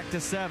 Stephen back to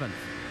 7th.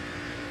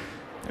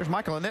 There's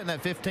Michael Annett in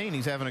that 15.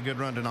 He's having a good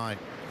run tonight.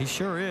 He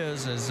sure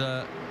is, as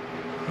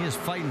he is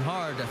fighting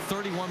hard. A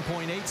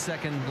 31.8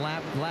 second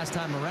lap last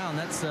time around.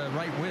 That's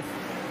right with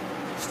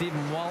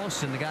Stephen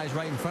Wallace and the guys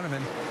right in front of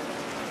him.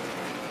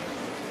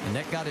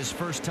 Annett got his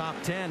first top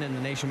 10 in the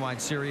Nationwide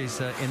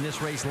Series in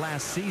this race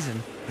last season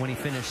when he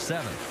finished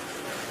 7th.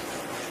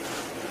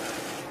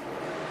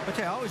 But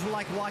I always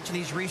like watching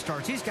these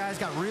restarts. These guys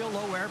got real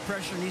low air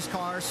pressure in these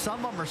cars.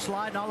 Some of them are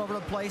sliding all over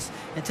the place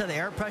until the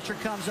air pressure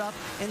comes up,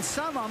 and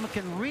some of them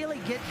can really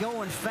get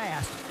going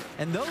fast.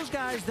 And those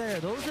guys there,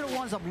 those are the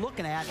ones I'm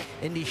looking at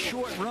in these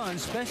short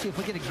runs, especially if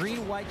we get a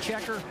green-white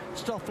checker,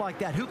 stuff like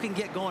that. Who can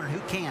get going and who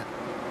can't?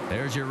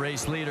 There's your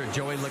race leader,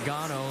 Joey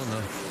Logano, and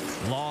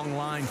the long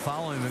line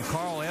following him. And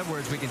Carl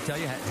Edwards, we can tell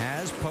you,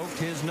 has poked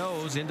his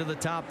nose into the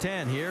top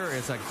 10 here.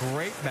 It's a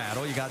great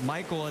battle. You got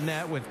Michael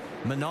Annett with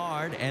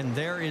Menard, and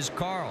there is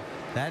Carl.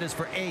 That is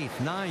for 8th,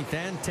 9th,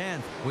 and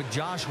 10th, with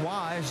Josh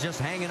Wise just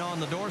hanging on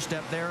the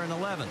doorstep there in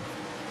 11th.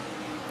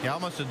 Yeah,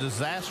 almost a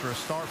disastrous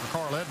start for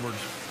Carl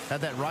Edwards.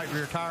 Had that right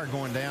rear tire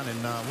going down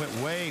and went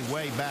way,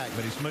 way back,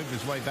 but he's moved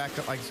his way back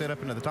up, like I said,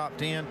 up into the top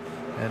 10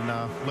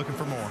 and looking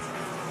for more.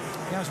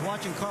 Yeah, I was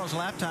watching Carl's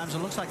lap times. It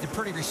looks like they're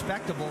pretty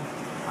respectable.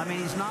 I mean,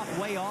 he's not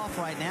way off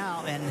right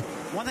now. And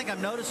one thing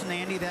I'm noticing,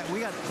 Andy, that we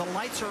got the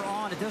lights are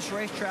on at this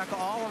racetrack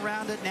all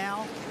around it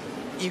now.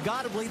 You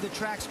got to believe the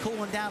track's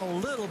cooling down a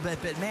little bit,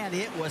 but man,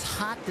 it was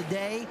hot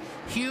today,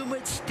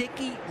 humid,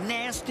 sticky,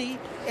 nasty,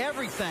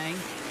 everything.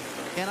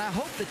 And I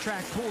hope the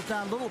track cools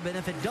down a little bit.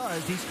 If it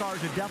does, these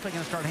cars are definitely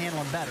going to start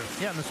handling better.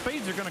 Yeah, and the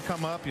speeds are going to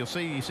come up. You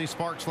see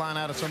sparks flying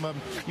out of some of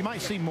them. You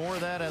might see more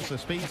of that as the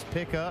speeds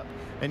pick up.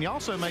 And you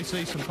also may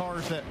see some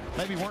cars that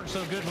maybe weren't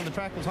so good when the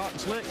track was hot and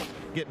slick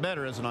get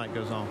better as the night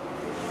goes on.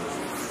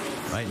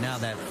 Right now,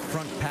 that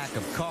front pack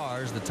of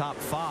cars, the top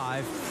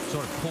 5,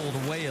 sort of pulled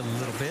away a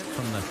little bit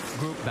from the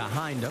group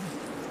behind them.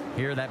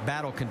 Here, that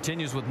battle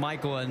continues with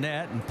Michael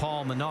Annett and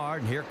Paul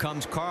Menard. And here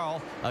comes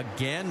Carl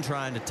again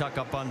trying to tuck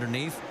up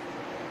underneath.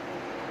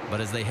 But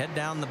as they head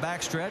down the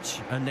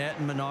backstretch, Annett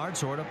and Menard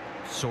sort of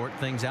sort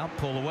things out,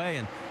 pull away.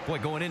 And, boy,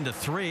 going into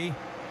 3,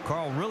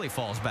 Carl really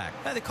falls back.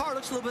 The car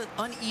looks a little bit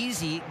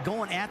uneasy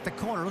going at the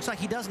corner. Looks like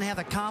he doesn't have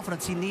the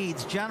confidence he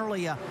needs.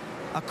 Generally, a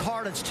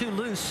car that's too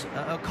loose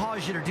will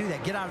cause you to do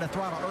that. Get out of the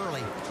throttle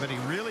early. But he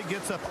really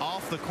gets up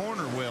off the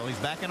corner, Will. He's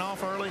backing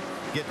off early,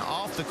 getting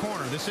off the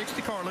corner. This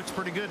 60 car looks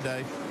pretty good,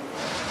 Dave.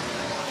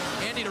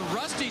 Andy, to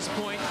Rusty's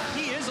point,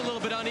 he is a little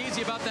bit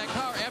uneasy about that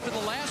car. After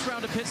the last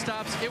round of pit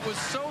stops, it was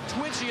so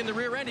twitchy in the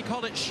rear end. He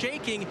called it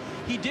shaking.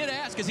 He did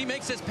ask, as he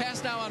makes this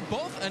pass now on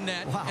both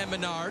Annett and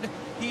Menard,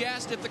 he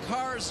asked if the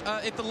cars,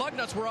 if the lug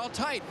nuts were all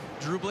tight.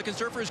 Drew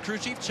Blickensderfer, his crew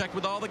chief, checked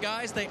with all the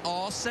guys. They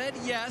all said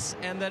yes,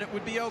 and that it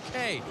would be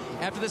okay.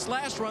 After this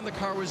last run, the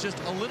car was just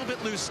a little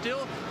bit loose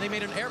still. They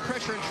made an air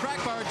pressure and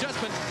track bar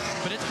adjustment,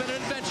 but it's been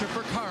an adventure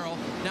for Carl,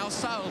 now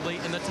solidly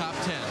in the top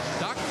 10.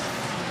 Doc?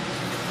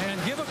 And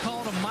give a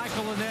call to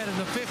Michael Annett in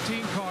the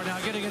 15 car, now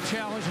getting a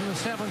challenge from the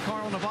 7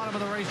 car on the bottom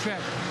of the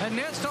racetrack.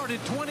 Annett started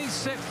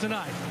 26th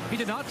tonight. He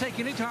did not take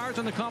any tires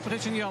on the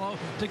competition yellow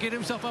to get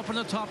himself up in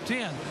the top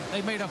 10.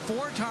 They made a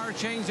 4-tire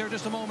change there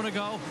just a moment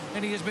ago,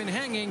 and he has been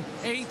hanging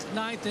 8th,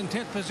 9th, and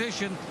 10th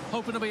position,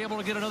 hoping to be able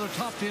to get another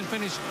top 10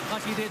 finish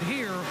like he did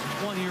here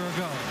 1 year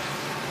ago.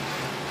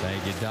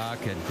 Thank you,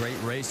 Doc. And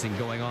great racing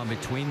going on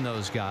between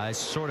those guys.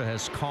 Sort of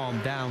has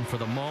calmed down for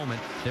the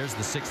moment. There's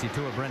the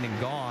 62 of Brendan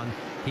Gaughan.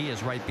 He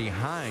is right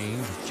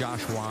behind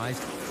Josh Wise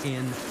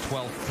in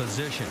 12th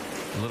position.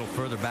 A little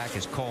further back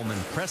is Coleman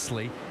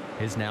Presley,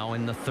 is now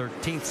in the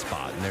 13th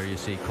spot. And there you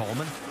see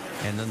Coleman.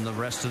 And then the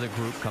rest of the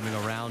group coming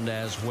around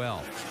as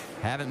well.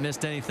 Haven't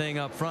missed anything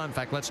up front. In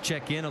fact, let's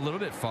check in a little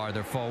bit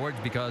farther forward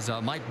because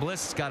Mike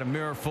Bliss has got a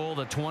mirror full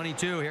to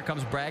 22. Here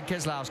comes Brad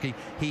Keselowski.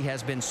 He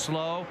has been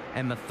slow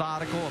and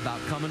methodical about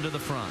coming to the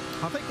front.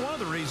 I think one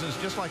of the reasons,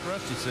 just like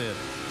Rusty said,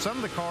 some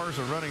of the cars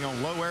are running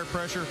on low air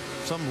pressure,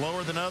 some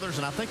lower than others,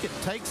 and I think it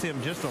takes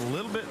him just a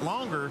little bit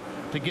longer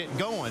to get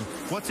going.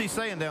 What's he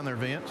saying down there,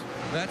 Vince?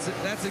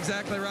 That's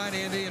exactly right,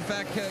 Andy. In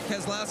fact,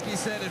 Keselowski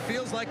said it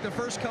feels like the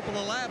first couple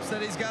of laps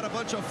that he's got a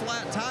bunch of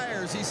flat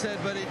tires. He said,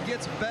 but it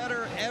gets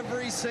better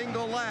every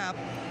single lap.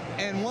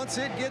 And once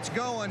it gets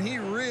going, he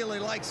really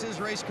likes his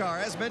race car.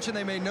 As mentioned,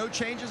 they made no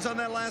changes on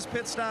that last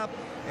pit stop.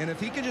 And if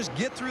he can just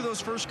get through those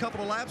first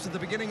couple of laps at the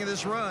beginning of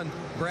this run,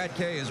 Brad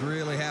K is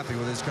really happy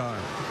with his car.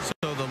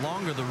 So the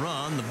longer the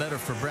run, the better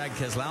for Brad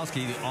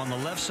Keselowski. On the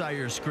left side of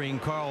your screen,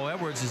 Carl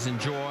Edwards is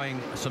enjoying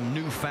some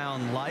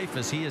newfound life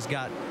as he has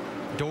got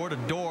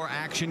door-to-door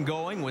action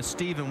going with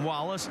Stephen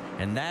Wallace,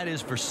 and that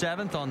is for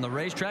 7th on the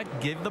racetrack.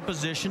 Give the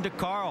position to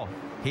Carl.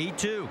 He,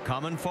 too,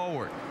 coming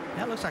forward.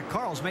 That looks like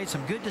Carl's made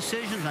some good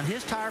decisions on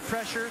his tire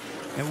pressure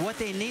and what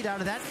they need out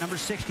of that number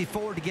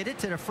 64 to get it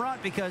to the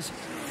front, because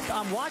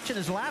I'm watching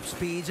his lap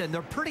speeds, and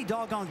they're pretty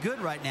doggone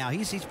good right now.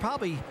 He's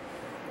probably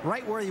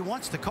right where he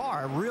wants the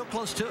car, real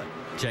close to it.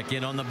 Check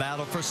in on the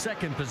battle for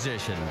 2nd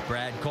position.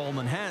 Brad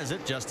Coleman has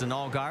it. Justin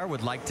Allgaier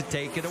would like to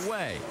take it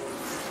away.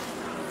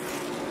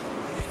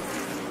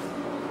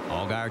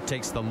 Allgaier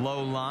takes the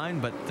low line,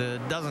 but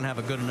doesn't have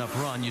a good enough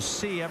run. You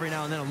see every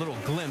now and then a little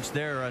glimpse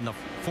there in the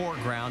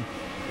foreground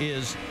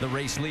is the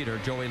race leader,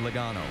 Joey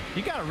Logano.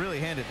 You got to really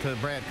hand it to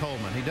Brad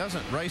Coleman. He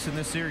doesn't race in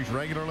this series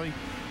regularly.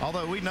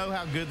 Although we know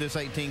how good this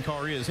 18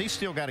 car is, he's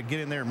still got to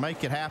get in there and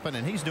make it happen,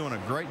 and he's doing a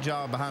great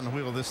job behind the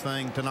wheel of this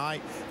thing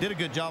tonight. Did a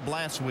good job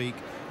last week.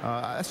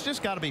 It's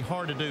just got to be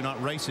hard to do,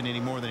 not racing any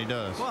more than he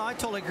does. Well, I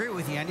totally agree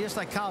with you, Andy. Just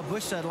like Kyle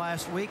Busch said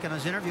last week in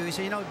his interview, he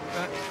said, you know,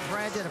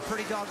 Brad did a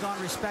pretty doggone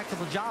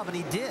respectable job, and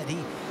he did.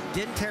 He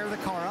didn't tear the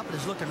car up. It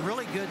is looking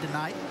really good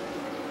tonight.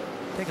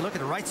 Take a look at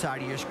the right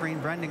side of your screen.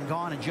 Brendan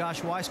Gaughan and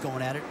Josh Wise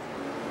going at it.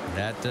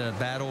 That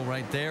battle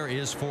right there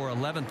is for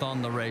 11th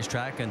on the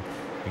racetrack, and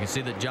you can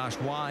see that Josh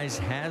Wise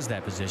has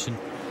that position.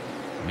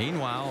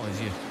 Meanwhile,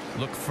 as you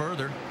look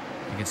further,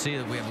 you can see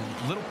that we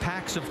have little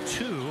packs of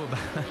 2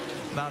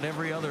 about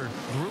every other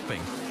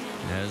grouping.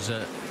 As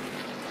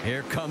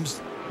here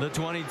comes the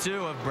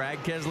 22 of Brad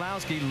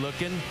Keselowski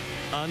looking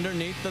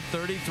underneath the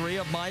 33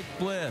 of Mike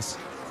Bliss.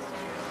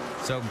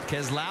 So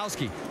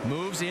Keselowski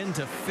moves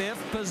into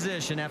 5th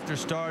position after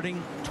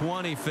starting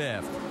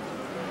 25th.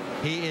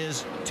 He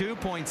is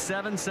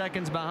 2.7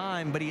 seconds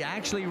behind, but he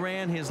actually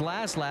ran his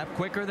last lap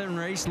quicker than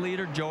race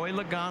leader Joey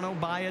Logano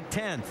by a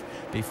 10th.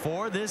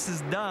 Before this is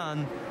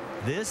done,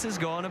 this is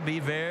going to be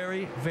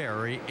very,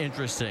 very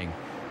interesting.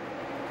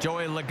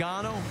 Joey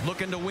Logano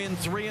looking to win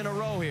 3 in a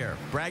row here.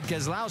 Brad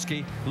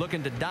Keselowski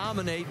looking to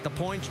dominate the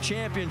points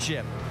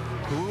championship.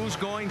 Who's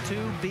going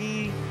to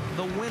be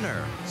the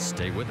winner?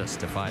 Stay with us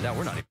to find out.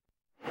 We're not even.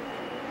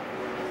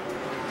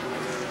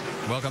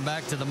 Welcome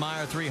back to the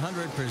Meijer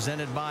 300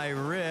 presented by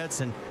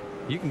Ritz, and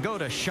you can go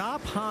to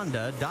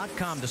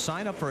shophonda.com to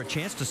sign up for a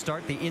chance to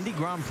start the Indy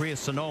Grand Prix of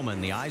Sonoma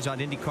in the Izod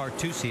IndyCar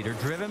 2-seater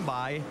driven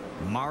by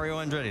Mario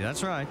Andretti.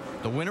 That's right.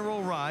 The winner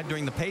will ride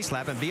during the pace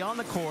lap and be on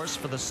the course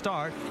for the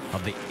start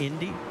of the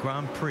Indy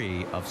Grand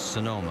Prix of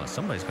Sonoma.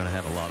 Somebody's going to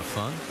have a lot of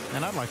fun.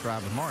 And I'd like to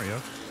ride with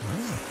Mario.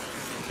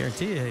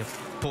 Guarantee you he'll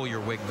pull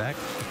your wig back.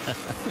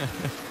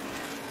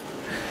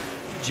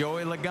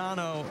 Joey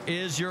Logano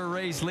is your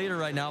race leader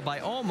right now by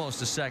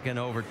almost a second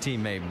over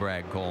teammate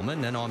Brad Coleman.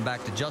 Then on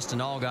back to Justin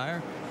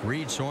Allgaier,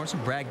 Reed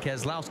Sorensen, Brad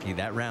Keselowski.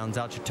 That rounds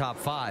out your top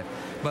 5.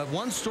 But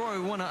one story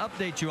we want to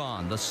update you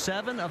on. The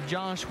 7 of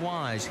Josh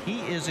Wise.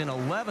 He is in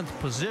 11th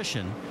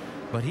position,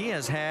 but he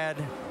has had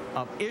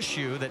an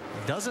issue that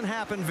doesn't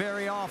happen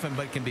very often,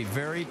 but can be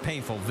very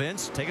painful.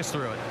 Vince, take us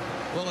through it.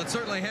 Well, it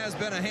certainly has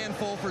been a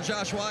handful for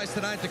Josh Wise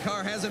tonight. The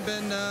car hasn't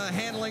been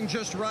handling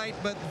just right,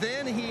 but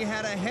then he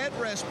had a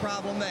headrest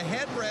problem. The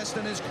headrest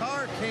in his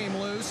car came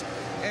loose,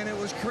 and it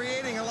was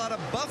creating a lot of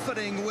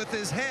buffeting with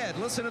his head.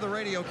 Listen to the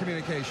radio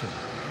communication.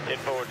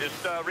 10-4,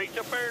 just reach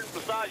up there and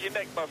massage your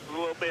neck muscles a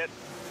little bit.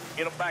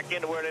 Get them back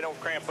into where they don't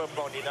cramp up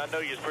on you. I know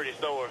you're pretty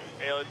sore.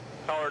 You know, it's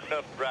hard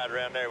enough to ride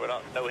around there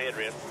without no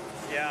headrest.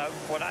 Yeah,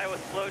 when I was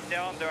slowed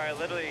down there, I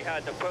literally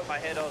had to put my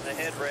head on the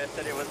headrest,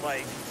 and it was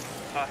like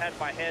I had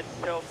my head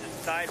tilted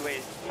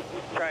sideways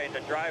trying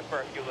to drive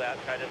for a few laps.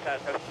 I just had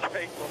to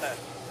straight left.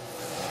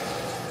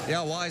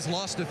 Yeah, Wise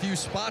lost a few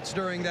spots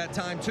during that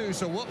time, too.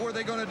 So what were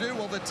they going to do?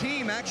 Well, the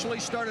team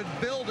actually started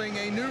building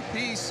a new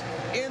piece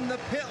in the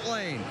pit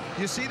lane.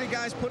 You see the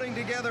guys putting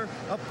together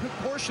a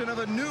portion of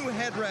a new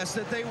headrest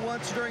that they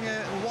once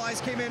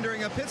Wise came in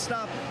during a pit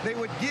stop. They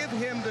would give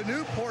him the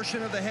new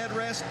portion of the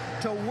headrest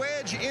to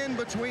wedge in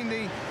between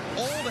the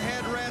old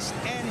headrest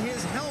and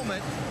his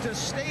helmet to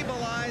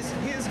stabilize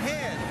his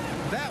head.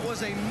 That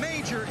was a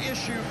major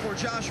issue for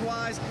Josh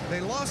Wise. They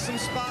lost some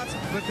spots,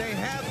 but they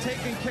have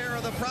taken care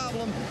of the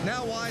problem.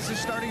 Now Wise is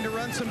starting to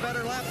run some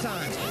better lap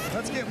times.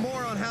 Let's get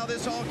more on how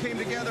this all came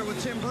together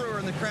with Tim Brewer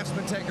in the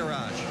Craftsman Tech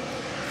Garage.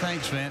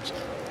 Thanks, Vince.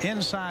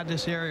 Inside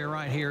this area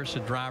right here, it's the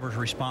driver's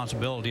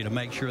responsibility to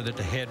make sure that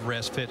the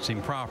headrest fits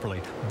him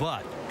properly.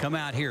 But come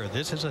out here.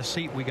 This is a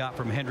seat we got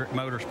from Hendrick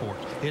Motorsports.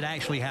 It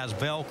actually has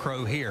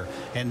Velcro here.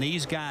 And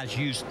these guys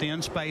use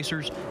thin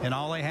spacers, and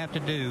all they have to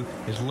do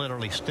is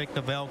literally stick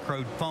the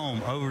Velcro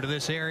foam over to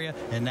this area,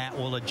 and that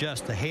will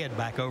adjust the head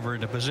back over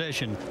into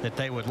position that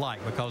they would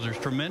like, because there's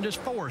tremendous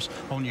force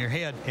on your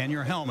head and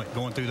your helmet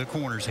going through the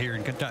corners here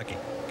in Kentucky.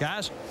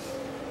 Guys?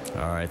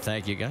 All right,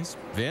 thank you, guys.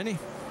 Vinny?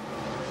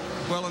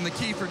 Well, and the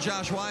key for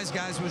Josh Wise,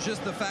 guys, was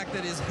just the fact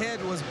that his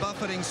head was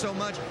buffeting so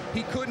much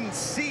he couldn't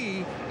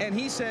see, and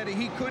he said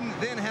he couldn't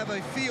then have a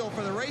feel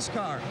for the race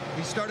car.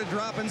 He started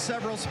dropping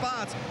several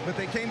spots, but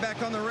they came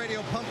back on the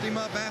radio, pumped him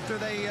up after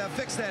they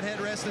fixed that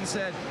headrest and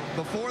said,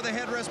 before the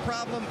headrest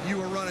problem, you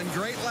were running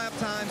great lap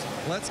times.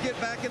 Let's get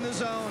back in the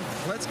zone.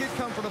 Let's get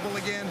comfortable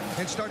again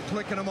and start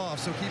clicking them off.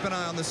 So keep an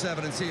eye on the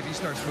 7 and see if he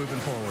starts moving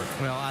forward.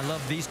 Well, I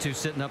love these two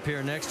sitting up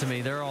here next to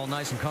me. They're all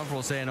nice and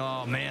comfortable saying,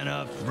 oh, man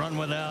up, run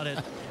without it.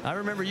 I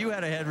remember you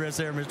had a headrest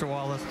there, Mr.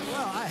 Wallace.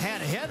 Well, I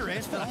had a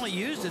headrest, but only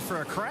used it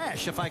for a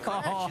crash if I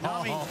crashed. You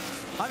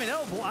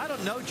know? I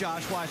don't know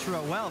Josh Wise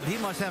real well, but he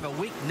must have a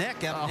weak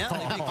neck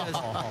evidently because,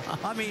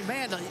 I mean,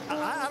 man,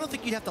 I don't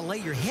think you'd have to lay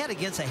your head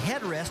against a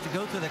headrest to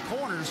go through the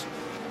corners,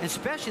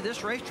 especially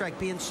this racetrack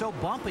being so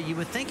bumpy. You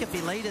would think if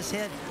he laid his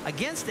head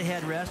against the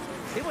headrest,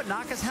 it would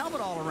knock his helmet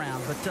all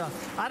around. But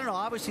I don't know.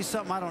 Obviously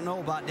something I don't know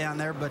about down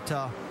there, but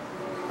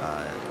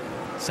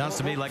sounds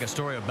to me like a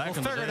story of back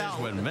in the days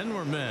when men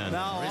were men.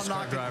 No, I'm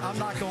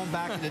not going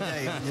back in the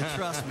day. You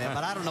trust me.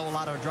 But I don't know a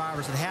lot of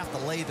drivers that have to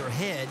lay their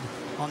head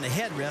on the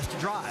headrest to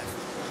drive.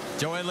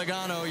 Joey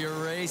Logano, your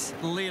race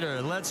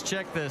leader. Let's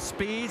check the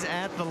speeds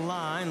at the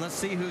line. Let's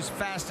see who's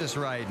fastest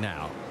right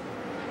now.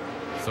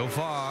 So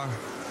far,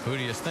 who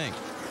do you think?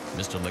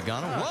 Mr.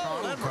 Logano?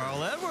 Whoa,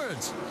 Carl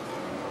Edwards.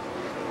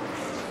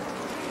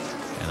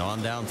 And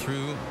on down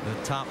through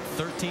the top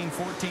 13,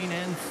 14,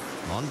 and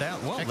on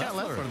down. Well,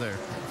 Leffler there.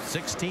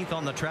 16th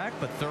on the track,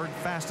 but 3rd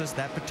fastest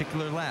that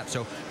particular lap.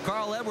 So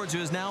Carl Edwards, who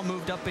has now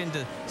moved up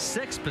into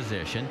 6th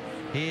position,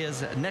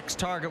 His next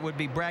target would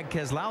be Brad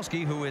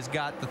Keselowski, who has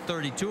got the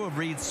 32 of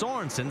Reed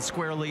Sorensen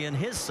squarely in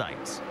his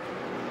sights.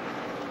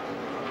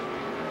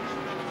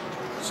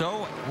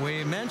 So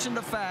we mentioned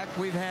the fact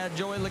we've had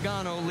Joey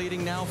Logano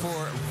leading now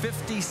for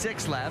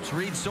 56 laps.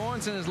 Reed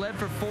Sorensen has led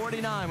for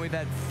 49. We've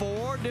had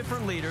 4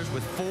 different leaders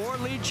with 4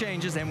 lead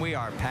changes, and we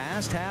are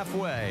past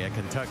halfway at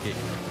Kentucky.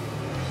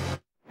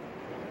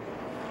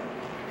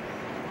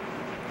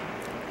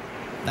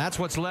 That's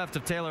what's left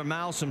of Taylor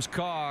Malsom's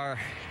car.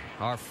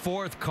 Our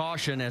 4th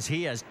caution as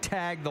he has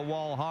tagged the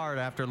wall hard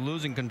after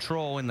losing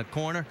control in the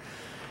corner.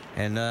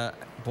 And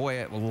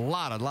boy, a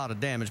lot of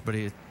damage, but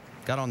he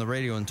got on the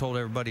radio and told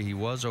everybody he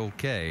was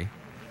okay.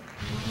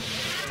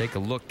 Take a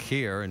look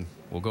here and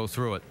we'll go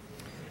through it.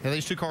 Yeah,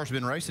 these two cars have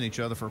been racing each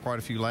other for quite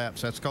a few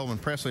laps. That's Coleman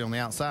Presley on the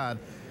outside.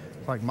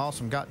 Like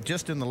Malsom got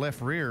just in the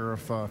left rear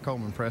of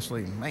Coleman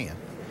Presley. Man,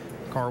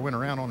 the car went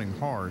around on him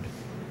hard.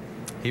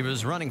 He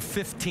was running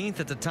 15th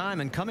at the time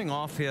and coming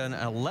off an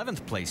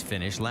 11th place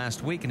finish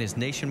last week in his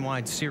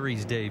Nationwide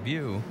Series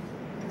debut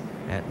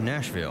at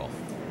Nashville.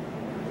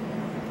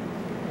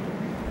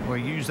 Well,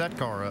 he used that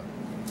car up.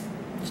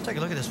 Let's take a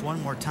look at this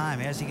one more time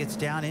as he gets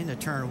down into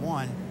turn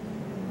 1.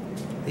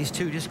 These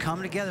two just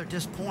coming together at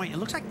this point. It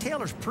looks like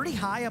Taylor's pretty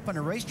high up on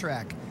the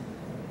racetrack.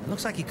 It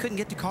looks like he couldn't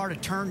get the car to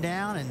turn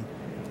down and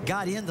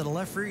got into the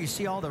left rear. You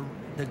see all the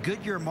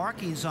Goodyear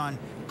markings on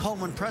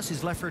Coleman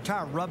Presley's left rear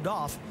tire rubbed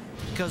off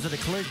because of the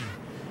collision.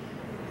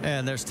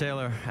 And there's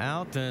Taylor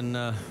out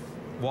and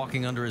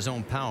walking under his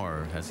own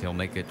power as he'll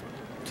make it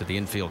to the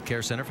infield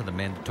care center for the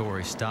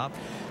mandatory stop.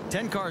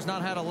 10 car's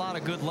not had a lot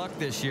of good luck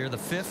this year. The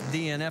 5th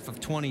DNF of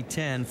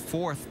 2010,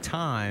 4th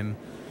time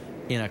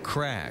in a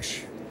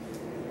crash.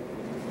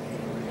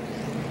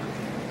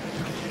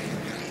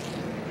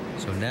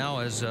 So now,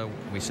 as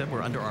we said,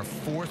 we're under our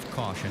 4th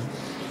caution.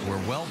 We're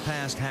well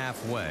past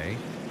halfway.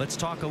 Let's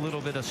talk a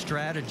little bit of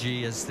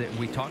strategy. As that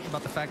we talked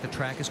about the fact the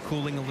track is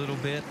cooling a little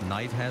bit.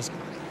 Night has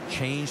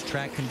changed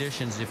track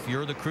conditions. If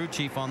you're the crew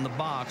chief on the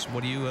box,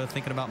 what are you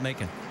thinking about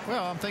making?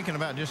 Well, I'm thinking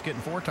about just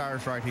getting 4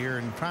 tires right here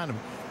and trying to,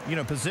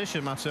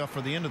 position myself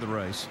for the end of the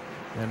race.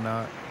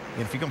 And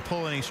if you're going to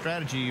pull any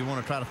strategy, you want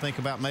to try to think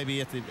about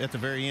maybe at the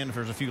very end, if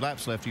there's a few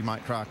laps left, you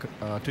might try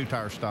a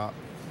 2-tire stop.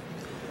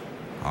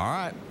 All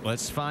right,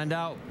 let's find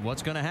out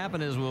what's going to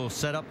happen. Is we'll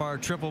set up our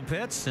triple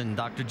pits, and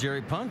Dr.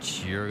 Jerry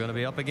Punch, you're going to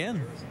be up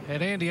again.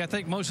 And Andy, I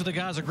think most of the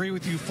guys agree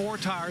with you. 4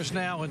 tires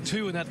now and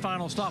 2 in that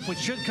final stop, which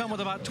should come with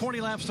about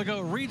 20 laps to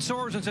go. Reed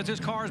Sorensen, since his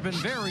car has been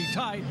very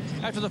tight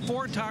after the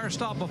 4-tire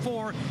stop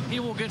before, he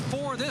will get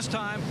 4 this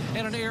time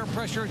and an air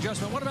pressure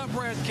adjustment. What about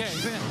Brad K?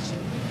 Vince?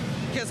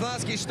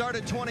 Keselowski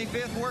started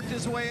 25th, worked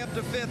his way up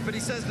to 5th, but he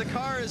says the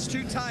car is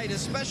too tight,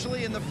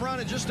 especially in the front.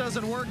 It just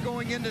doesn't work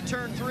going into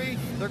turn 3.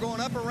 They're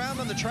going up around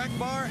on the track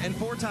bar and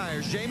 4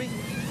 tires. Jamie?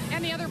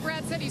 And the other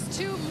Brad said he's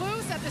too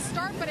loose at the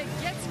start, but it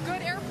gets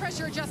good air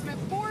pressure adjustment.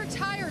 4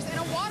 tires and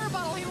a water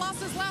bottle. He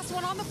lost his last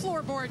one on the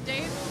floorboard,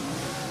 Dave.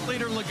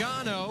 Leader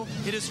Logano,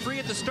 it is free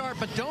at the start,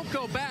 but don't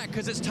go back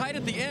because it's tight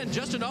at the end.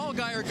 Justin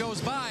Allgaier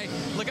goes by.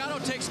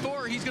 Logano takes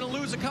 4. He's going to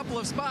lose a couple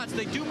of spots.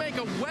 They do make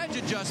a wedge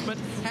adjustment,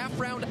 half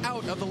round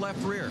out of the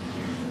left rear.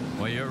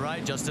 Well, you're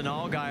right. Justin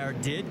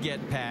Allgaier did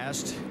get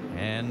past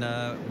and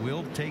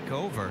will take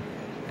over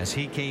as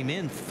he came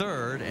in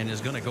 3rd and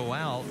is going to go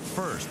out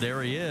 1st.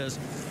 There he is.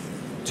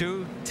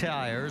 2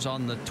 tires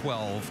on the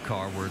 12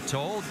 car, we're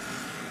told.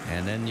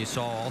 And then you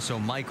saw also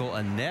Michael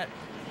Annett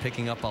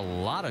picking up a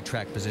lot of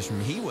track position.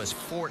 He was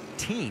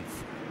 14th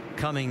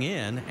coming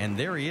in, and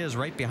there he is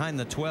right behind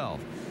the 12.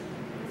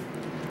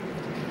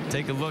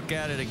 Take a look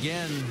at it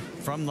again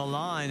from the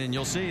line, and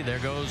you'll see there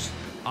goes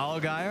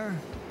Allgaier.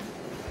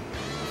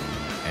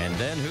 And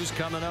then who's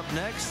coming up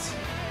next?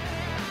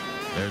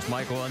 There's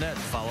Michael Annett,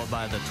 followed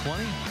by the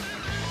 20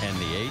 and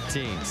the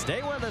 18.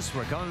 Stay with us.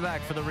 We're coming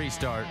back for the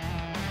restart.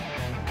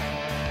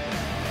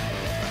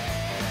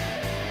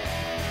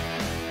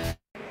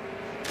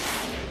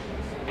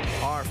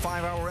 Our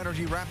 5-hour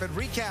Energy Rapid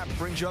Recap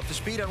brings you up to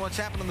speed on what's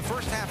happened in the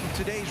first half of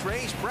today's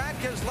race. Brad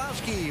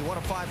Keselowski, one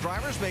of 5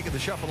 drivers, making the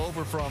shuffle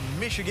over from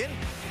Michigan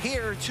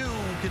here to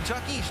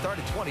Kentucky.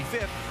 Started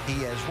 25th.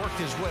 He has worked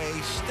his way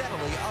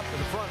steadily up to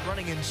the front,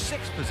 running in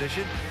 6th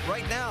position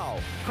right now.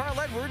 Carl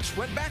Edwards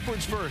went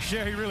backwards first.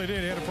 Yeah, he really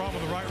did. He had a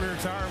problem with the right rear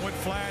tire, went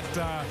flat,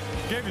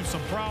 gave him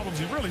some problems.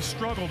 He really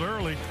struggled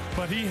early,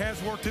 but he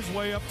has worked his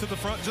way up to the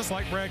front, just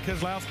like Brad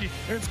Keselowski,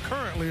 and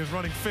currently is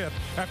running 5th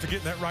after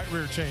getting that right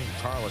rear change.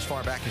 Carl as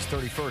far back as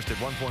 31st at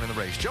one point in the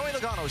race. Joey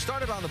Logano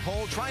started on the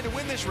pole, trying to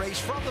win this race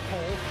from the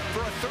pole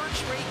for a 3rd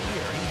straight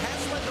year. He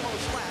has led the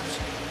most laps,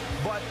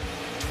 but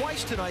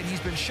twice tonight he's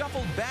been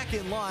shuffled back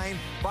in line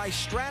by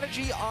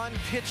strategy on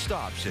pit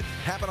stops. It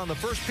happened on the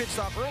first pit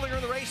stop earlier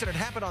in the race, and it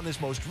happened on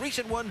this most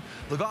recent one.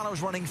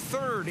 Logano's running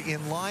 3rd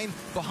in line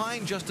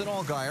behind Justin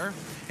Allgaier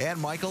and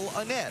Michael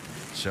Annett.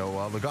 So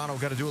Logano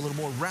got to do a little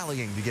more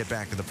rallying to get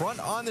back to the front.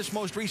 On this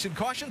most recent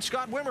caution,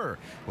 Scott Wimmer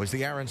was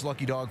the Aaron's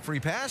Lucky Dog free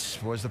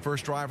pass, was the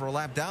first driver a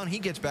lap down. He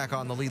gets back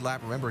on the lead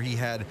lap. Remember, he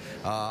had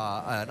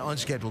an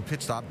unscheduled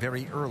pit stop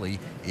very early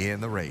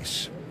in the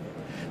race.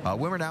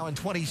 Wimmer now in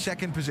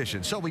 22nd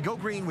position. So we go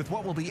green with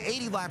what will be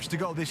 80 laps to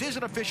go. This is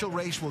an official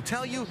race. We'll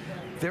tell you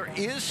there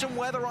is some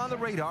weather on the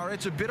radar.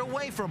 It's a bit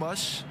away from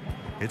us.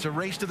 It's a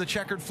race to the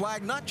checkered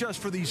flag, not just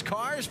for these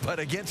cars, but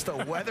against the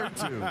weather,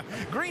 too.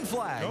 Green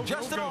flag, go,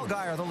 Justin go.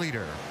 Allgaier, the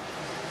leader.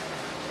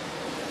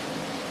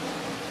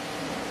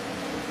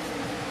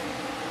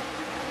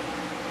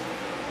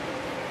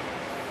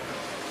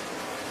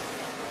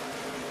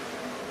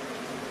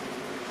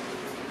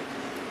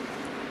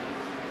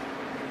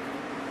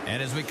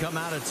 And as we come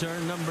out of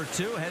turn number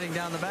 2, heading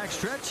down the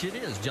backstretch, it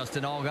is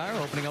Justin Allgaier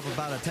opening up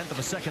about a 1/10 of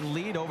a second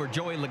lead over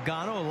Joey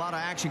Logano. A lot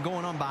of action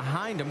going on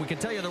behind him. We can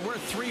tell you there were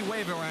 3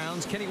 wave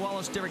rounds. Kenny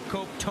Wallace, Derek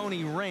Cope,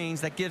 Tony Raines.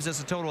 That gives us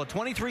a total of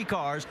 23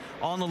 cars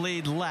on the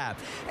lead lap.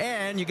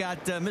 And you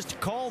got Mr.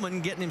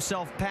 Coleman getting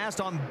himself passed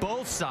on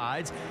both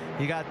sides.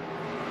 You got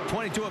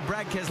 22 of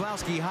Brad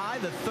Keselowski high,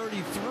 the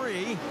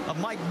 33 of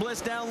Mike Bliss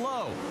down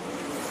low.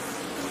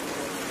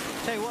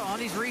 Tell you what, on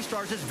these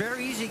restarts, it's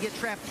very easy to get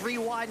trapped 3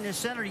 wide in the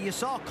center. You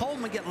saw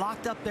Coleman get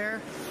locked up there.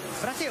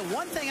 But I tell you,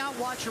 one thing I'm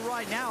watching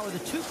right now are the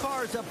 2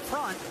 cars up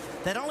front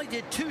that only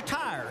did 2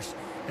 tires.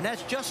 And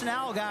that's Justin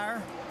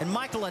Allgaier and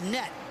Michael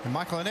Annett. And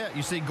Michael Annett,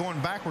 you see going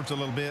backwards a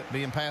little bit,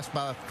 being passed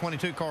by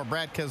 22 car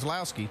Brad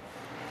Keselowski.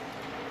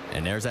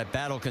 And there's that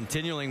battle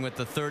continuing with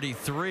the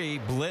 33,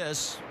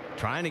 Bliss,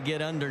 trying to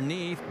get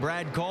underneath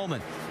Brad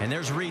Coleman. And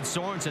there's Reed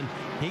Sorensen.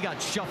 He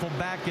got shuffled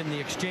back in the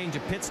exchange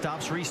of pit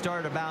stops,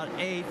 restarted about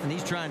 8th, and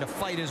he's trying to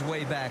fight his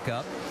way back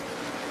up.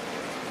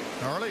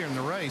 Earlier in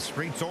the race,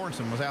 Reed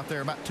Sorensen was out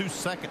there about 2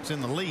 seconds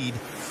in the lead.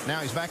 Now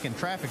he's back in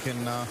traffic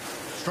and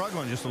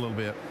struggling just a little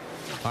bit.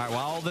 All right,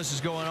 while all this is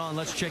going on,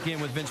 let's check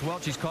in with Vince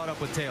Welch. He's caught up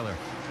with Taylor.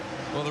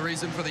 Well, the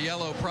reason for the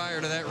yellow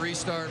prior to that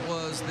restart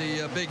was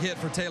the big hit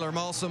for Taylor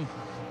Malsom.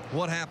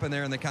 What happened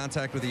there in the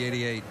contact with the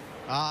 88?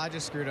 I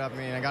just screwed up. I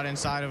mean, I got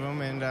inside of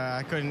him, and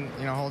I couldn't,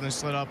 hold and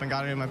slid up and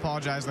got him. I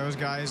apologize to those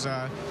guys.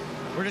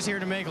 We're just here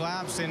to make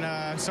laps, and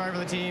sorry for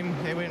the team.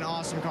 They went an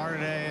awesome car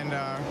today, and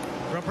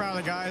real proud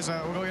of the guys.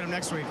 We'll go get them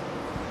next week.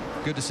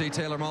 Good to see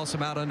Taylor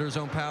Malsom out under his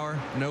own power.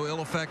 No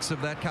ill effects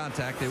of that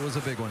contact. It was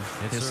a big one.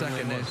 His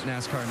second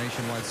NASCAR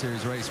Nationwide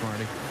Series race,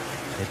 Marty.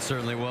 It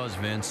certainly was,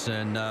 Vince.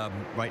 And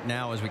right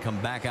now, as we come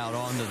back out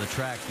onto the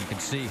track, you can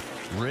see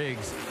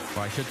Riggs,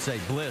 or I should say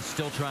Bliss,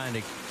 still trying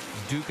to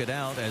duke it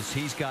out as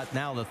he's got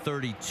now the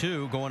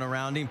 32 going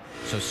around him.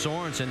 So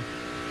Sorensen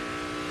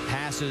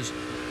passes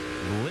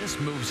Bliss,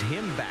 moves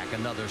him back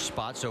another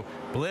spot. So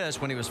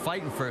Bliss, when he was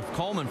fighting for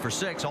Coleman for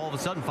 6, all of a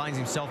sudden finds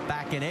himself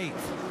back in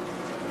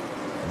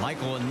 8th.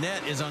 Michael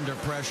Annett is under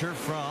pressure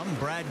from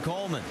Brad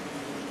Coleman.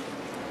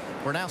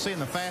 We're now seeing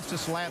the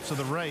fastest laps of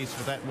the race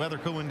with that weather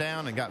cooling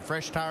down and got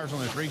fresh tires on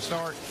this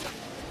restart.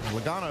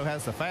 Logano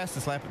has the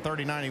fastest lap at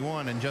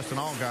 30.91, and Justin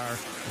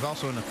Allgaier is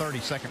also in the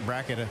 32nd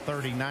bracket at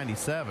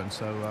 30.97.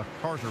 So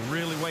cars are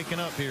really waking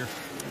up here.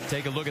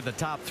 Take a look at the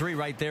top 3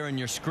 right there on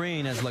your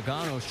screen as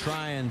Logano's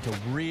trying to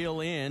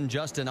reel in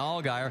Justin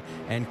Allgaier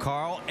and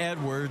Carl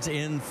Edwards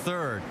in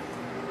 3rd.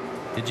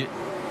 Did you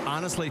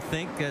honestly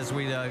think, as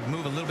we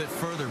move a little bit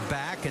further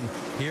back, and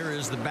here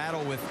is the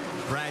battle with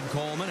Brad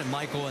Coleman and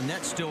Michael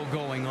Annett still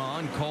going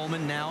on.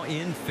 Coleman now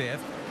in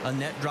 5th.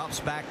 Annett drops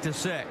back to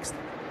 6th.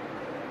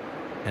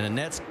 And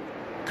Annett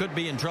could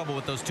be in trouble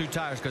with those 2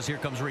 tires because here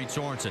comes Reed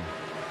Sorensen.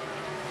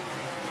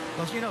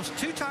 Well,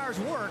 2 tires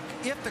work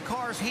if the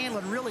car's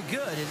handling really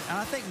good. And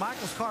I think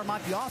Michael's car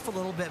might be off a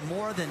little bit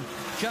more than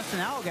Justin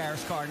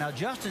Allgaier's car. Now,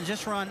 Justin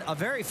just run a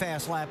very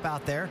fast lap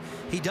out there.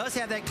 He does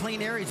have that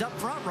clean air. He's up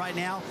front right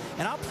now.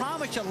 And I'll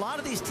promise you, a lot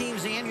of these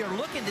teams, Andy, are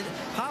looking to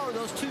how are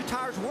those 2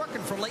 tires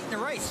working for late in the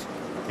race.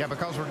 Yeah,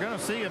 because we're going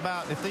to see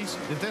about, if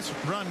this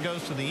run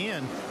goes to the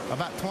end,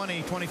 about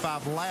 20,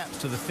 25 laps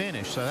to the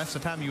finish. So that's the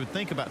time you would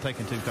think about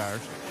taking 2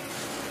 tires.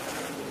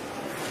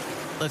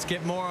 Let's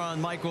get more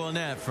on Michael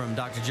Annett from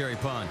Dr. Jerry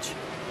Punch.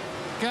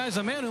 Guys,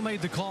 the man who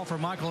made the call for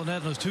Michael Annett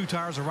on those 2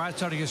 tires on the right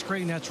side of your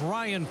screen, that's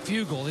Ryan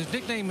Fugel. His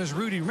nickname is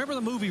Rudy. Remember the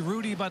movie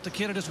Rudy about the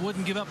kid that just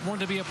wouldn't give up,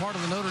 wanted to be a part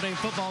of the Notre Dame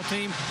football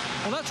team?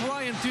 Well, that's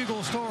Ryan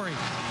Fugel's story.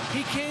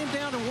 He came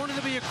down and wanted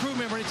to be a crew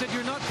member. He said,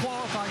 you're not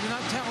qualified, you're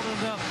not talented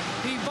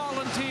enough. He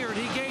volunteered,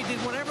 he did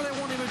whatever they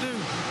wanted him to do.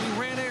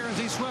 He ran errands,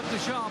 he swept the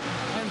shop,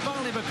 and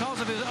finally,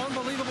 because of his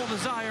unbelievable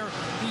desire,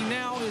 he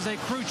now is a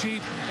crew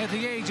chief at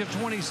the age of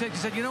 26. He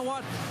said, you know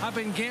what? I've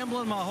been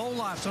gambling my whole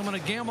life, so I'm going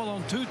to gamble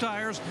on 2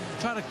 tires,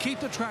 try to keep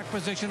the track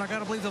position. I got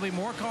to believe there'll be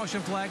more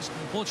caution flags.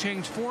 We'll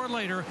change 4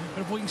 later,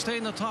 but if we can stay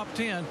in the top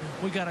 10,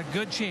 we got a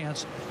good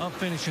chance of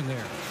finishing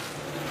there.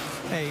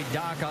 Hey,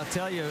 Doc, I'll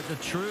tell you the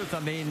truth.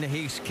 I mean,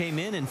 he came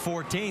in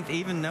 14th.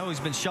 Even though he's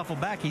been shuffled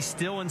back, he's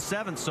still in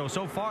 7th.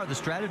 So far, the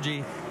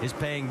strategy is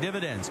paying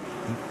dividends.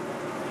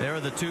 There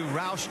are the 2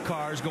 Roush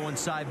cars going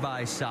side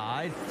by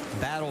side.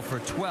 Battle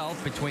for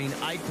 12th between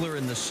Eichler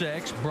in the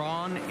 6,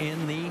 Braun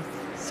in the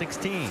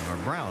 16, or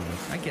Brown.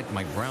 I get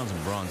my Browns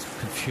and Brauns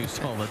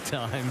confused all the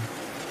time.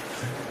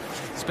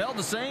 Spelled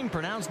the same,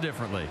 pronounced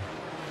differently.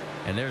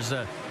 And there's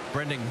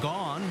Brendan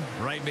Gaughan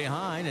right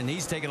behind, and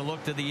he's taking a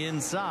look to the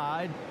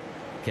inside.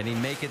 Can he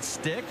make it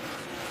stick?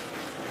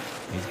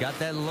 He's got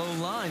that low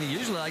line. He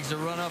usually likes to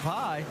run up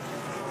high.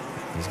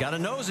 He's got a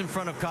nose in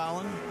front of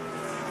Colin.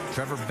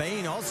 Trevor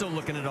Bayne also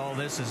looking at all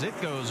this as it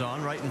goes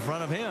on right in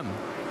front of him.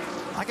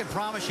 I can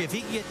promise you, if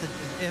he can get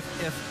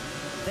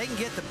if they can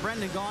get the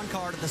Brendan Gaughan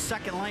car to the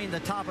second lane,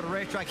 the top of the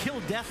racetrack, he'll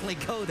definitely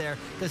go there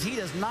because he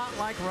does not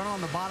like running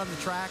on the bottom of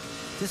the track.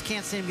 Just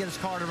can't see him get his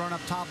car to run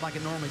up top like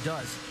it normally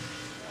does.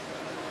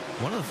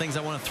 One of the things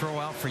I want to throw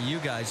out for you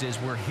guys is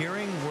we're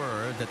hearing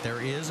word that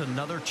there is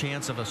another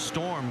chance of a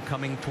storm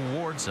coming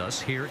towards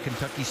us here at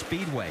Kentucky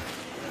Speedway.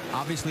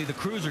 Obviously, the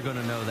crews are going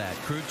to know that.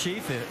 Crew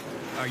chief,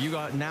 are you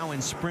now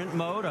in sprint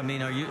mode? I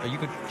mean, are you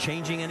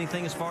changing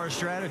anything as far as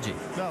strategy?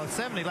 Well, it's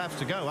 70 laps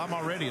to go. I'm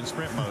already in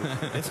sprint mode.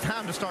 It's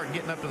time to start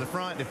getting up to the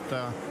front. If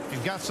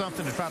you've got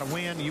something to try to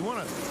win, you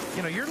want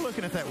to, you're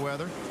looking at that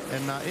weather,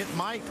 and it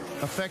might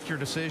affect your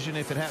decision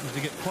if it happens to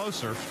get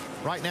closer.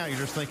 Right now, you're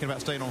just thinking about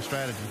staying on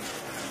strategy.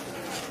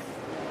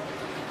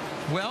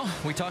 Well,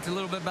 we talked a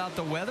little bit about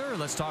the weather.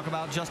 Let's talk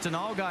about Justin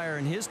Allgaier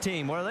and his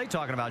team. What are they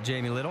talking about,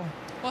 Jamie Little?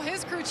 Well,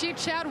 his crew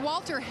chief, Chad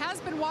Walter, has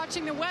been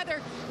watching the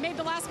weather, made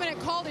the last-minute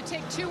call to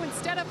take 2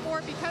 instead of 4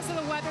 because of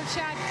the weather.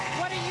 Chad,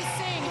 what are you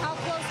seeing? How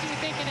close do you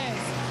think it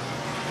is?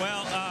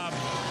 Well,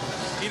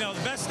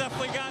 the best stuff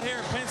we got here,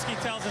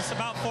 Penske tells us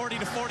about 40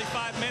 to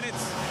 45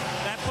 minutes.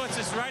 That puts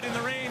us right in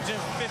the range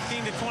of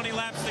 15 to 20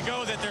 laps to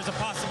go that there's a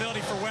possibility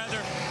for weather.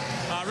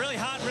 Really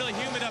hot, really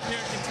humid up here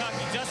in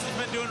Kentucky. Justin's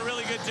been doing a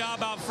really good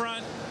job out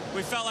front.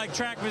 We felt like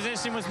track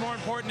position was more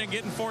important than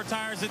getting 4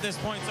 tires at this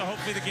point, so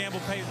hopefully the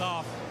gamble pays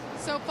off.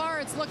 So far,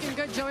 it's looking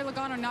good. Joey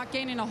Logano not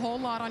gaining a whole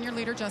lot on your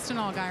leader, Justin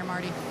Allgaier,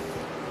 Marty.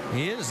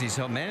 He is. He's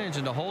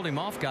managing to hold him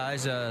off,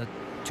 guys.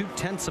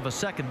 0.2 of a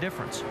second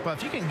difference. But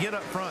if you can get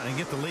up front and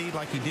get the lead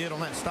like he did on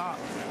that stop,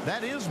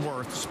 that is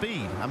worth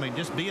speed. I mean,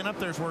 just being up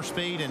there is worth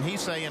speed, and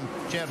he's saying,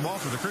 Chad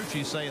Walter, the crew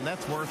chief, saying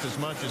that's worth as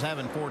much as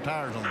having 4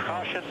 tires on the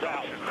car. Caution's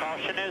out.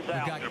 Caution is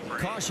out. We've got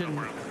caution,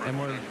 and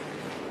we're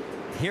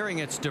hearing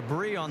it's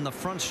debris on the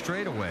front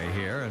straightaway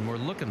here, and we're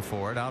looking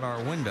for it out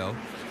our window.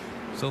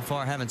 So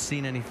far, haven't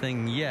seen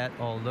anything yet,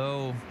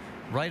 although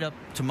right up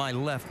to my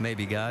left,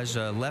 maybe, guys,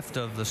 left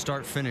of the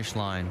start-finish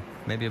line,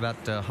 maybe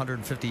about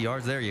 150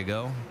 yards. There you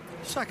go.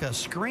 It's like a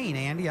screen,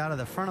 Andy, out of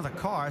the front of the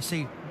car. I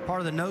see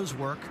part of the nose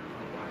work.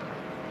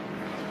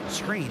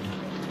 Screened.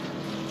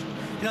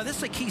 This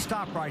is a key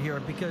stop right here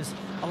because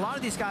a lot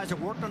of these guys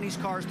have worked on these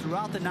cars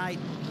throughout the night,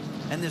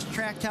 and this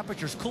track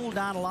temperature's cooled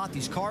down a lot.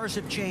 These cars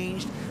have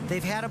changed.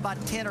 They've had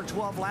about 10 or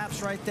 12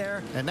 laps right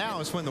there. And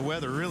now is when the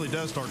weather really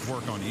does start to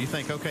work on you. You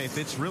think, okay, if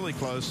it's really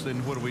close,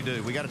 then what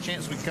do? We got a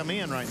chance we can come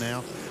in right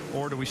now,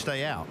 or do we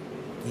stay out?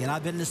 Yeah, and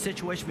I've been in this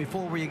situation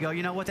before where you go,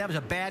 you know what, that was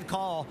a bad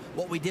call.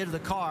 What we did to the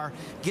car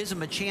gives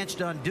them a chance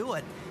to undo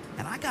it.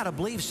 And I got to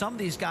believe some of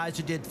these guys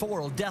who did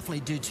 4 will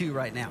definitely do 2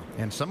 right now.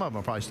 And some of them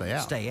will probably stay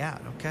out. Stay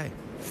out, okay.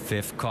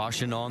 5th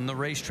caution on the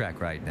racetrack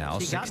right now.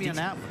 He got me on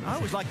that one. I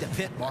always like the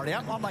pit, Marty.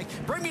 I'm like,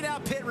 bring me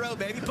down pit road,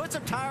 baby. Put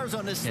some tires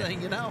on this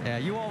thing, Yeah,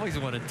 you always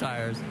wanted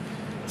tires.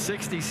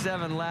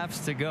 67 laps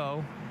to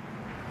go.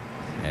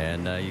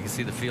 And you can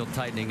see the field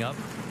tightening up.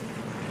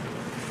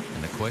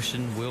 And the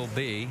question will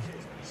be...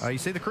 you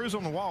see the crews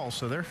on the wall,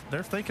 so they're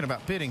thinking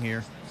about pitting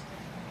here.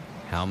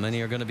 How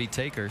many are going to be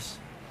takers?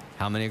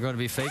 How many are going to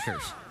be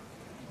fakers?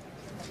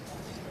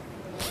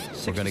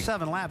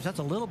 67 laps. That's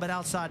a little bit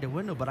outside the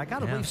window, but I got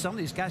to believe some of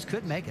these guys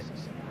could make it.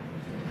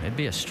 It'd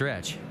be a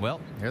stretch.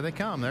 Well, here they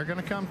come. They're going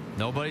to come.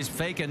 Nobody's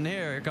faking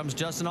here. Here comes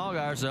Justin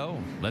Allgaier.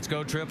 So let's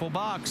go triple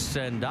box.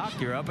 And Doc,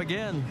 you're up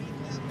again.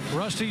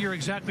 Rusty, you're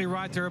exactly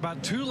right. They're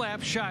about 2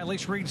 laps shy. At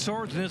least Reed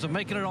Sorensen isn't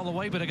making it all the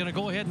way, but they're going to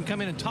go ahead and come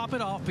in and top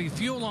it off, be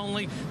fuel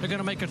only. They're going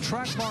to make a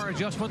track bar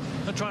adjustment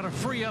and try to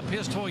free up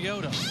his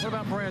Toyota. What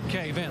about Brad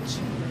K. Vince?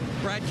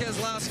 Brad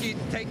Keselowski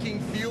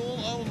taking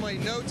fuel only,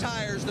 no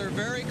tires. They're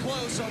very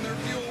close on their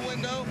fuel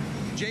window.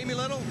 Jamie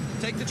Little,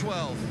 take the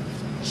 12.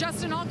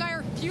 Justin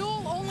Allgaier,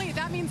 fuel only.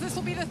 That means this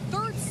will be the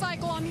 3rd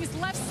cycle on these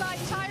left side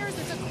tires.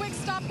 It's a quick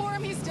stop for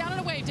him. He's down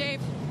and away, Dave.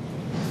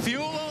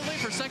 Fuel only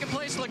for 2nd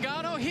place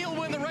Logano. He'll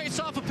win the race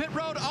off of pit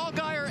road.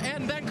 Allgaier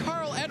and then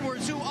Carl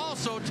Edwards, who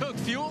also took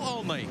fuel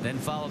only. Then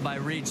followed by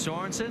Reed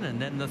Sorensen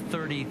and then the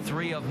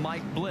 33 of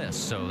Mike Bliss.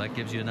 So that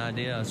gives you an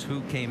idea as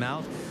who came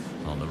out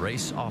on the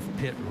race off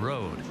pit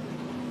road.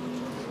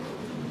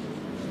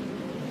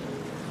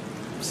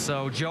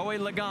 So Joey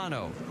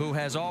Logano, who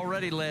has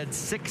already led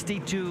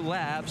 62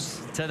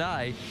 laps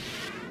tonight,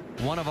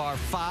 one of our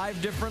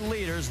 5 different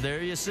leaders.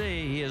 There you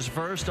see, he is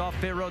first off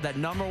pit road. That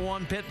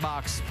 '1 pit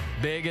box,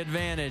 big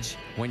advantage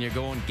when you're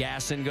going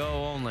gas and go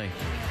only.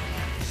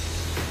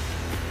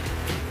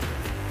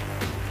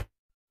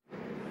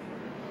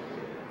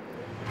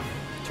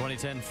 The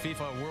 2010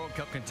 FIFA World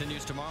Cup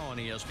continues tomorrow on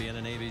ESPN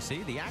and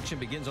ABC. The action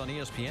begins on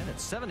ESPN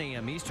at 7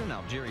 a.m. Eastern.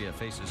 Algeria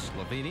faces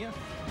Slovenia.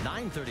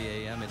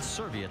 9:30 a.m. it's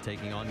Serbia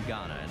taking on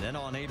Ghana. And then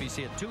on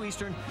ABC at 2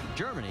 Eastern,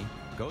 Germany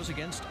goes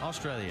against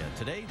Australia.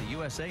 Today, the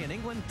USA and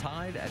England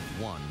tied at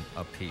 1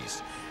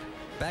 apiece.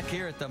 Back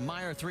here at the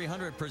Meijer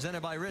 300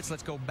 presented by Ritz.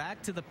 Let's go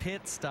back to the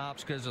pit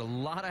stops because there's a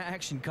lot of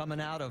action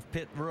coming out of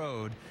pit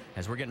road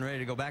as we're getting ready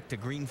to go back to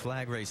green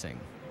flag racing.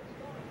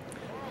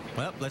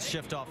 Well, let's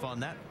shift off on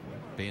that.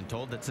 Being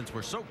told that since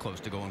we're so close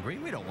to going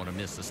green, we don't want to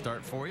miss the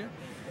start for you.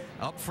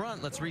 Up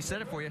front, let's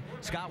reset it for you.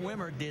 Scott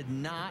Wimmer did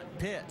not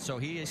pit, so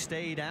he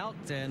stayed out,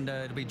 and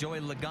it'll be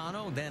Joey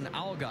Logano, then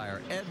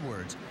Allgaier,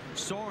 Edwards,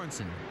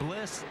 Sorensen,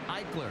 Bliss,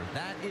 Eichler.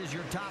 That is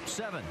your top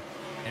 7.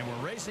 And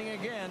we're racing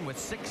again with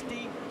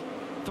 63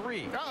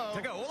 to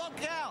go.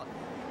 Look out!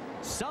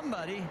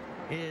 Somebody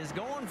is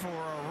going for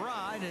a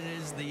ride, and it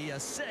is the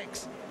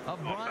 6 of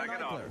Brian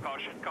Eichler.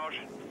 Caution,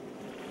 caution.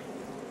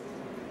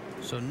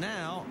 So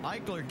now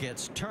Eichler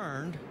gets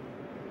turned.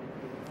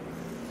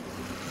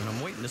 And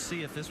I'm waiting to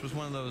see if this was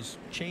one of those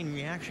chain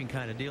reaction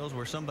kind of deals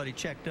where somebody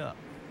checked up.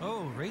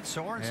 Oh, Reed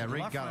Sorensen. Yeah,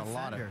 Reed got a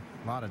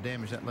lot of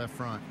damage that left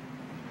front.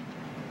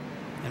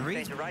 And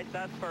Reed's change the right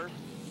side first,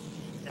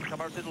 and come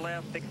over to the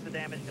left, fix the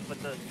damage, and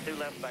put the 2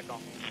 lefts back on.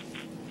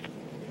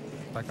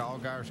 Like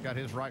Allgaier's got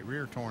his right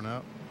rear torn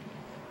up.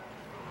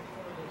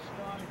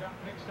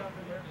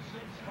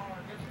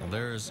 Well,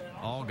 there's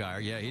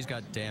Allgaier. Yeah, he's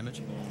got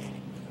damage.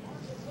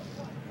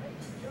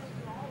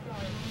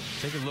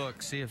 Take a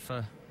look, see if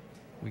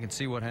we can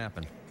see what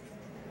happened.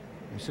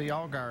 You see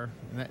Allgaier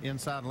in that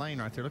inside lane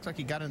right there. Looks like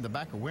he got in the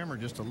back of Wimmer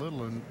just a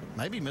little and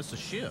maybe missed a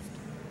shift.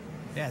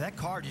 Yeah, that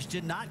car just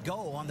did not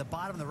go on the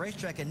bottom of the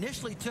racetrack.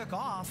 Initially took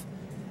off,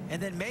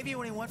 and then maybe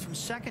when he went from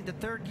 2nd to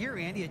 3rd gear,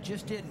 Andy, it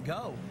just didn't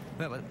go.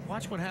 Yeah, but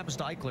watch what happens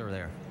to Eichler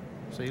there.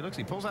 So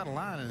he pulls out a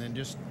line and then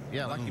just,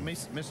 like he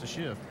missed a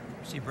shift.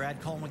 See,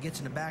 Brad Coleman gets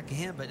in the back of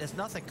him, but there's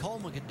nothing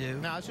Coleman could do.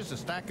 No, it's just a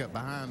stack up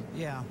behind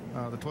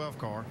the 12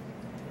 car.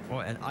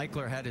 Well, and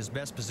Eichler had his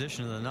best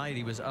position of the night.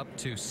 He was up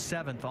to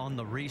 7th on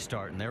the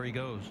restart, and there he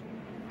goes.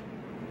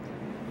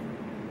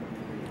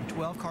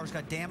 12 car's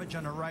got damage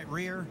on the right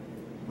rear.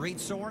 Reed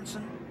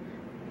Sorensen.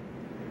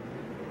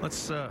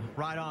 Let's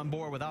ride on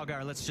board with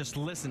Allgaier. Let's just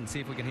listen,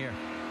 see if we can hear.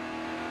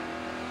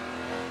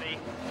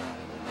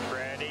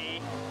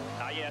 Ready?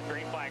 Not yet.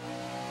 Green flag.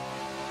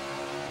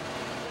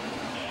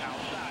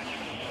 Outside.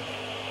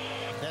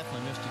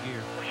 Definitely missed a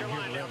gear. Where's your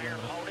line down here?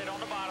 Hold it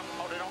on the bottom.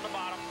 Hold it on the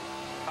bottom.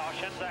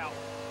 Caution's out.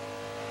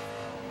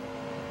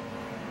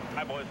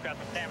 My boy's got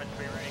some damage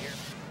to be ready here.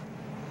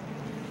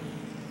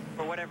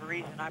 For whatever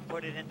reason, I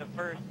put it into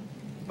 1st,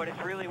 but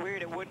it's really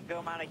weird. It wouldn't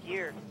come out of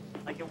gear.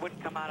 Like it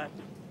wouldn't come out of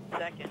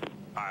 2nd.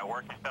 All right,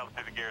 work yourself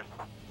through the gears.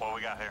 What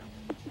we got here?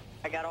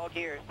 I got all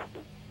gears.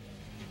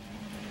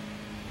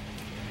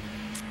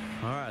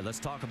 All right, let's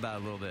talk about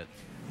it a little bit.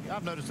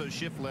 I've noticed those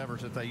shift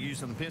levers that they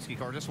use in the Penske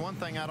car. Just one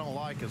thing I don't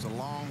like is a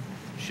long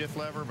shift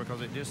lever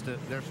because it just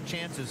there's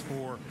chances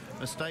for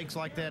mistakes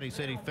like that. He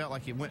said he felt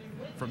like he went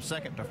from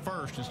 2nd to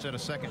 1st instead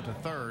of 2nd to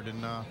 3rd,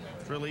 and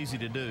it's real easy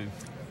to do.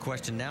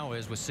 Question now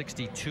is, with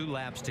 62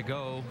 laps to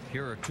go,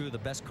 here are 2 of the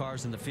best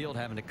cars in the field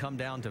having to come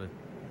down to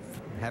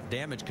have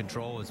damage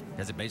control.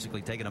 Has it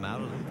basically taken them out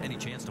of them? Any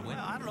chance to win?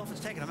 Well, I don't know if it's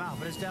taken them out,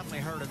 but it's definitely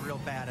hurt them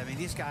real bad. I mean,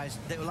 these guys,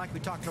 like we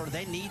talked earlier,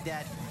 they need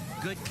that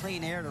good,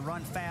 clean air to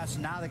run fast.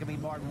 And now they're going to be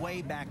marked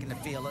way back in the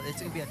field.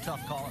 It's going to be a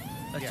tough call,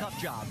 tough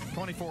job.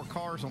 24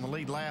 cars on the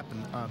lead lap,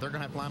 and they're going to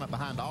have to line up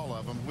behind all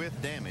of them with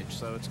damage.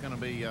 So it's going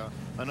to be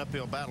an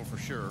uphill battle for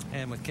sure.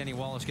 And with Kenny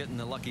Wallace getting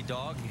the lucky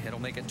dog,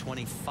 it'll make it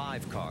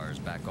 25 cars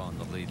back on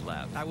the lead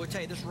lap. I would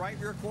tell you, this right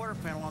rear quarter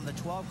panel on the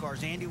 12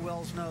 cars, Andy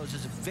Wells knows,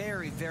 is a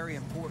very, very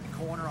important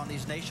corner on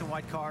these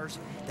nationwide cars.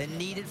 They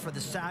need it for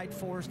the side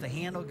force to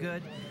handle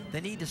good.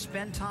 They need to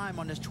spend time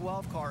on this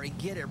 12 car and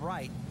get it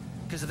right.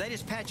 Because if they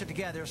just patch it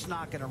together, it's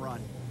not going to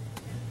run.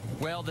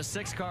 Well, the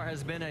 6 car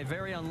has been a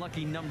very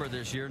unlucky number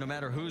this year, no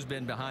matter who's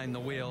been behind the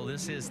wheel.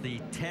 This is the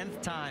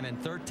 10th time in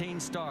 13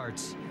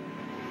 starts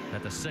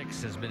that the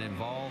 6 has been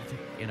involved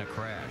in a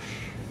crash.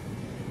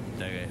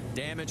 The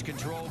damage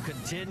control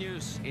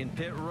continues in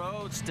pit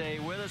road. Stay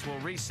with us. We'll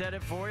reset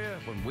it for you.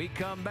 When we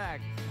come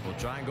back, we'll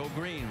try and go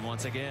green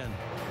once again.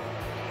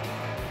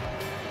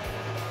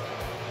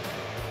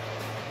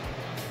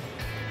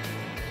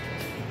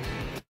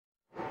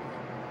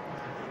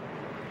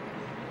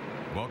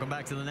 Welcome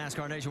back to the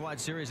NASCAR Nationwide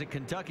Series at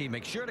Kentucky.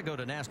 Make sure to go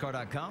to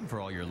NASCAR.com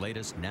for all your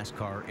latest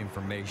NASCAR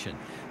information.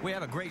 We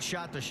have a great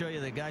shot to show you.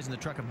 The guys in the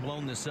truck have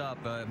blown this up.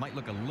 It might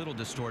look a little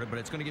distorted, but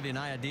it's going to give you an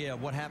idea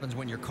of what happens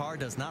when your car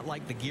does not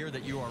like the gear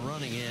that you are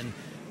running in.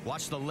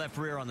 Watch the left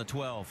rear on the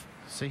 12.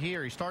 See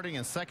here, he's starting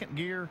in 2nd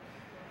gear,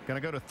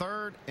 going to go to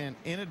 3rd, and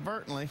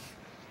inadvertently,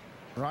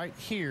 right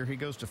here, he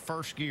goes to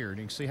 1st gear. And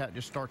you can see how it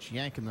just starts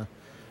yanking the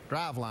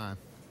drive line.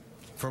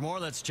 For more,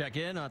 let's check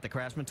in at the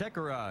Craftsman Tech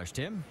Garage.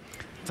 Tim?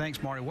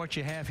 Thanks, Marty. What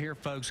you have here,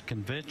 folks,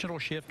 conventional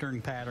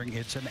shifting pattern.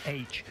 It's an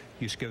H.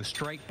 You just go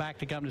straight back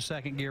to come to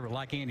 2nd gear. But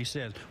like Andy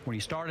says, when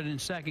you started in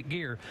 2nd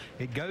gear,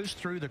 it goes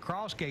through the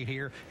cross gate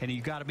here, and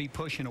you've got to be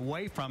pushing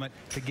away from it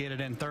to get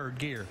it in 3rd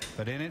gear.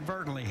 But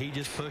inadvertently, he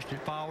just pushed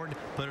it forward,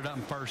 put it up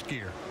in 1st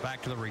gear.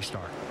 Back to the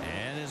restart.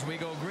 And as we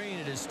go green,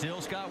 it is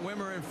still Scott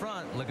Wimmer in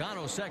front.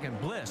 Logano 2nd,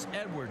 Bliss,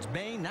 Edwards,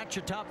 Bain. That's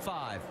your top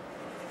 5.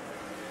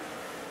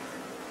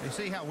 You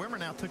see how Wimmer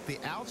now took the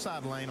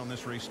outside lane on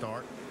this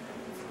restart.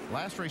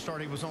 Last restart,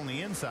 he was on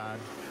the inside.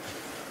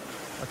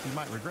 Like you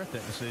might regret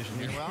that decision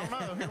here. Well,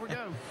 I don't know. Here we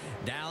go.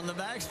 Down the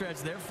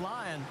backstretch, they're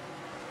flying.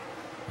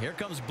 Here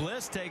comes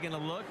Bliss taking a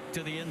look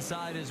to the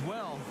inside as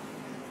well.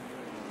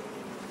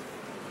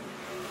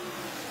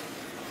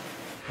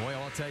 Boy,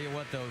 I'll tell you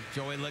what, though,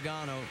 Joey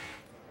Logano,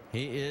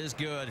 he is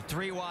good.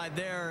 3 wide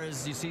there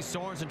as you see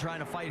Sorensen trying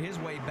to fight his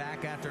way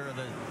back after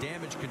the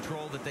damage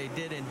control that they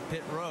did in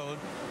pit road.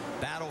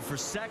 Battle for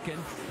second,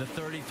 the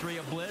 33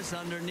 of Bliss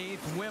underneath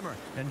Wimmer.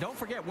 And don't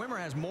forget, Wimmer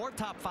has more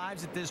top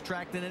 5s at this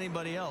track than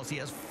anybody else. He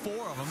has 4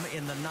 of them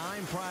in the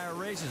 9 prior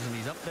races, and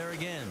he's up there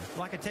again.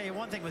 Well, I can tell you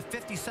one thing, with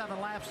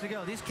 57 laps to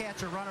go, these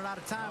cats are running out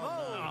of time.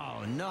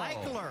 Oh, no.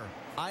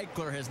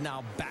 Eichler has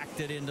now backed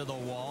it into the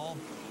wall.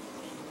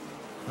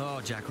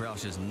 Oh, Jack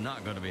Roush is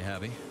not going to be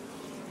happy.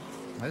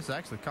 This is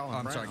actually Colin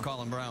Brown. I'm sorry,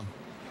 Colin Brown.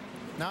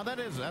 No,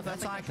 that's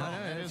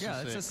Eichler.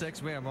 Yeah, it's a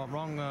 6. We have a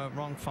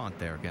wrong font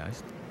there,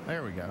 guys.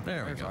 There we go.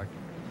 There we go.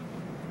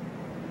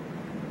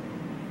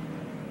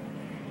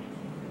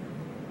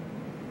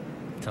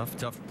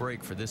 Tough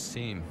break for this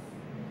team.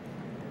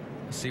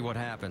 Let's see what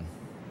happened.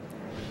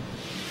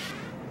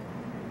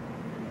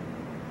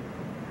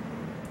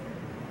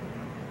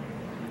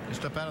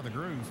 Just up out of the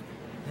groove.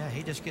 Yeah,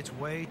 he just gets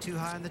way too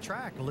high on the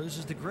track,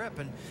 loses the grip.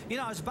 And, you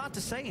know, I was about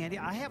to say, Andy,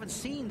 I haven't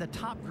seen the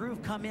top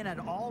groove come in at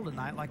all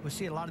tonight like we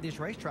see at a lot of these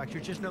racetracks.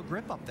 There's just no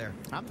grip up there.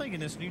 I'm thinking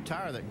this new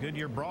tire that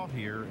Goodyear brought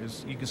here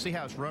is, you can see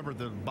how it's rubbered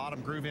the bottom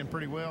groove in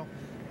pretty well.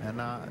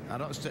 And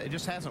it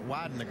just hasn't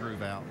widened the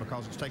groove out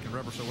because it's taking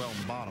rubber so well on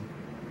the bottom.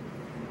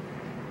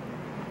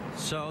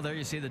 So there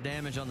you see the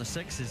damage on the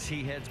 6 as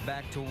he heads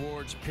back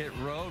towards pit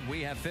road.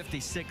 We have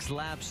 56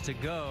 laps to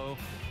go.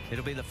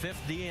 It'll be the 5th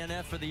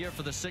DNF for the year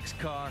for the 6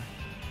 car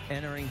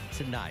entering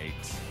tonight.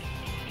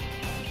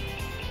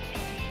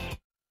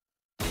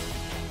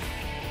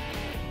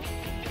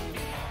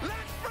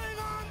 Let's bring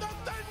on the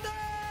thunder!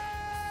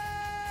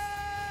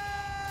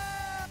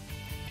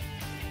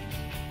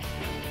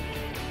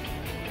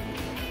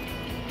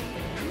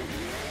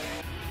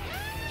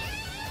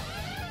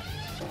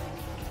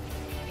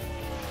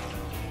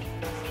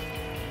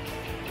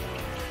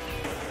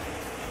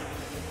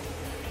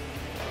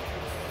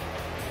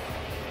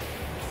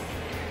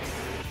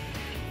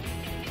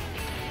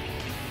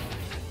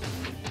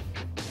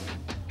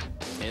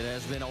 It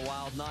has been a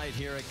wild night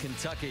here at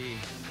Kentucky.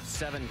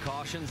 7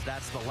 cautions.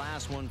 That's the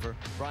last one for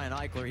Brian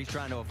Eichler. He's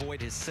trying to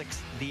avoid his 6th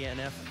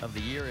DNF of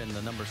the year in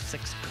the number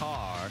 6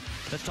 car.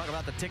 Let's talk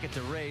about the ticket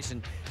to race.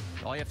 And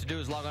all you have to do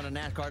is log on to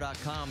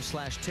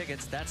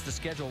NASCAR.com/tickets. That's the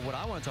schedule. What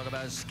I want to talk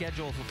about is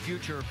schedule for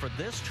future for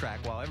this track.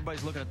 While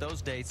everybody's looking at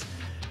those dates,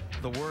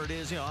 the word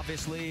is, you know,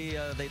 obviously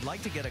they'd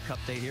like to get a cup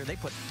date here. They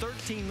put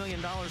 $13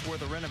 million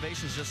worth of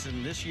renovations just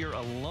in this year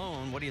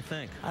alone. What do you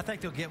think? I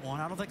think they'll get one.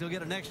 I don't think they'll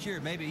get it next year,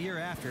 maybe a year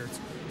after.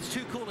 It's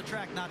too cool a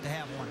track not to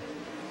have one.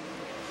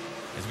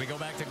 As we go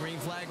back to green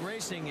flag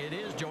racing, it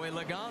is Joey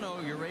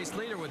Logano, your race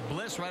leader, with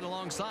Bliss right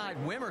alongside.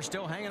 Wimmer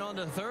still hanging on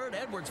to 3rd,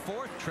 Edwards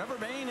 4th, Trevor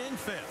Bayne in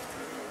 5th.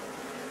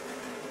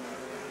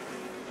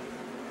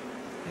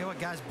 You know what,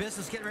 guys,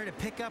 business getting ready to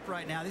pick up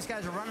right now. These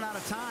guys are running out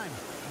of time.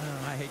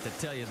 I hate to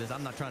tell you this.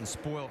 I'm not trying to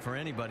spoil it for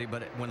anybody,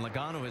 but when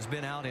Logano has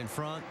been out in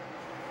front,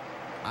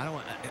 I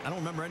don't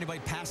remember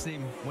anybody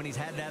passing him when he's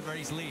had that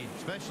race lead.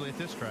 Especially at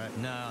this track.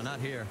 No, not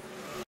here.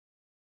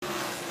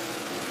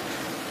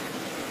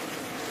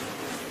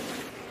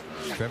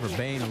 Trevor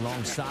Bayne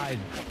alongside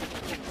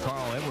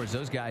Carl Edwards.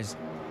 Those guys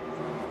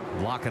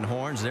locking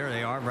horns. There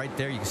they are right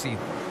there. You can see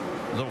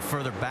a little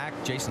further back,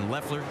 Jason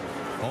Leffler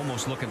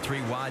almost looking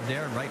 3 wide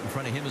there. Right in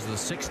front of him is the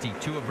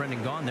 62 of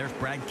Brendan Gaughan. There's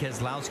Brad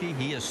Keselowski.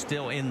 He is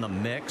still in the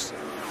mix.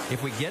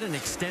 If we get an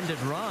extended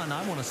run,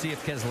 I want to see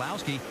if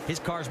Keselowski, his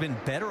car's been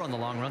better on the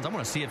long runs. I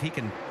want to see if he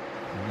can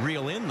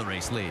reel in the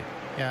race lead.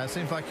 Yeah, it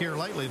seems like here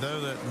lately, though,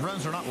 that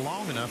runs are not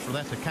long enough for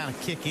that to kind of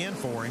kick in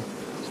for him.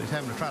 So he's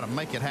having to try to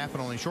make it happen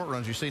on these short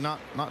runs. You see, not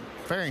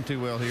faring too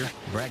well here.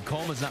 Brad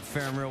Coleman's not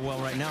faring real well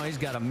right now. He's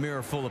got a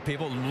mirror full of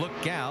people.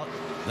 Look out.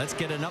 Let's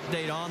get an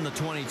update on the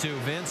 22,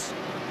 Vince.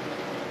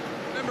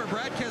 Remember,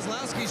 Brad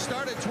Keselowski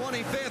started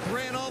 25th,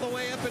 ran all the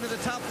way up into the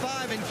top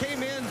 5, and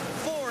came in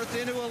 4th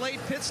into a late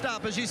pit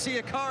stop. As you see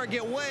a car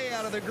get way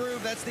out of the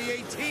groove, that's the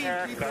 18.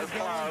 Go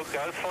slow.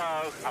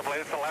 I believe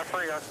it's the left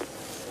rear.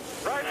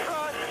 Right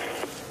front.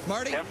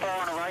 Marty? Info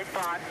on the right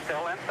front,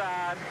 still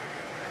inside.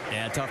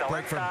 Yeah, tough still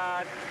break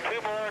inside.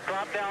 2 more,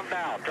 drop down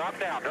now. Drop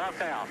down.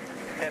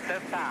 At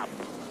this time.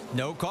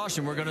 No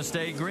caution. We're going to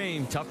stay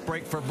green. Tough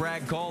break for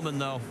Brad Coleman,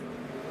 though.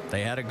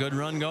 They had a good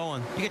run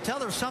going. You could tell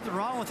there was something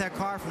wrong with that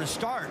car from the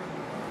start.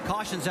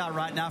 Caution's out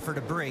right now for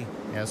debris.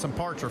 Yeah, some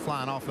parts are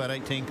flying off that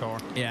 18 car.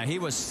 Yeah, he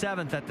was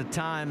 7th at the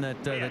time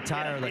that the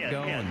tire let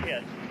go.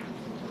 Yes.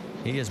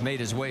 He has made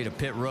his way to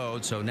pit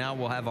road, so now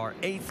we'll have our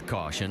 8th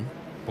caution.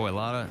 Boy, a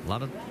lot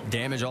of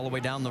damage all the way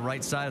down the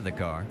right side of the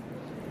car.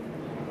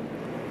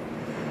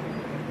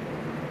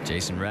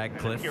 Jason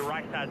Radcliffe. Your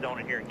right side's on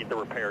it here and get the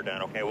repair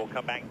done, okay? We'll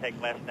come back and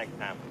take less next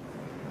time.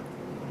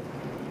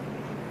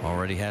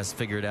 Already has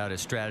figured out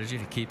his strategy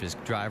to keep his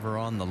driver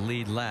on the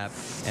lead lap.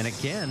 And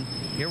again,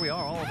 here we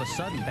are all of a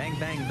sudden, bang,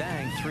 bang,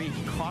 bang, 3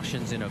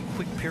 cautions in a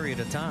quick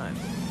period of time.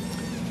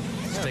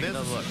 Let's take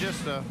another look.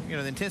 Just, you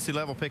know, the intensity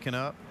level picking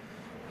up.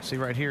 See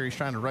right here, he's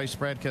trying to race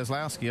Brad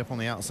Keselowski up on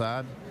the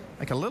outside.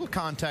 Make a little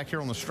contact here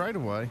on the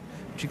straightaway,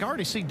 but you can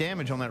already see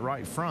damage on that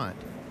right front.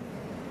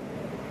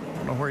 I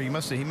don't know where he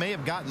may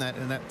have gotten that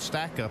in that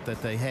stack up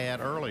that they had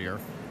earlier.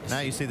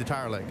 Now you see the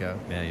tire let go.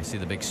 Yeah, you see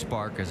the big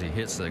spark as he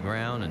hits the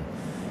ground and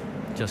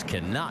just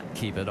cannot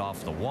keep it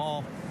off the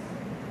wall.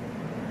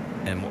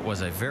 And what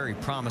was a very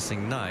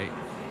promising night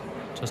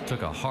just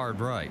took a hard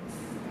right.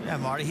 Yeah,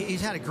 Marty,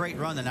 he's had a great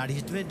run tonight.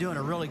 He's been doing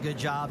a really good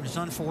job. Just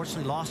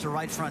unfortunately lost the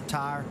right front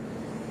tire.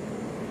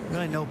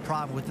 Really no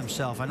problem with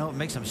himself. I know it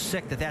makes him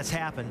sick that that's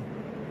happened.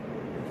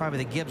 Probably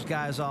the Gibbs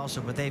guys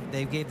also, but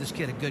they gave this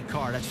kid a good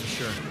car, that's for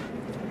sure.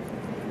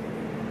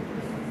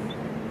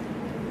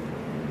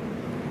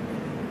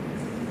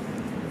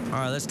 All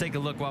right, let's take a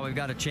look while we've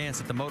got a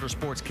chance at the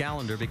motorsports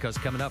calendar, because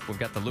coming up we've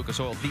got the Lucas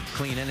Oil Deep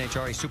Clean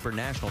NHRA Super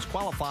Nationals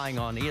qualifying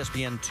on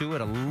ESPN2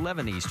 at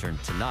 11 Eastern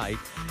tonight,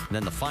 and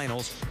then the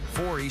finals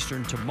 4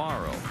 Eastern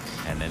tomorrow,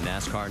 and then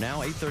NASCAR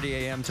Now 8:30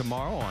 a.m.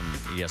 tomorrow on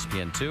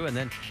ESPN2, and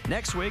then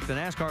next week the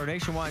NASCAR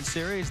Nationwide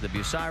Series, the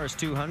Bucyrus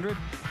 200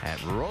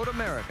 at Road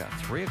America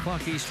 3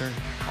 o'clock Eastern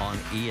on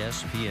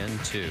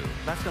ESPN2.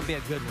 That's going to be a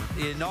good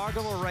one. The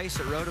inaugural race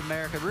at Road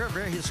America,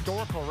 very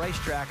historical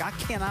racetrack. I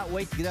cannot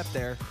wait to get up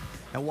there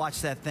and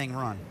watch that thing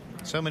run.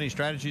 So many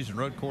strategies in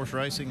road course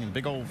racing and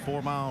big old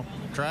 4-mile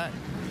track.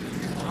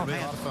 It'll be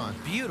a lot of fun.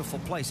 Beautiful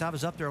place. I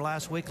was up there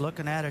last week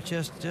looking at it.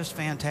 Just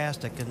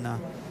fantastic, and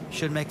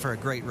should make for a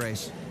great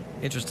race.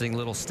 Interesting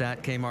little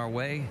stat came our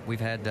way. We've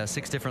had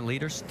 6 different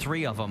leaders.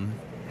 3 of them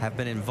have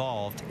been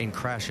involved in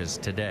crashes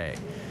today.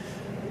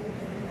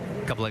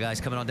 A couple of guys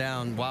coming on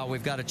down. While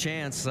we've got a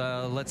chance,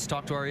 let's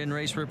talk to our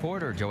in-race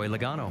reporter, Joey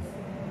Logano.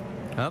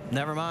 Oh,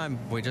 never mind.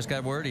 We just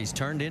got word he's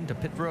turned into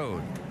pit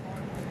road.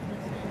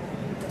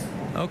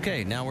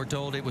 Okay, now we're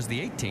told it was the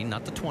 18,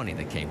 not the 20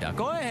 that came down.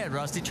 Go ahead,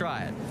 Rusty,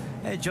 try it.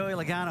 Hey, Joey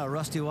Logano,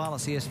 Rusty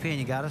Wallace, ESPN,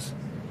 you got us?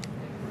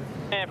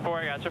 And 4,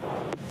 I got you.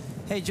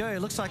 Hey, Joey,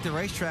 it looks like the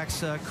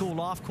racetrack's cooled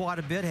off quite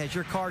a bit. Has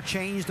your car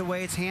changed the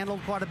way it's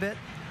handled quite a bit?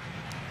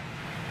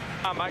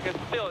 I can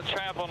feel it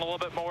traveling a little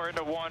bit more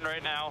into 1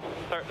 right now.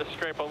 Starting to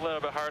scrape a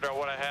little bit harder on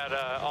what I had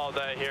all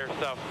day here.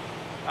 So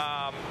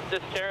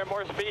just carrying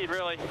more speed,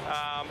 really.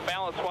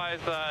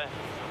 Balance-wise,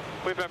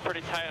 we've been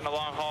pretty tight in the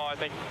long haul. I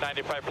think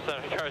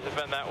 95% of the cars have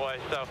been that way.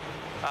 So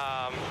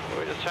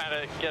we're just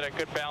trying to get a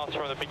good balance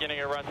from the beginning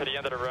of the run to the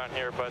end of the run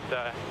here. But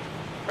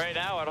right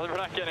now, we're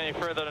not getting any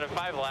further than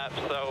 5 laps.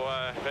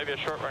 So maybe a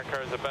short run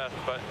car is the best.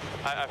 But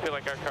I feel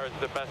like our car is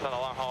the best on the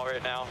long haul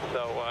right now.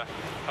 So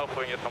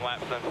hopefully we can get some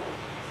laps in.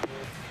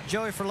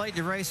 Joey, for late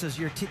in the races,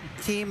 your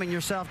team and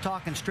yourself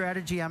talking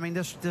strategy. I mean,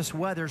 this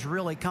weather's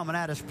really coming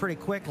at us pretty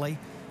quickly.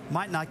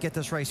 Might not get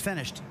this race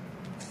finished.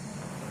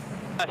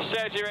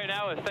 Strategy right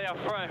now is stay up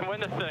front and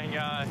win the thing.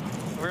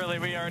 Really,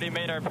 we already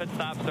made our pit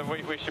stops, and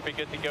we should be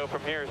good to go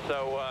from here.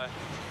 So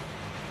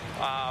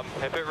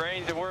if it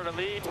rains and we're to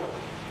lead,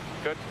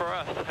 good for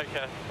us, I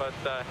guess. But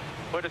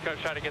we're just going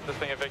to try to get this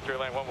thing a victory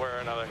lane one way or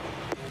another.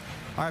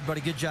 All right,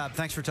 buddy, good job.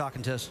 Thanks for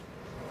talking to us.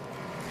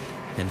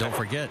 And don't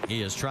forget,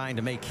 he is trying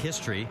to make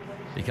history,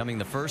 becoming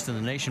the first in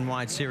the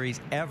Nationwide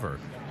Series ever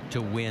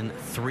to win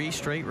 3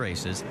 straight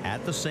races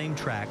at the same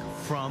track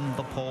from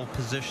the pole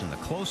position. The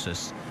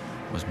closest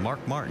was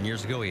Mark Martin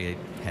years ago. He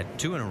had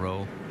 2 in a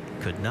row,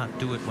 could not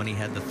do it when he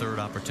had the 3rd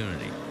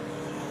opportunity.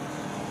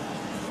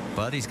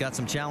 But he's got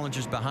some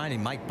challengers behind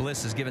him. Mike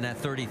Bliss has given that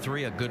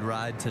 33 a good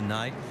ride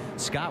tonight.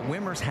 Scott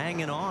Wimmer's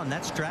hanging on.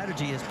 That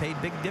strategy has paid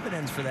big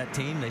dividends for that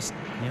team.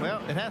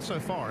 Well, it has so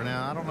far.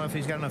 Now, I don't know if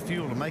he's got enough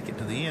fuel to make it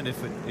to the end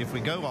if we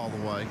go all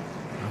the way.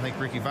 I think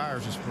Ricky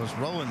Vires was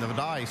rolling the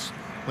dice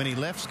when he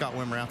left Scott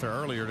Wimmer out there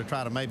earlier to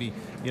try to maybe,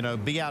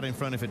 be out in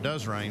front if it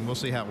does rain. We'll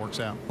see how it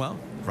works out. Well,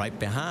 right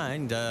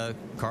behind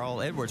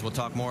Carl Edwards. We'll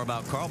talk more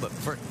about Carl, but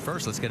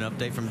first let's get an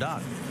update from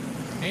Doc.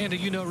 Andy,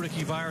 you know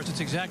Ricky Vires. It's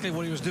exactly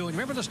what he was doing.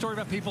 Remember the story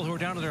about people who are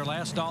down to their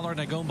last dollar and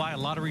they go and buy a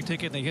lottery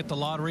ticket and they hit the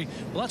lottery?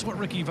 Well, that's what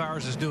Ricky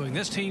Vires is doing.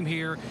 This team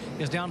here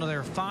is down to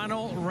their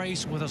final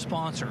race with a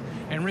sponsor.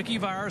 And Ricky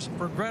Vires,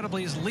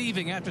 regrettably, is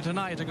leaving after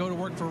tonight to go to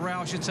work for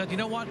Roush and said, you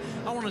know what?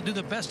 I want to do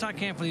the best I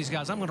can for these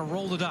guys. I'm going to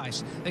roll the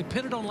dice. They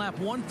pitted on lap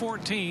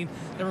 114.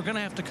 They were going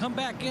to have to come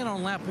back in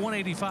on lap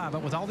 185.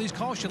 But with all these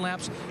caution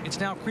laps,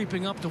 it's now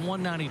creeping up to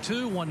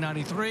 192,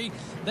 193.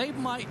 They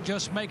might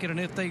just make it.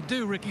 And if they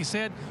do, Ricky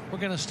said, we're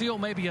going to steal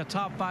maybe a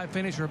top 5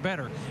 finish or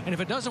better. And if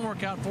it doesn't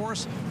work out for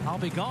us, I'll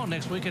be gone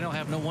next week and I'll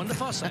have no one to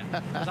fuss at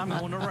because I'm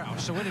going to Roush.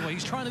 So anyway,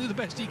 he's trying to do the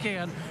best he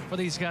can for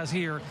these guys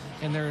here,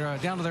 and they're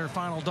down to their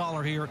final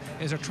dollar here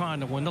as they're trying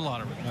to win the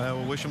lottery.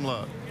 We'll wish him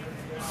luck.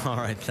 All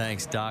right,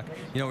 thanks, Doc.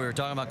 We were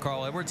talking about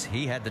Carl Edwards.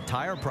 He had the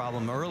tire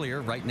problem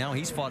earlier. Right now,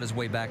 he's fought his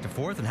way back to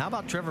 4th. And how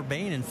about Trevor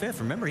Bayne in 5th?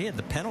 Remember, he had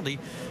the penalty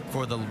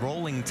for the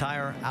rolling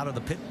tire out of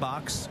the pit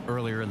box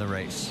earlier in the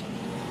race.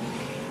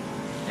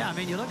 Yeah, I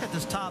mean, you look at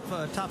this top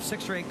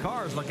 6 or 8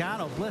 cars: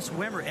 Logano, Bliss,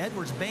 Wimmer,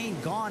 Edwards, Bayne,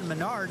 Gaughan,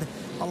 Menard.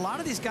 A lot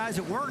of these guys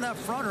that weren't up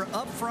front are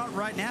up front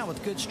right now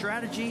with good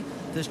strategy.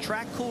 This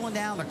track cooling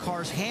down, the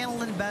car's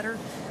handling better.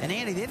 And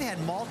Andy, they've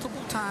had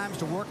multiple times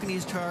to work in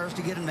these cars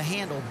to get them to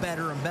handle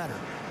better and better.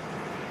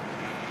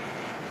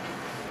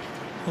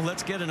 Well,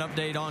 let's get an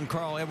update on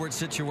Carl Edwards'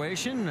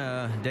 situation.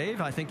 Dave,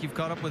 I think you've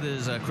caught up with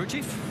his crew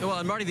chief. Well,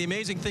 and Marty, the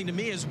amazing thing to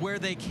me is where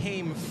they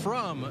came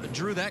from.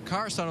 Drew, that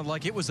car sounded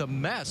like it was a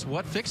mess.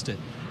 What fixed it?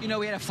 You know,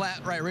 we had a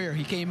flat right rear.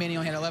 He came in, he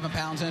only had 11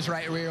 pounds in his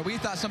right rear. We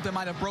thought something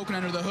might have broken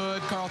under the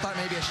hood. Carl thought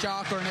maybe a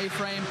shock or an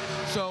A-frame.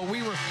 So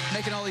we were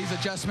making all these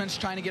adjustments,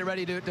 trying to get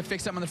ready to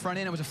fix something on the front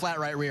end. It was a flat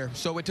right rear.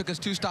 So it took us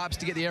 2 stops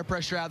to get the air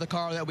pressure out of the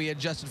car that we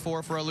adjusted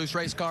for a loose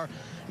race car.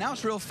 Now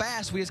it's real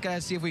fast. We just got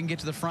to see if we can get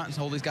to the front and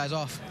hold these guys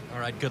off. All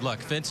right, good luck.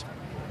 Vince?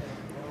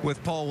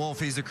 With Paul Wolf,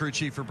 he's the crew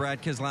chief for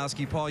Brad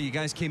Keselowski. Paul, you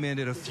guys came in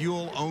at a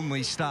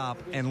fuel-only stop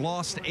and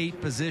lost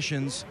 8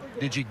 positions.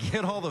 Did you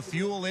get all the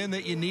fuel in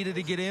that you needed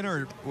to get in,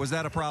 or was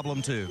that a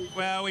problem too?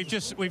 Well,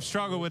 we've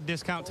struggled with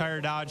Discount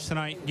Tire Dodge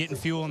tonight, getting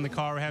fuel in the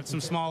car. We had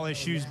some small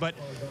issues, but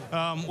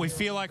we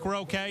feel like we're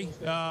okay.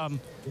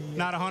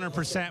 Not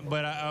 100%,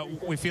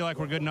 but we feel like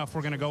we're good enough.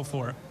 We're going to go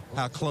for it.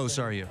 How close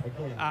are you?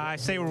 I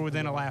say we're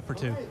within a lap or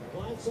 2.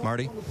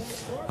 Marty?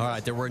 All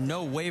right, there were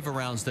no wave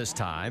arounds this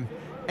time.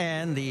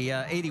 And the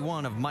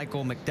 81 of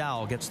Michael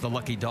McDowell gets the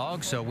lucky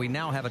dog. So we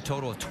now have a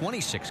total of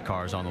 26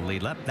 cars on the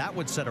lead lap. That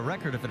would set a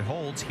record if it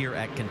holds here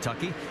at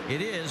Kentucky.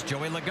 It is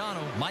Joey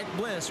Logano, Mike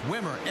Bliss,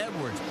 Wimmer,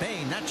 Edwards,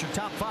 Bain. That's your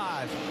top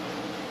 5.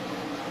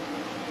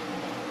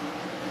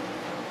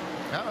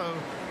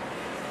 Uh-oh.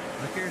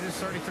 Look here, this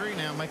 33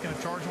 now, making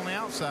a charge on the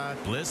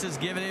outside. Bliss is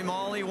giving him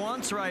all he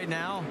wants right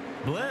now.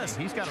 Bliss,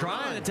 he's got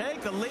trying to take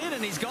the lead,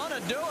 and he's going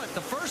to do it.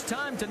 The first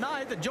time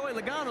tonight that Joey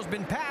Logano's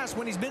been passed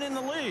when he's been in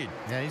the lead.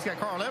 Yeah, he's got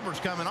Carl Edwards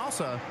coming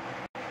also.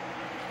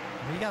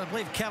 You got to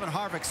believe Kevin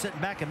Harvick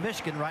sitting back in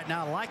Michigan right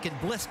now liking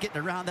Bliss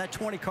getting around that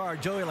 20 car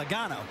Joey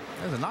Logano.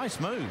 That's a nice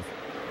move.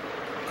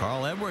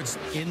 Carl Edwards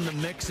in the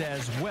mix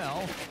as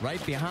well.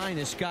 Right behind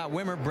is Scott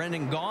Wimmer.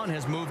 Brendan Gaughan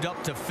has moved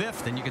up to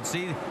 5th, and you can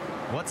see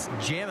what's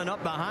jamming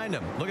up behind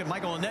him. Look at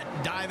Michael Annett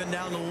diving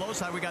down the low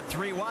side. We got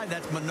 3 wide.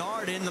 That's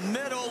Menard in the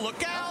middle.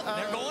 Look out.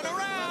 They're going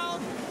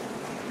around.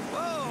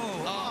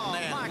 Whoa. Oh,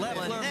 man.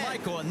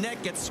 Michael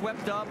Annett gets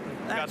swept up.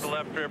 Got the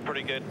left rear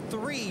pretty good.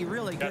 3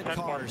 really good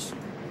cars.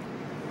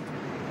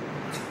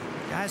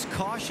 Guys,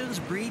 cautions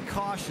breed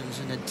cautions,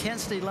 and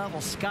intensity level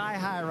sky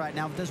high right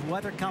now with this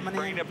weather coming in.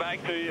 Bringing it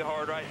back to you,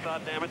 hard right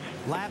side damage.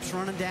 Laps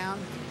running down.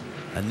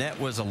 Annett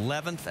was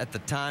 11th at the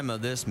time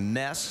of this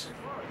mess.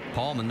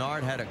 Paul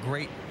Menard had a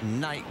great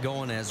night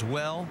going as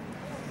well.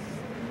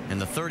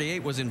 And the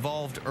 38 was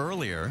involved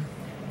earlier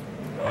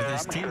with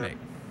his teammate.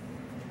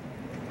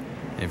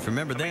 And if you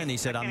remember then, he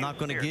said, I'm not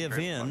going to give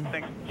in.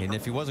 And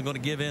if he wasn't going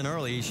to give in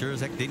early, he sure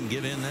as heck didn't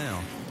give in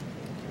now.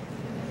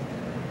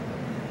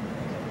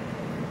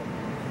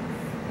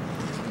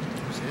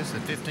 This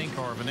is 15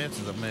 car of Annett's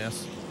is a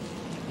mess.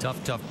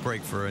 Tough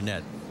break for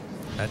Annett.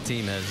 That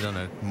team has done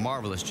a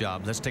marvelous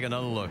job. Let's take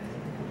another look.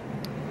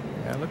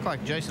 Yeah, it looked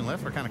like Jason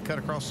Leffler kind of cut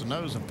across the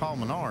nose of Paul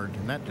Menard,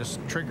 and that just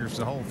triggers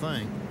the whole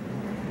thing.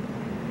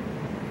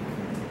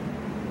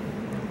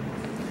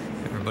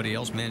 Everybody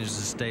else manages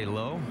to stay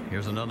low.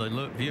 Here's another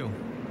view.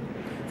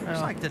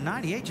 It's like the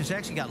 98 just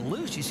actually got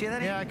loose. You see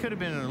that? Yeah, it could have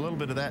been a little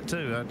bit of that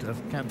too.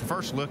 Kind of the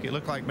first look, it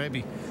looked like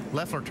maybe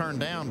Leffler turned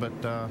down, but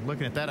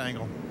looking at that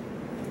angle,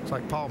 it's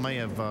like Paul may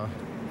have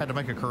had to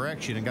make a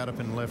correction and got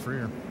up in the left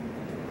rear.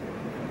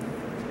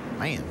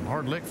 Man,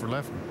 hard lick for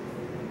Leffler.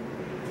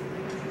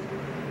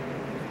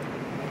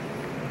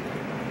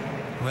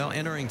 Well,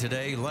 entering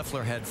today,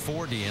 Leffler had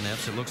 4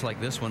 DNFs. It looks like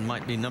this one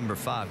might be number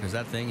 5 because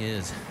that thing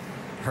is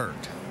hurt.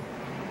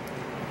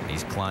 And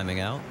he's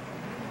climbing out.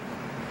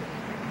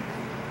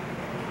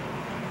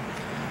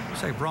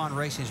 Say Braun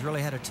Racing's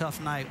really had a tough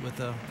night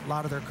with a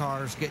lot of their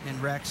cars getting in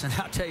wrecks, and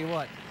I'll tell you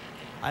what,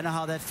 I know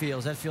how that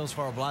feels. That feels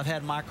horrible. I've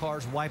had my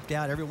cars wiped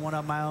out, every one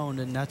of my own,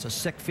 and that's a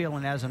sick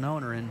feeling as an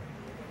owner. And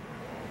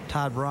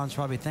Todd Braun's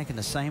probably thinking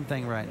the same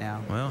thing right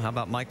now. Well, how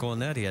about Michael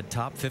Annett? He had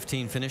top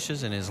 15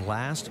 finishes in his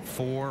last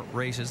 4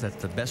 races. That's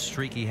the best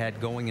streak he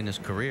had going in his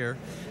career.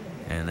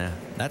 And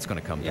that's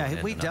going to come down.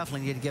 Yeah, we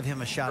definitely need to give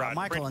him a shot.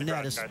 Michael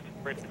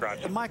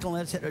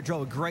Annett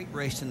drove a great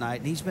race tonight,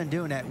 and he's been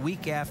doing that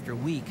week after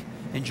week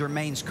in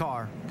Jermaine's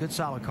car. Good,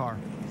 solid car.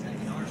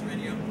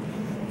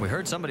 We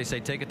heard somebody say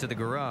take it to the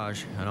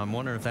garage, and I'm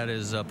wondering if that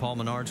is Paul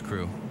Menard's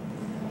crew.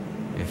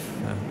 If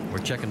we're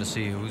checking to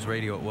see whose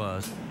radio it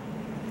was.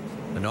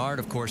 Menard,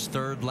 of course,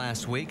 3rd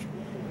last week.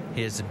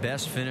 His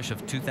best finish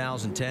of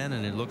 2010,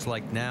 and it looks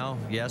like now,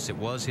 yes, it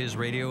was his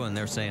radio, and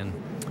they're saying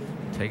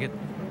take it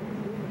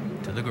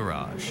to the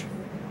garage.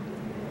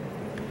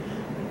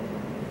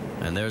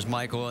 And there's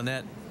Michael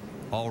Annett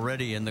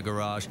already in the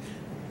garage.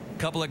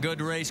 Couple of good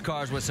race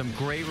cars with some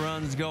great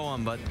runs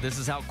going, but this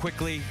is how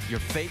quickly your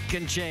fate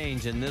can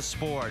change in this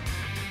sport.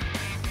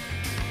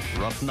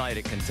 Rough night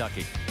at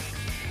Kentucky.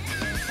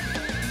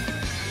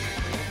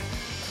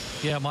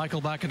 Yeah, Michael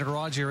back in the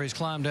garage area. He's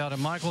climbed out.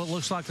 And, Michael, it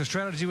looks like the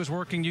strategy was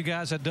working. You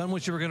guys had done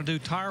what you were going to do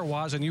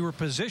tire-wise, and you were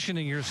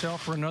positioning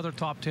yourself for another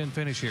top 10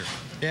 finish here.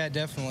 Yeah,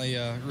 definitely.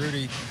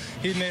 Rudy,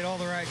 he made all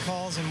the right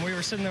calls, and we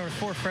were sitting there with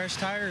 4 fresh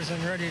tires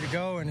and ready to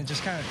go, and it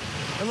just kind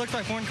of, it looked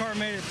like one car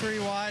made it 3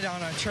 wide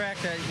on a track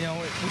that, you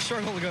know, we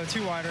struggle to go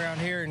 2 wide around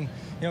here, and,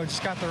 you know,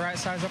 just got the right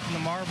size up in the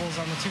marbles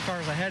on the 2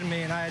 cars ahead of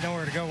me, and I had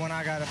nowhere to go when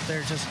I got up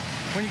there. Just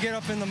when you get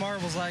up in the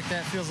marbles like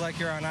that, it feels like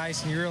you're on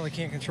ice, and you really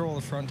can't control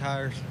the front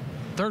tires.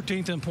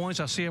 13th in points.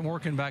 I see him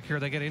working back here.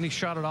 They get any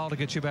shot at all to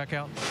get you back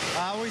out?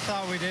 We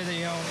thought we did.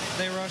 You know,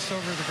 they rushed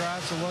over the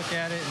drive to look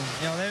at it, and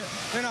you know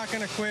they're not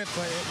going to quit,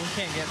 but we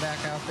can't get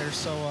back out there.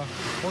 So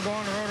we're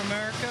going to Road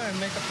America and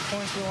make up the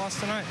points we lost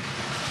tonight.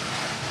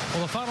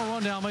 Well, the final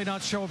rundown may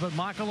not show, but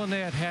Michael and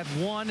Ed had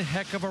one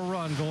heck of a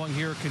run going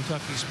here at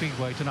Kentucky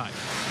Speedway tonight.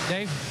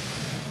 Dave?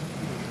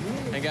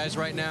 And guys,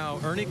 right now,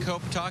 Ernie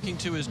Cope talking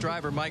to his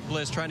driver, Mike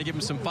Bliss, trying to give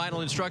him some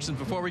final instructions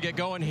before we get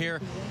going here.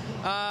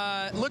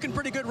 Looking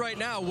pretty good right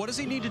now. What does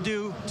he need to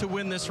do to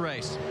win this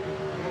race?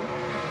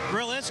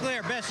 Realistically,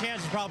 our best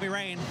chance is probably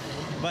rain,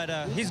 but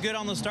he's good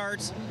on the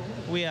starts.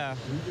 We kind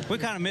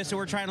of missed it.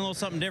 We're trying a little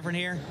something different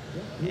here,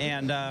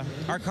 and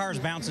our car's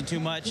bouncing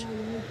too much.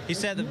 He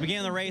said at the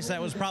beginning of the race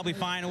that was probably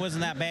fine. It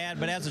wasn't that bad,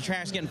 but as the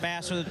track's getting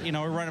faster, you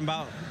know, we're running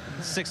about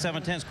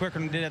 6-7 tenths quicker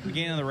than we did at the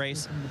beginning of the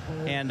race,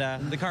 and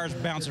the car's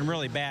bouncing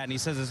really bad. And he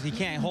says he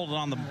can't hold it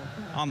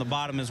on the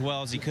bottom as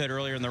well as he could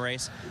earlier in the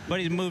race, but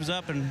he moves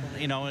up, and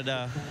you know,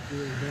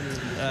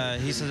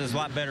 he says it's a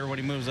lot better when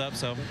he moves up.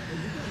 So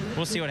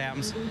we'll see what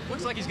happens.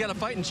 Looks like he's got a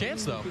fighting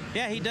chance, though.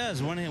 Yeah, he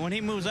does. When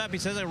he moves up, he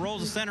says it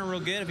rolls the center real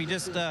good. If he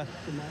just,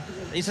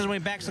 he says when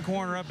he backs the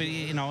corner up,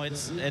 you know,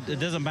 it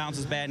doesn't bounce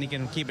as bad, and he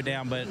can keep it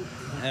down. But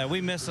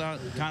we miss kind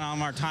of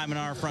on our time in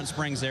our front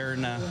springs there,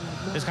 and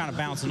it's kind of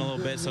bouncing a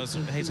little bit. So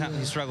he's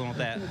struggling with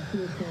that.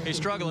 He's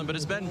struggling, but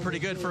it's been pretty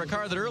good for a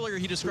car that earlier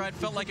he described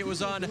felt like it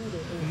was on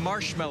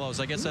marshmallows.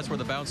 I guess that's where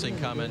the bouncing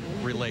comment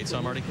relates,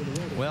 huh, Marty?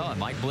 Well,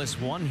 Mike Bliss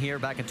won here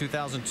back in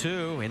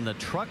 2002 in the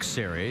Truck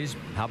Series.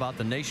 How about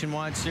the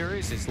Nationwide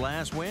Series? His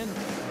last win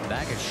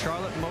back at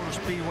Charlotte Motor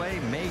Speedway,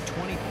 May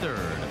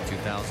 23rd of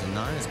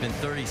 2009. It's been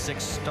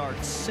 36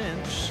 starts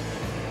since,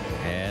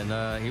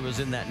 and he was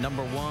in that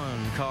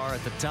 #1 car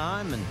at the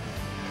time, and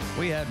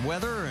we had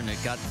weather, and it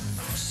got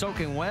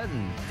soaking wet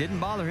and didn't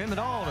bother him at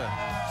all to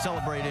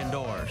celebrate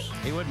indoors.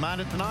 He wouldn't mind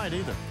it tonight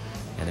either.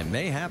 And it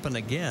may happen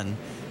again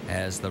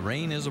as the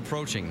rain is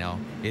approaching. Now,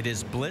 it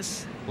is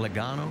Bliss,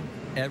 Logano,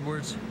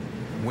 Edwards,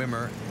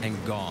 Wimmer, and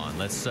gone.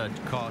 Let's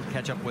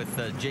catch up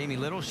with Jamie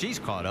Little. She's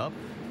caught up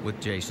with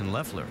Jason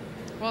Leffler.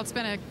 Well, it's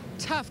been a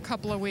tough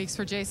couple of weeks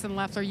for Jason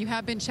Leffler. You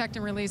have been checked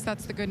and released.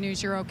 That's the good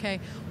news. You're okay.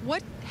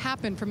 What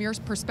happened from your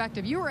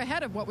perspective? You were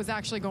ahead of what was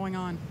actually going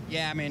on.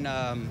 Yeah, I mean,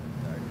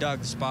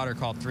 Doug, the spotter,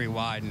 called 3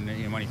 wide, and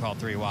you know, when he called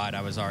 3 wide,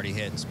 I was already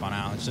hit and spun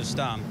out. It's just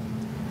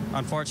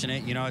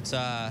unfortunate. You know, it's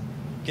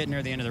getting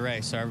near the end of the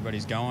race, so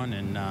everybody's going,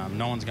 and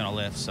no one's going to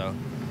lift. So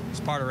it's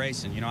part of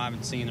racing. You know, I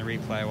haven't seen the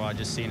replay. Well, I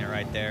just seen it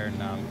right there,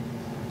 and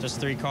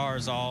just 3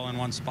 cars all in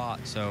one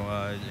spot.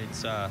 So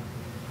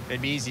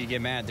it'd be easy to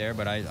get mad there,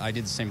 but I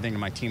did the same thing to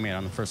my teammate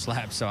on the first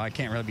lap, so I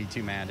can't really be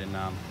too mad. And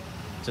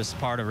just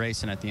part of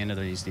racing at the end of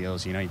these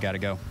deals. You know, you got to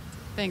go.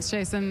 Thanks,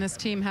 Jason. This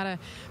team had a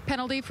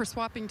penalty for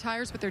swapping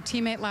tires with their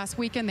teammate last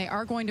weekend. They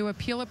are going to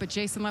appeal it, but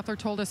Jason Leffler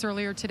told us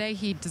earlier today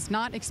he does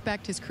not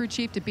expect his crew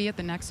chief to be at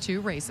the next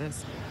 2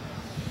 races.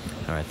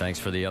 All right, thanks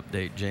for the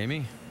update,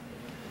 Jamie.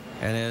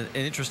 And an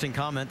interesting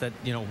comment that,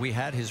 you know, we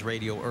had his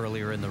radio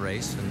earlier in the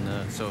race,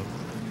 and so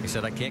he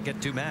said, I can't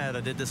get too mad.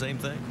 I did the same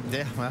thing.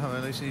 Yeah, well,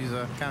 at least he's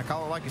kind of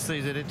call it like he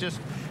sees it. It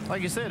just,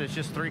 like you said, it's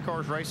just 3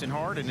 cars racing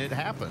hard, and it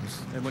happens.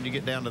 And when you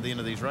get down to the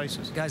end of these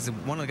races. Guys,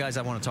 one of the guys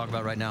I want to talk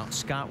about right now,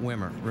 Scott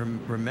Wimmer.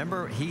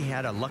 Remember, he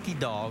had a lucky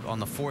dog on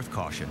the 4th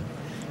caution,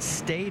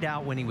 stayed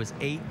out when he was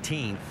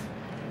 18th,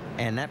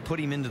 and that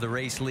put him into the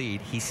race lead.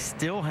 He's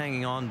still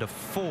hanging on to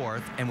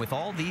 4th, and with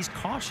all these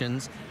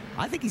cautions,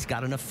 I think he's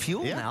got enough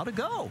fuel now to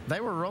go. They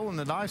were rolling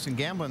the dice and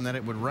gambling that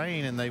it would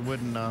rain and they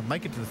wouldn't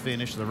make it to the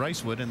finish. The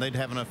race would, and they'd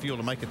have enough fuel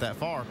to make it that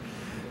far.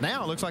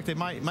 Now it looks like they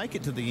might make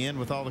it to the end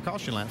with all the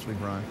caution laps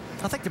we've run.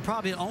 I think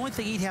the only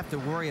thing he'd have to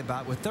worry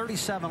about with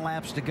 37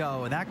 laps to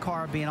go and that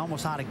car being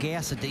almost out of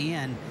gas at the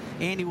end,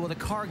 Andy, will the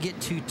car get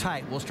too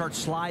tight? We'll start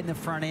sliding the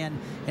front end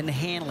and the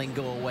handling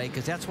go away,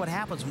 because that's what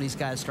happens when these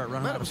guys start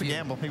running out of fuel. That was a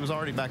gamble. He was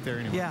already back there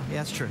anyway. Yeah,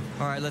 that's true.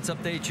 All right, let's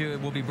update you.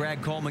 It will be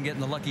Brad Coleman getting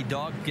the lucky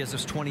dog. Gives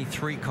us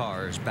 23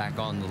 cars back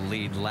on the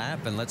lead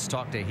lap. And let's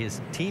talk to his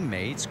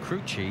teammates,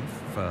 crew chief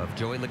of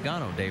Joey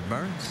Logano, Dave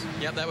Burns.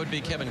 Yeah, that would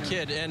be Kevin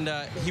Kidd. And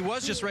he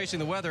was just Bliss racing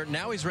the weather.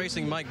 Now he's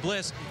racing Mike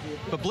Bliss.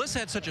 But Bliss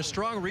had such a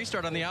strong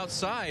restart on the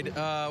outside.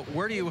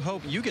 Where do you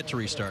hope you get to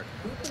restart?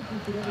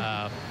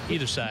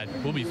 Either side.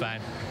 We'll be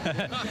fine.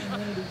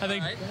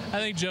 I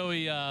think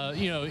Joey,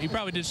 he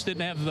probably just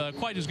didn't have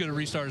quite as good a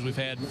restart as we've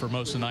had for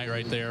most of the night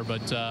right there.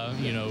 But,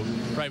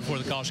 right before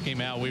the caution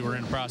came out, we were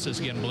in the process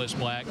of getting Bliss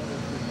black.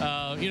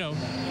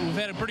 We've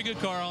had a pretty good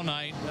car all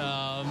night.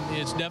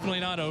 It's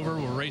definitely not over.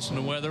 We're racing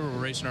the weather. We're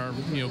racing our,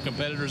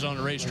 competitors on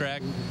the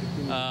racetrack.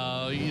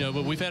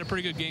 But we've had a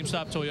pretty good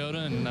GameStop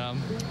Toyota, and,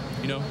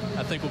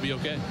 I think we'll be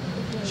okay.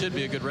 Should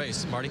be a good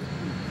race, Marty.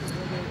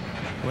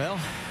 Well,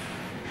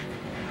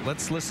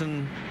 let's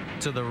listen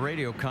to the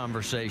radio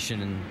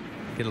conversation and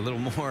get a little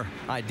more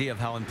idea of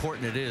how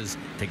important it is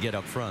to get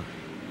up front.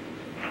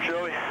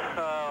 Joey,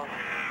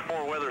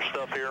 more weather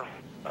stuff here.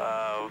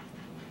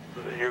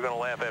 You're going to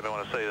laugh at me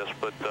when I say this,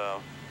 but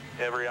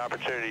every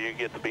opportunity you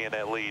get to be in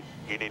that lead,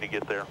 you need to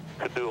get there.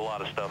 Could do a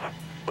lot of stuff,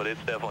 but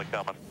it's definitely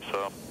coming.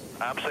 So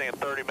I'm saying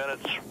 30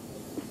 minutes.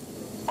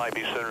 Might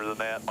be sooner than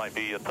that. Might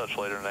be a touch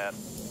later than that.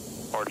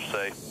 Hard to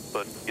say,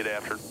 but get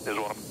after it is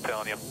what I'm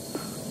telling you.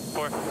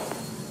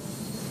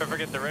 If I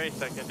forget the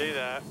race, I can do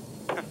that.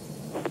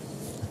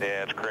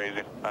 Yeah, it's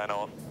crazy. I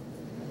know.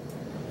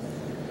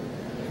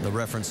 The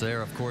reference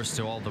there, of course,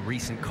 to all the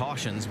recent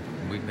cautions.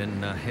 We've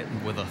been hit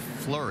with a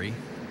flurry.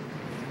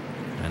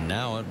 And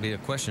now it'll be a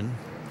question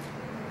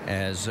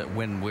as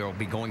when we'll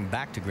be going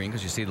back to green,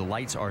 because you see the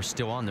lights are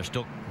still on. They're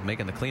still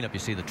making the cleanup. You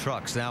see the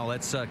trucks. Now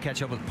let's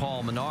catch up with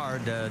Paul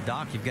Menard.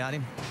 Doc, you've got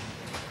him.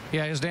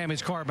 Yeah, his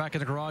damaged car back in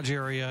the garage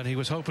area, and he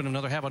was hoping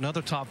to have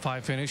another top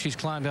 5 finish. He's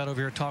climbed out over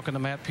here talking to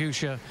Matt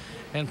Pusha.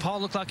 And Paul,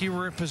 looked like you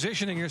were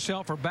positioning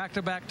yourself for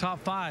back-to-back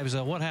top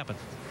 5s. What happened?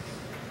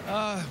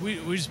 We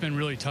just been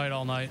really tight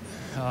all night,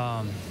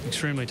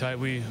 extremely tight.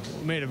 We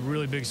made a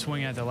really big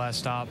swing at the last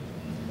stop,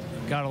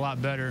 got a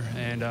lot better,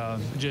 and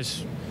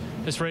just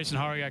racing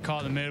hard. Got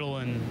caught in the middle,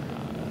 and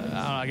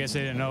I guess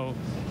they didn't know.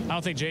 I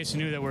don't think Jason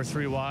knew that we're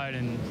 3 wide,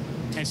 and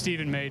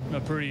Steven made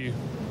a pretty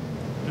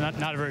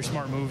not a very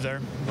smart move there,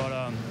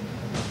 but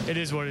it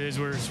is what it is.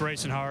 We're just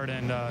racing hard,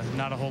 and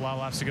not a whole lot of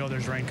laps to go.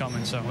 There's rain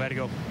coming, so we had to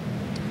go.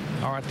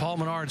 All right, Paul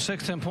Menard,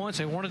 6 points.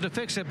 They wanted to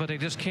fix it, but they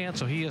just can't,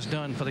 so he is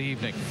done for the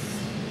evening.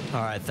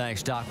 All right,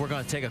 thanks, Doc. We're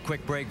going to take a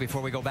quick break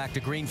before we go back to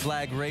green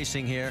flag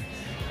racing here.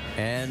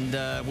 And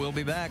we'll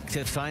be back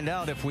to find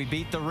out if we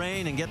beat the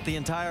rain and get the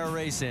entire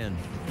race in.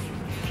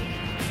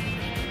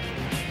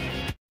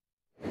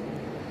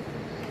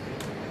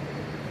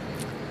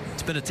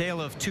 It's been a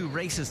tale of 2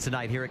 races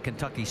tonight here at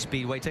Kentucky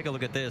Speedway. Take a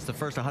look at this. The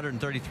first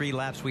 133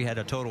 laps, we had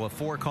a total of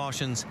 4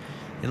 cautions.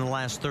 In the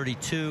last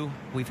 32,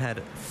 we've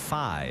had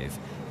 5.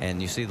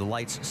 And you see the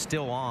lights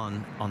still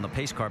on the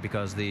pace car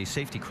because the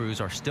safety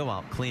crews are still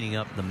out cleaning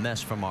up the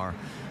mess from our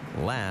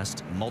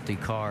last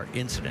multi-car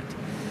incident.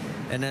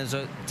 And as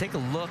take a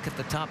look at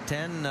the top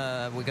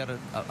 10, we got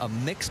a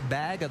mixed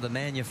bag of the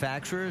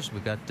manufacturers.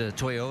 We've got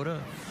Toyota,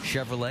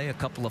 Chevrolet, a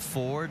couple of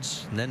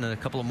Fords, and then a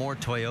couple of more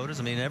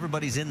Toyotas. I mean,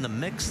 everybody's in the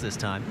mix this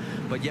time.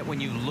 But yet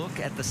when you look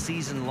at the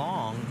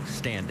season-long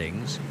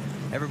standings,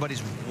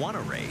 everybody's won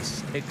a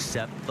race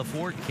except the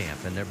Ford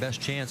camp. And their best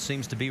chance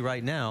seems to be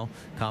right now,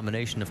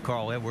 combination of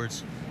Carl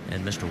Edwards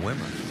and Mr.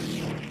 Wimmer.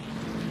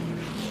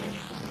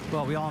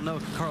 Well, we all know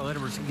Carl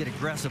Edwards can get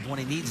aggressive when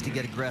he needs to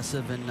get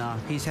aggressive, and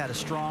he's had a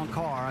strong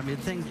car. I mean,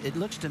 it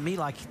looks to me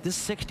like this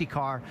 60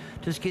 car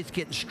just keeps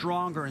getting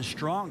stronger and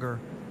stronger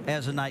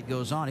as the night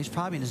goes on. He's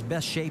probably in his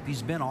best shape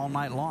he's been all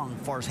night long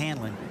as far as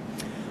handling.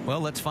 Well,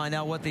 let's find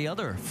out what the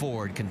other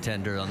Ford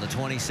contender on the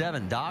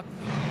 27, Doc.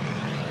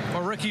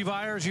 Well, Ricky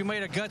Byers, you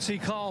made a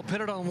gutsy call,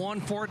 pitted on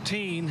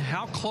 114.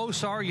 How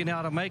close are you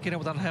now to making it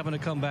without having to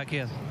come back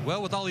in?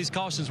 Well, with all these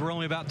cautions, we're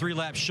only about 3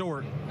 laps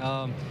short.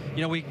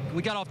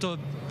 We got off to a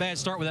bad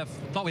start with that.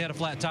 Thought we had a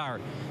flat tire.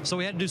 So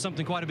we had to do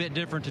something quite a bit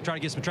different to try to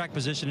get some track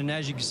position. And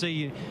as you can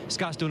see,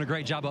 Scott's doing a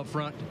great job up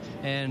front.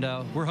 And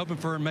we're hoping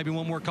for maybe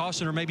one more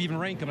caution or maybe even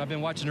rain coming. I've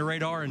been watching the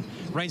radar, and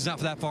rain's not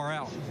that far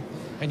out.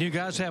 And you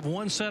guys have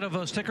 1 set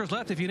of stickers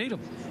left if you need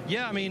them.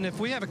 Yeah, I mean, if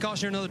we have a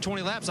caution here another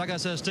 20 laps, I got a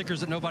set of stickers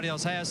that nobody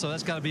else has, so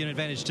that's got to be an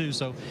advantage too.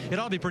 So it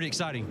ought to be pretty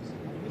exciting.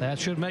 That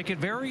should make it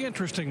very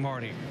interesting,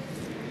 Marty.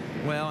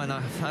 Well, and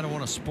I don't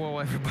want to spoil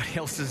everybody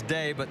else's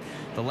day, but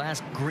the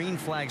last green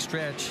flag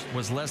stretch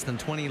was less than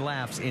 20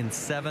 laps in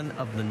 7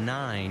 of the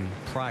 9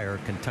 prior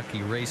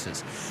Kentucky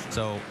races.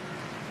 So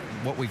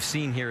what we've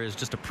seen here is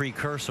just a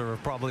precursor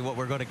of probably what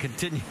we're going to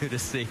continue to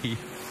see.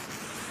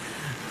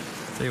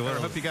 I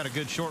hope you got a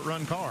good short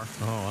run car.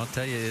 Oh, I'll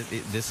tell you,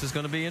 this is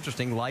going to be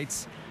interesting.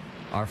 Lights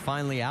are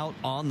finally out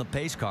on the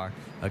pace car.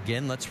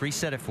 Again, let's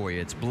reset it for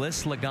you. It's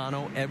Bliss,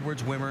 Logano,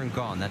 Edwards, Wimmer, and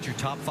Gahn. That's your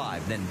top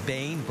 5. Then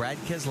Bain, Brad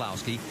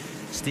Keselowski,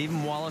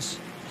 Stephen Wallace,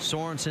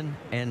 Sorensen,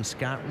 and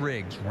Scott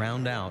Riggs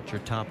round out your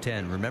top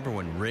 10. Remember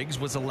when Riggs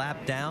was a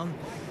lap down?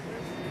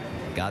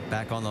 Got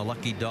back on the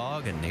lucky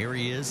dog, and here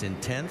he is in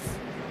 10th.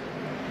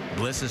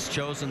 Bliss has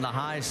chosen the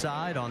high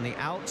side on the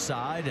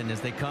outside, and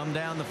as they come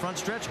down the front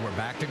stretch, we're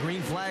back to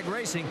green flag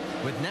racing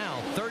with now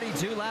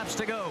 32 laps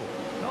to go.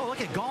 Oh,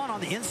 look at Gahn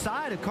on the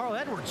inside of Carl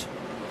Edwards.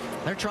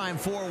 They're trying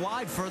 4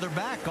 wide further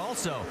back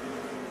also.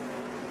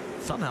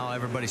 Somehow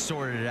everybody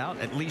sorted it out,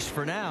 at least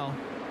for now.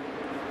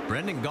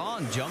 Brendan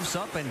Gaughan jumps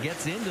up and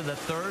gets into the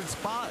 3rd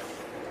spot.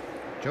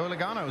 Joey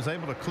Logano was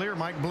able to clear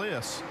Mike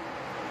Bliss.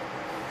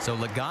 So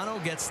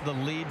Logano gets the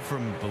lead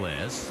from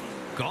Bliss.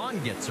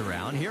 Gaughan gets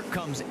around. Here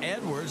comes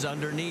Edwards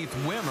underneath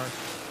Wimmer.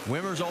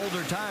 Wimmer's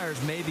older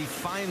tires may be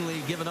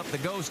finally giving up the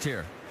ghost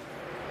here.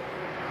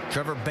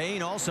 Trevor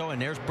Bayne also,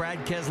 and there's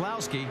Brad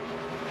Keselowski.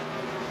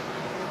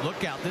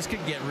 Look out, this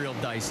could get real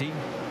dicey.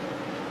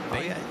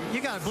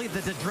 You got to believe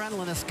that the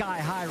adrenaline is sky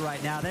high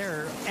right now.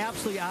 They're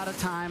absolutely out of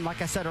time.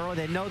 Like I said earlier,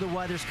 they know the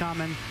weather's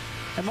coming.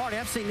 And Marty,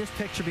 I've seen this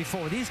picture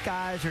before. These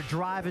guys are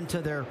driving to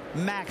their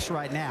max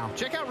right now.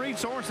 Check out Reed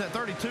Sorensen, that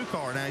 32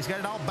 car now. He's got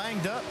it all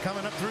banged up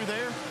coming up through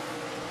there.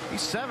 He's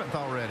 7th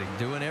already.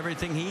 Doing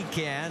everything he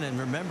can. And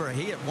remember,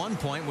 he at one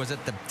point was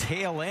at the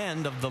tail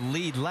end of the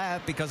lead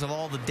lap because of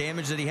all the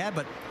damage that he had.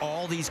 But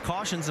all these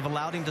cautions have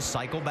allowed him to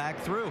cycle back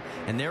through.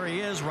 And there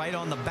he is right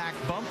on the back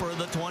bumper of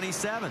the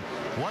 27.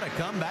 What a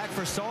comeback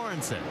for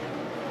Sorensen.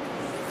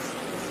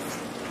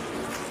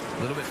 A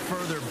little bit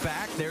further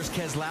back, there's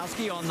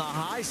Keselowski on the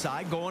high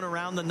side going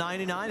around the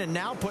 99 and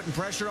now putting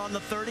pressure on the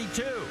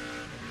 32.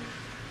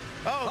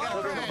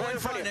 In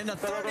front, and the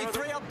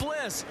 33 of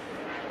Bliss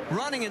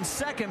running in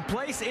 2nd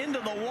place into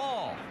the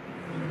wall.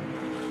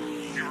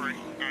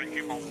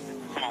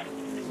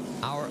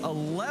 Our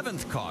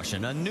 11th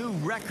caution, a new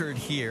record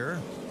here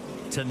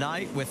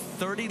tonight with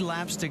 30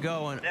 laps to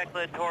go. And deck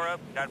lid tore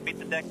up. Got to beat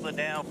the deck lid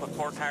down, put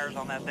 4 tires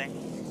on that thing.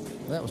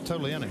 That was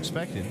totally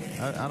unexpected.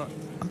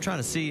 I'm trying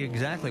to see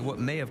exactly what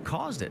may have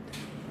caused it.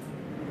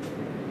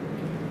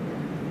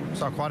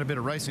 Saw quite a bit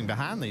of racing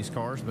behind these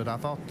cars, but I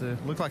thought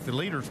looked like the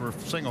leaders were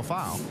single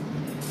file.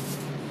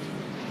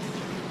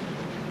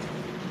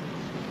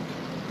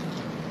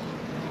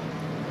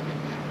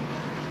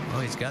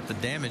 Well, he's got the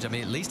damage. I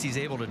mean, at least he's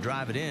able to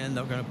drive it in.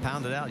 They're going to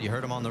pound it out. You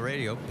heard him on the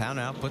radio. Pound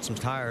it out, put some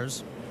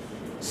tires,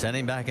 send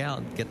him back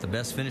out, get the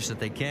best finish that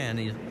they can.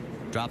 He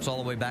drops all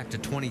the way back to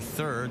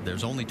 23rd.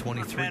 There's only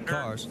 23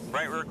 cars.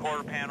 Right rear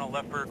quarter panel,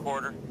 left rear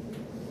quarter.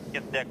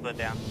 Get the deck lid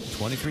down.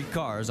 23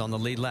 cars on the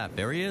lead lap.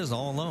 There he is,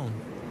 all alone.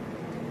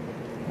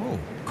 Whoa,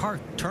 car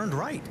turned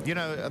right. You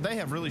know, they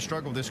have really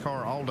struggled with this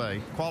car all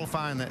day.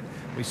 Qualifying, that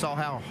we saw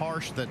how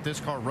harsh that this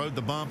car rode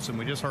the bumps, and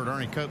we just heard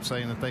Ernie Cope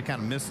saying that they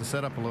kind of missed the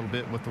setup a little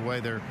bit with the way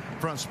their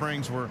front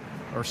springs were,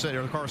 or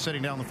the car was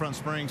sitting down the front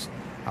springs.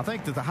 I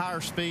think that the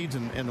higher speeds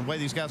and the way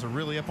these guys are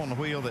really up on the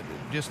wheel, that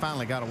just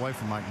finally got away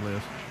from Mike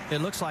Bliss. It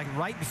looks like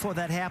right before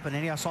that happened,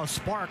 and I saw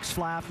sparks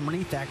fly from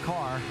beneath that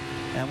car.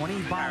 And when he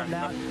bottomed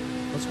out,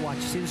 let's watch.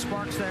 You see the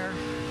sparks there?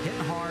 Hitting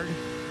hard.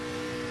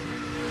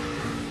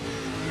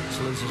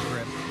 Just loses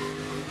grip.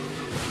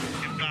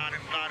 Inside.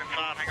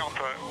 Hang on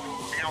to it.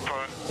 Hang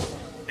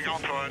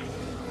on to it.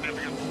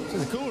 So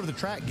the cooler the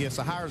track gets,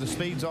 the higher the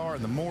speeds are,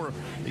 and the more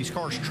these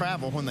cars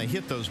travel when they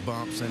hit those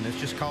bumps, and it's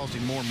just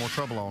causing more and more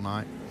trouble all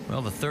night.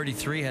 Well, the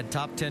 33 had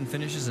top 10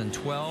 finishes in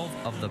 12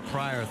 of the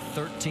prior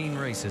 13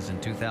 races in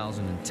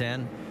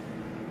 2010.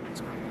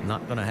 It's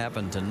not going to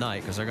happen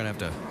tonight because they're going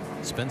to have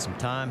to spend some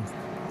time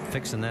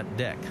fixing that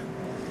deck.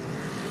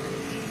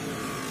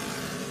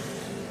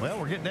 Well,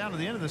 we're getting down to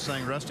the end of this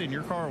thing, Rusty, and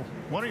your car,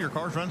 one of your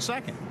cars runs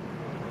 2nd.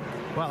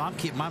 Well, I'm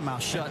keeping my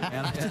mouth shut,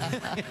 man.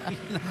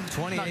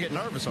 28. Not getting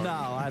nervous, are you?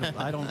 No,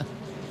 I don't.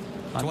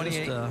 I'm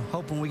 28. just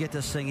hoping we get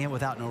this thing in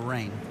without no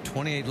rain.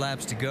 28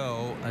 laps to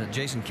go.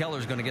 Jason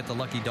Keller's going to get the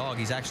lucky dog.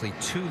 He's actually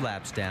 2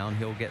 laps down.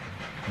 He'll get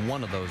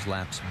one of those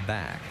laps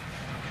back.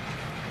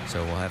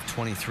 So we'll have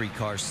 23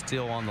 cars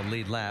still on the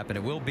lead lap, and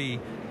it will be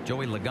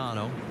Joey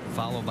Logano,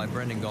 followed by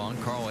Brendan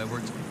Gaughan, Carl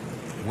Edwards,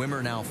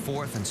 Wimmer now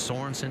 4th, and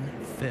Sorensen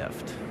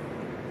 5th.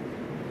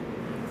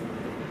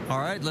 All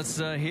right, let's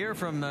hear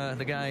from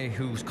the guy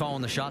who's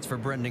calling the shots for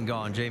Brendan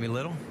Gaughan, Jamie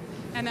Little.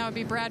 And that would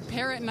be Brad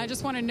Parrott. And I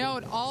just want to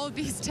note, all of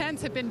these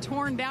tents have been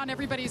torn down.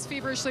 Everybody's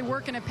feverishly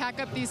working to pack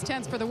up these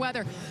tents for the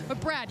weather. But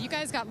Brad, you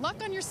guys got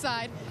luck on your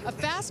side, a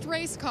fast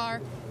race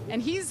car,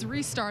 and he's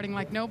restarting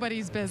like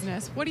nobody's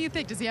business. What do you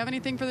think? Does he have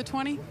anything for the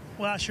 20?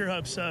 Well, I sure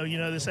hope so. You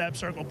know, this Ab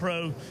Circle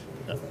Pro,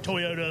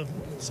 Toyota,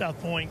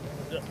 South Point,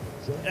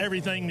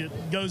 everything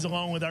that goes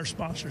along with our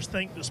sponsors.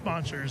 Thank the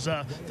sponsors.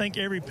 Thank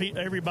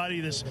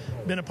everybody that's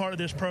been a part of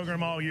this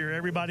program all year.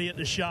 Everybody at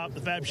the shop,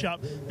 the Fab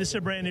Shop. This is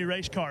a brand new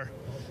race car.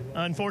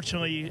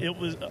 Unfortunately,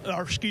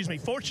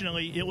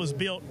 fortunately, it was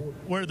built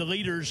where the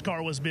leader's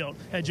car was built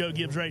at Joe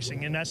Gibbs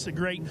Racing, and that's the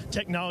great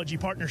technology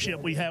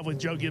partnership we have with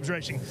Joe Gibbs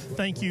Racing.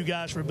 Thank you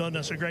guys for building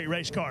us a great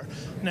race car.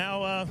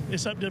 Now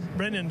it's up to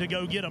Brendan to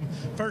go get them.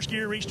 First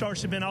gear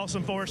restarts have been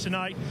awesome for us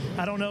tonight.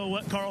 I don't know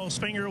what Carl's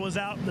finger was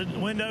out the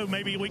window.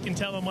 Maybe we can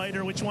tell him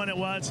later which one it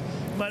was,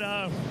 but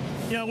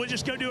you know, we'll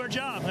just go do our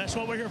job. That's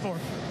what we're here for.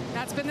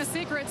 That's been the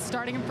secret,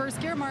 starting in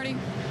first gear, Marty.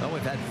 Well,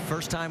 we've had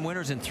first-time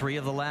winners in 3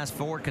 of the last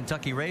 4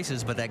 Kentucky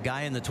races, but that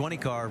guy in the 20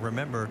 car,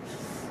 remember,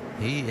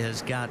 he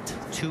has got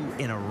 2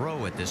 in a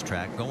row at this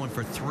track, going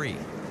for 3.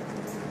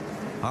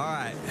 All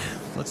right,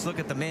 let's look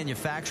at the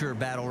manufacturer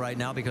battle right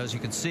now, because you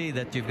can see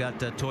that you've got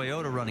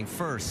Toyota running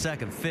 1st,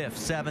 2nd, 5th,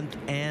 7th,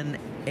 and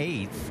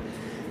 8th.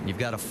 You've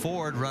got a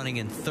Ford running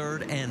in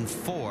 3rd and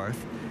 4th,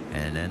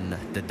 and then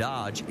the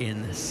Dodge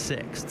in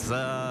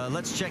 6th.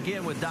 Let's check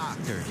in with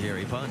Dr.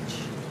 Jerry Punch.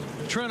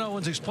 Trent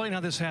Owens, explain how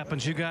this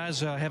happens. You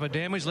guys have a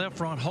damaged left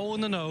front, hole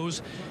in the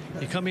nose.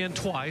 You come in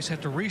twice,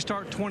 have to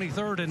restart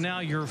 23rd, and now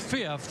you're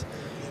 5th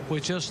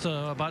with just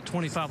about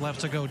 25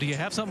 laps to go. Do you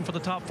have something for the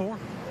top 4?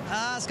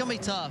 It's going to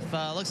be tough.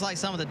 Looks like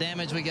some of the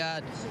damage we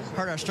got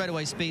hurt our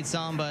straightaway speed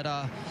some, but,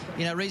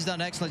 you know, Reed's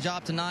done an excellent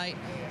job tonight.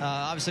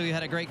 Obviously, we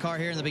had a great car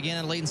here in the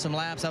beginning, leading some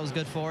laps. That was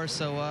good for us.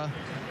 So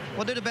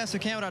we'll do the best we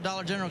can with our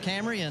Dollar General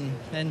Camry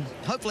and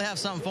hopefully have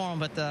something for them.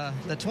 But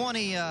the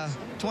 20 is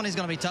going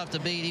to be tough to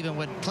beat, even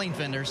with clean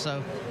fenders.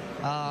 So,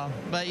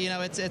 but, you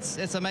know, it's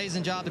an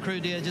amazing job the crew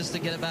did just to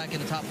get it back in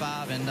the top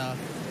 5. And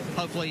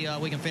hopefully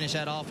we can finish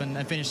that off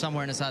and finish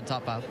somewhere inside the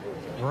top 5.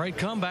 Great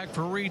comeback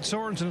for Reed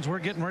Sorensen as we're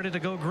getting ready to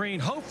go green,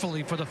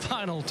 hopefully for the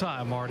final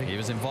time, Marty. He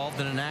was involved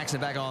in an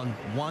accident back on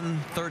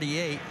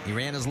 138. He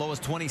ran as low as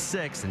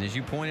 26, and as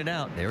you pointed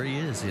out, there he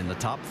is in the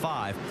top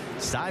 5.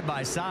 Side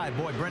by side,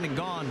 boy, Brendan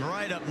Gaughan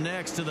right up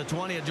next to the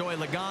 20 of Joey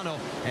Logano,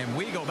 and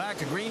we go back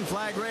to green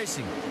flag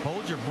racing.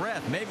 Hold your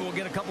breath. Maybe we'll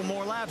get a couple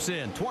more laps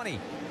in.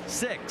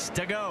 26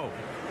 to go.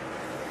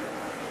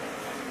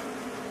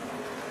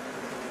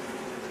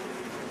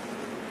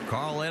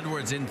 Carl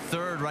Edwards in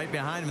 3rd, right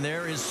behind him.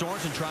 There is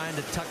Sorensen trying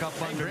to tuck up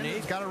underneath.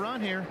 He's got a run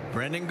here.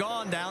 Brendan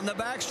Gaughan down the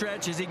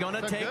backstretch. Is he going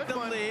to take the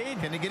lead?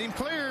 Can he get him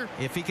clear?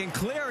 If he can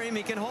clear him,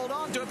 he can hold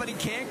on to it, but he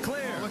can't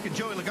clear. Oh, look at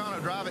Joey Logano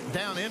drive it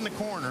down in the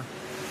corner.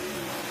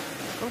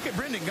 Look at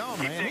Brendan Gaughan,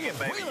 man. He is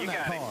wheeling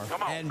that car.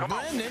 Come on, and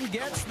Brendan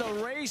gets the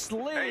race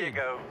lead. There you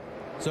go.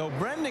 So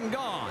Brendan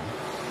Gaughan,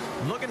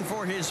 looking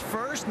for his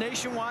first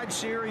Nationwide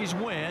Series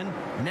win,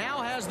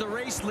 now has the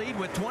race lead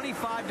with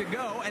 25 to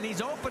go, and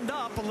he's opened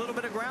up a little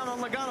bit of ground on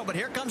Logano. But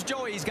here comes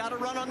Joey. He's got to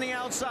run on the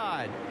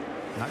outside.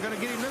 Not going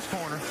to get him this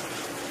corner.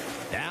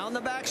 Down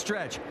the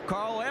backstretch,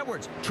 Carl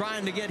Edwards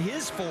trying to get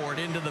his Ford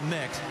into the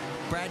mix.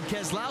 Brad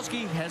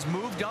Keselowski has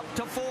moved up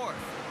to 4th.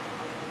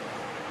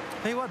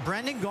 Tell you what,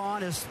 Brendan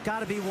Gaughan has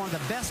got to be one of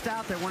the best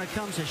out there when it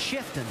comes to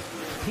shifting.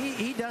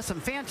 He does some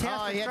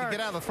fantastic. He had to get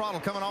out of the throttle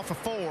coming off of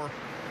 4.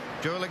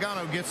 Joey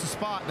Logano gets the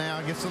spot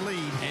now, gets the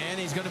lead. And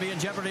he's going to be in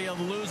jeopardy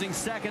of losing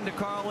 2nd to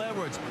Carl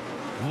Edwards.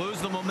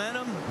 Lose the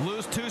momentum,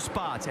 lose 2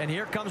 spots. And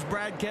here comes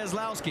Brad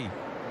Keselowski.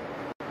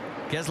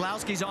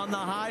 Keselowski's on the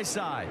high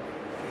side.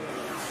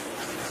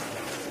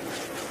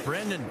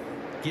 Brendan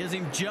gives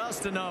him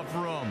just enough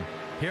room.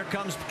 Here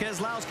comes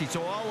Keselowski.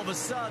 So all of a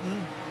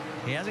sudden,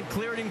 he hasn't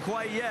cleared him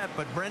quite yet,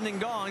 but Brendan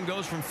Gaughan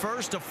goes from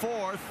 1st to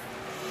 4th.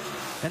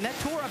 And that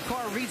tore-up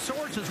car, Reed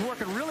Sorensen's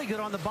working really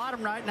good on the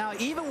bottom right now.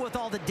 Even with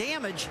all the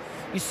damage,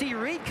 you see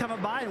Reed coming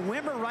by and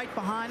Wimmer right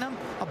behind him,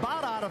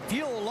 about out of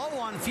fuel, low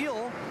on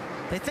fuel.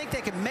 They think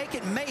they can make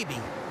it, maybe.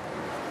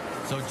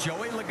 So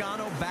Joey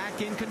Logano back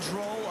in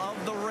control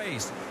of the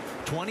race.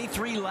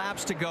 23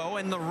 laps to go,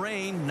 and the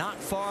rain not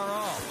far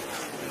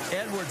off.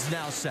 Edwards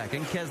now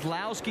 2nd,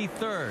 Keselowski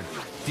 3rd.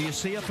 Do you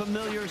see a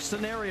familiar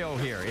scenario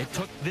here? It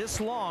took this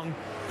long,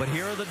 but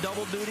here are the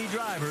double-duty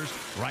drivers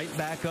right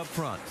back up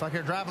front. It's like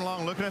they're driving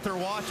along, looking at their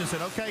watch and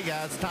said, okay,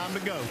 guys, time to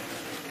go.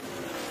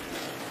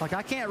 Like,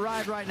 I can't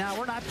ride right now.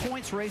 We're not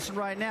points racing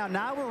right now.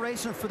 Now we're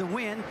racing for the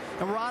win,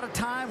 and we're out of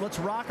time. Let's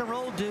rock and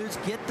roll, dudes.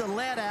 Get the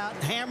lead out,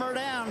 hammer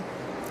down.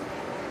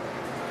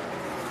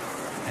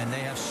 And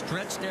they have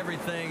stretched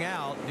everything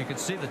out. You can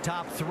see the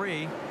top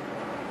 3.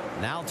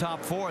 Now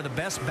top 4. The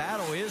best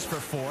battle is for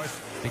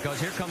 4th, because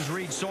here comes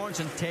Reed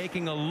Sorensen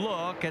taking a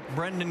look at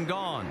Brendan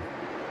Gaughan.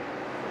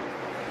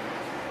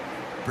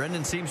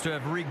 Brendan seems to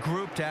have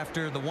regrouped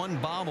after the one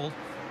bobble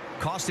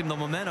cost him the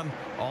momentum.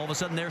 All of a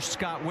sudden there's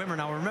Scott Wimmer.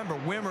 Now remember,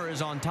 Wimmer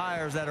is on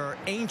tires that are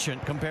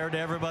ancient compared to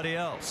everybody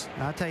else.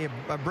 I'll tell you,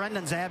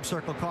 Brendan's ab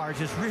circle car is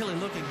just really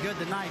looking good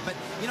tonight. But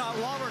you know,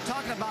 while we're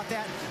talking about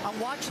that, I'm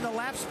watching the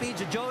lap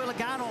speeds of Joey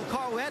Logano and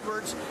Carl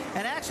Edwards,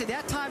 and actually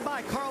that time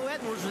by Carl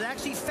Edwards was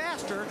actually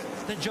faster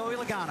than Joey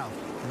Logano.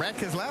 Brad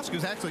Keselowski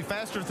was actually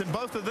faster than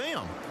both of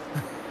them.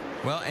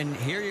 Well, and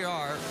here you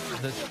are.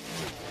 The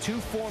 2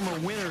 former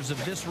winners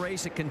of this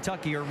race at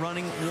Kentucky are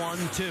running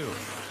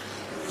 1-2.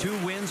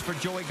 2 wins for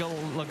Joey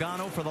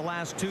Logano for the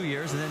last 2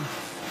 years, and then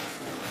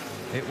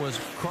it was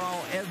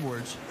Carl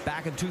Edwards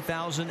back in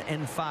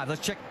 2005. Let's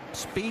check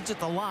speeds at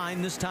the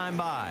line this time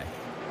by.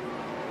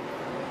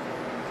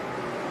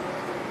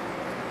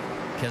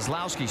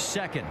 Keselowski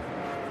 2nd,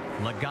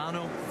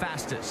 Logano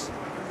fastest.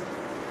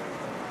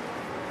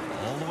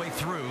 All the way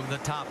through the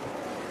top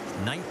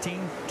 19,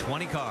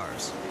 20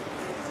 cars.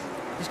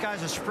 These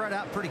guys are spread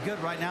out pretty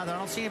good right now. I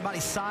don't see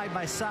anybody side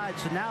by side,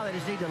 so now they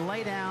just need to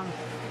lay down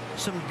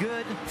some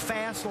good,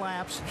 fast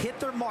laps, hit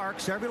their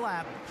marks every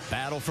lap.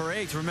 Battle for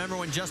 8th. Remember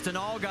when Justin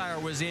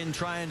Allgaier was in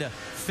trying to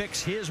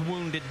fix his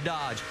wounded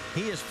Dodge.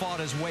 He has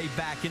fought his way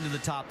back into the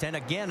top 10.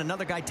 Again,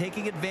 another guy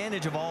taking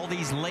advantage of all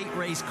these late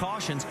race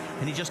cautions,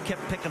 and he just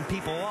kept picking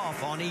people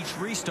off on each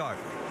restart.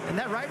 And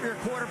that right rear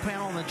quarter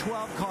panel on the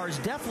 12 car is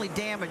definitely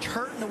damaged,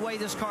 hurting the way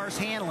this car is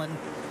handling.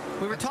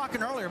 We were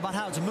talking earlier about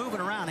how it's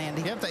moving around,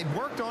 Andy. Yep, they've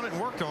worked on it and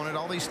worked on it.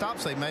 All these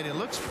stops they've made, it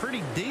looks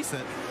pretty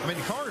decent. I mean,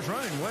 the car is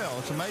running well.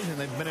 It's amazing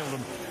they've been able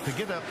to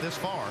get up this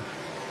far.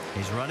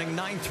 He's running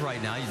 9th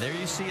right now. There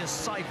you see a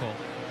cycle.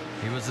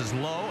 He was as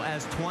low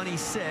as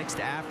 26th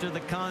after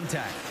the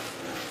contact.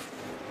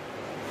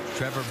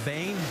 Trevor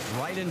Bayne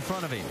right in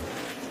front of him.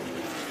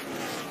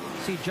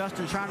 See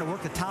Justin trying to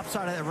work the top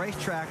side of that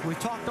racetrack. We've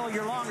talked all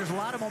year long. There's a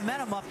lot of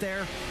momentum up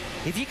there.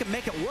 If you can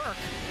make it work.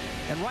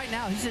 And right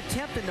now he's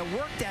attempting to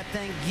work that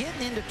thing,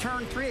 getting into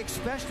turn 3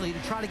 especially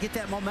to try to get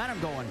that momentum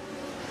going.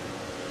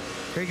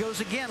 Here he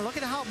goes again. Look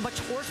at how much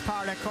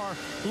horsepower that car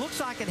looks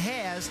like it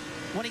has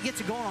when he gets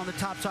it going on the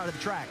top side of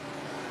the track.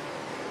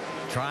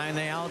 Trying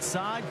the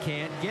outside,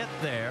 can't get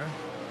there.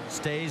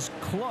 Stays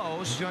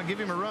close. He's going to give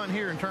him a run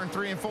here in turn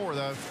 3 and 4,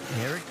 though.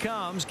 Here it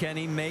comes. Can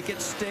he make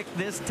it stick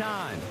this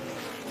time?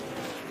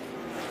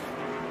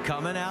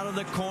 Coming out of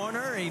the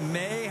corner, he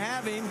may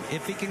have him.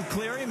 If he can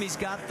clear him, he's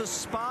got the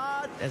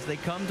spot. As they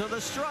come to the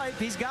stripe,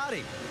 he's got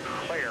him.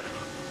 Clear.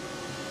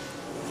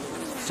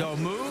 So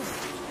move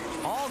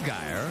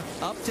Allgaier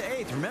up to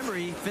 8th. Remember,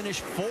 he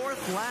finished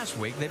 4th last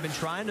week. They've been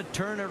trying to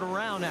turn it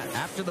around.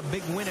 After the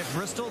big win at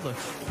Bristol, the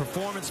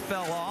performance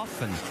fell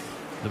off, and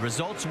the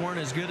results weren't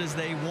as good as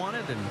they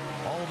wanted, and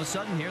all of a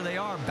sudden, here they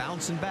are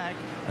bouncing back,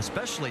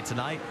 especially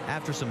tonight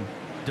after some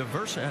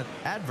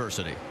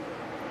adversity.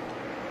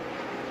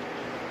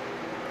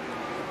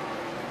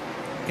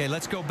 Okay,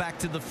 let's go back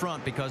to the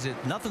front because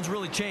nothing's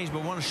really changed,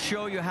 but I want to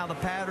show you how the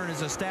pattern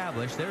is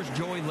established. There's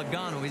Joey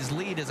Logano. His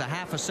lead is a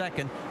half a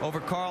second over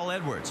Carl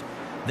Edwards.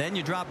 Then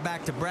you drop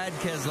back to Brad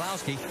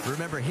Keselowski.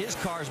 Remember, his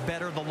car's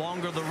better the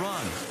longer the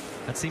run.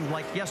 That seemed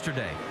like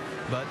yesterday.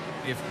 But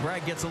if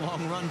Brad gets a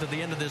long run to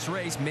the end of this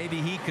race,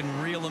 maybe he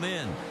can reel him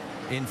in.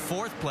 In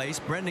 4th place,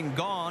 Brendan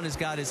Gaughan has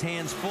got his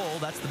hands full.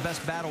 That's the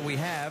best battle we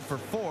have for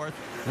 4th,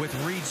 with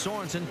Reed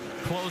Sorensen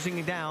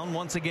closing down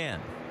once again.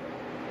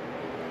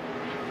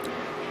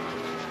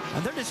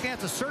 And they're just going to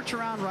have to search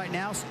around right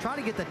now, try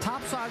to get the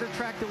top side of the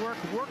track to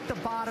work the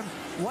bottom,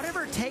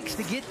 whatever it takes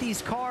to get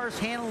these cars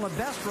handling the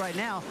best right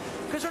now,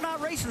 because they're not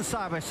racing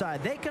side by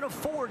side. They can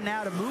afford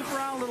now to move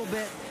around a little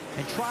bit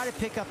and try to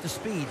pick up the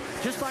speed.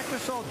 Just like we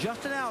saw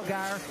Justin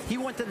Allgaier, he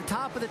went to the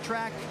top of the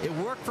track. It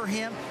worked for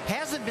him.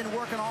 Hasn't been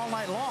working all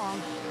night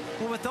long.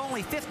 Well, with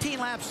only 15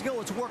 laps to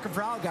go, it's working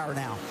for Allgaier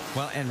now.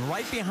 Well, and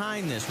right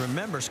behind this,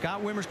 remember,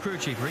 Scott Wimmer's crew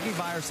chief, Ricky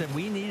Vire, said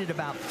we needed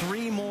about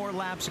 3 more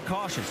laps of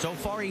caution. So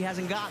far, he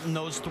hasn't gotten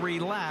those 3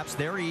 laps.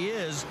 There he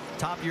is,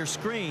 top of your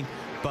screen.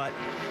 But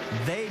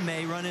they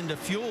may run into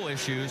fuel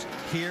issues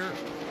here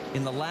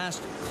in the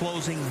last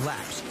closing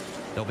laps.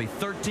 There'll be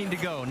 13 to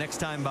go next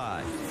time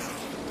by.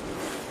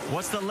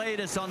 What's the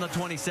latest on the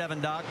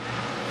 27, Doc?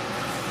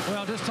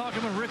 Well, just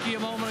talking with Ricky a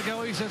moment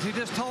ago, he says he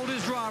just told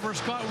his driver,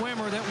 Scott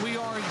Wimmer, that we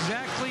are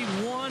exactly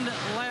 1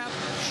 lap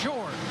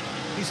short.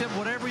 He said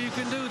whatever you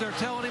can do, they're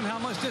telling him how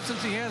much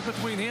distance he has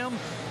between him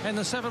and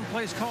the 7th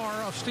place car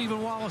of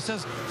Stephen Wallace.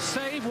 Says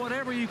save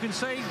whatever you can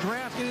save,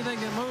 draft anything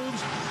that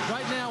moves.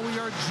 Right now we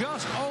are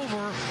just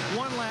over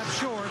 1 lap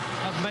short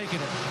of making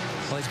it.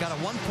 Well, he's got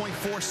a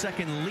 1.4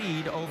 second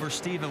lead over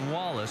Stephen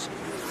Wallace.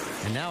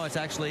 And now it's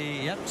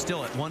actually, yep,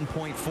 still at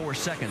 1.4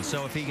 seconds.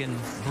 So if he can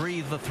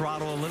breathe the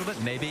throttle a little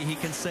bit, maybe he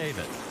can save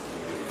it.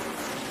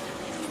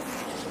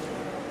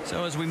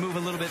 So as we move a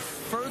little bit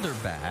further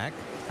back,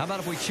 how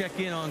about if we check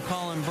in on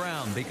Colin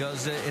Brown,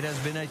 because it has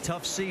been a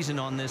tough season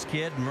on this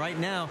kid. And right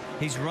now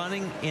he's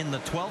running in the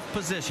 12th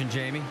position,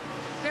 Jamie.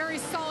 Very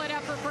solid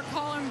effort for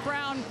Colin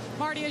Brown.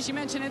 Marty, as you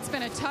mentioned, it's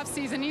been a tough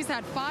season. He's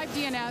had 5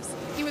 DNFs.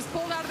 He was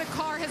pulled out of the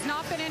car, has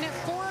not been in it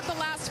 4 of the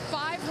last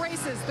 5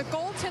 races. The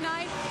goal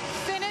tonight,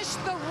 finish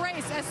the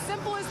race. As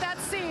simple as that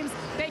seems,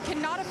 they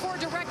cannot afford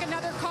to wreck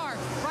another car.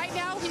 Right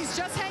now, he's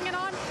just hanging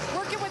on,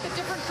 working with a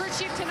different crew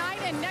chief tonight,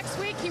 and next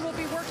week he will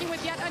be working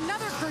with yet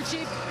another crew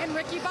chief in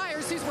Ricky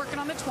Byers, who's working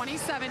on the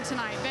 27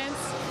 tonight. Vince?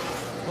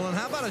 Well, and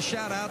how about a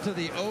shout out to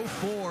the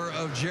 04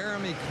 of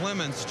Jeremy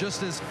Clements,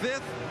 just his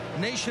 5th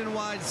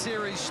Nationwide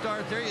Series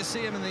start. There you see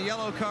him in the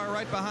yellow car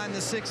right behind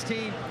the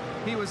 16.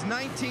 He was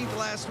 19th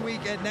last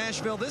week at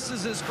Nashville. This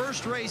is his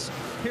first race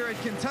here at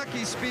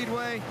Kentucky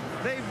Speedway.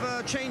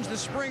 They've changed the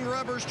spring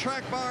rubbers,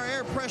 track bar,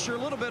 air pressure, a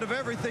little bit of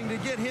everything to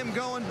get him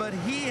going, but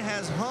he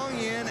has hung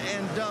in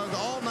and dug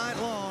all night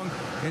long.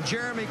 And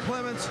Jeremy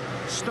Clements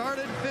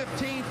started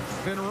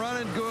 15th, been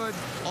running good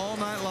all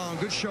night long.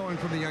 Good showing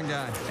from the young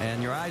guy.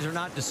 And your eyes are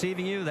not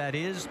deceiving you. That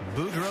is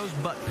Boudreaux's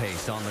butt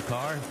paste on the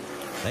car.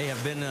 They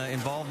have been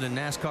involved in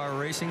NASCAR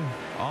racing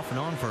off and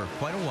on for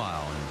quite a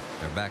while.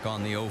 And they're back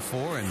on the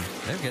 04, and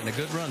they're getting a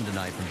good run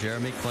tonight from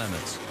Jeremy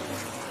Clements.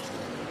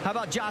 How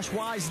about Josh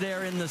Wise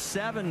there in the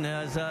 7,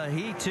 as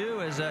he too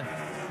has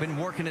been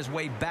working his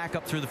way back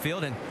up through the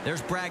field. And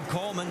there's Brad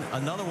Coleman,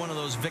 another one of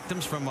those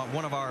victims from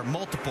one of our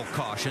multiple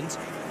cautions.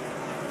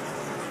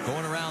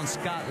 Going around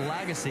Scott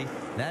Lagasse.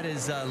 That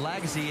is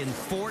Lagasse in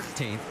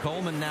 14th.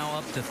 Coleman now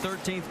up to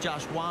 13th.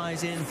 Josh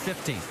Wise in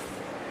 15th.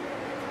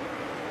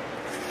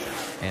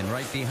 And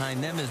right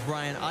behind them is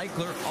Brian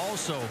Eichler,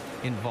 also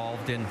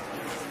involved in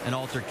an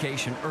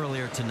altercation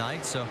earlier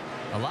tonight. So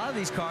a lot of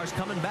these cars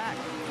coming back.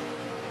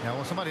 Now,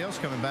 with somebody else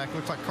coming back,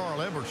 looks like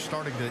Carl Edwards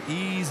starting to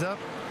ease up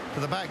to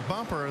the back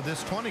bumper of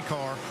this 20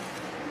 car.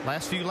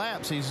 Last few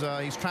laps, he's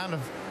trying a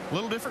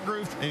little different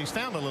groove, and he's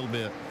found a little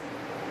bit.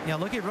 Yeah,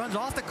 look, he runs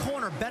off the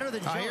corner better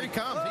than Joey. Here he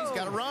comes. Oh. He's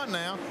got to run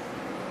now.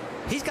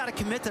 He's got to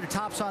commit to the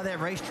top side of that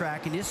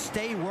racetrack and just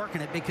stay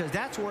working it, because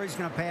that's where he's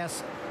going to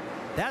pass.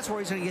 That's where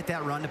he's going to get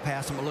that run to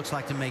pass him, it looks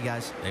like to me,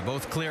 guys. They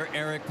both clear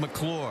Eric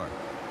McClure.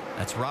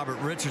 That's Robert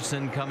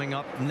Richardson coming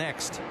up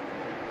next.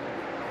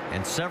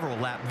 And several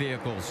lap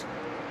vehicles.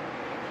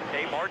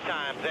 8 more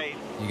times, 8.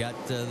 You got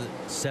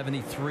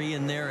 73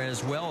 in there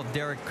as well,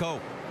 Derek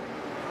Cope.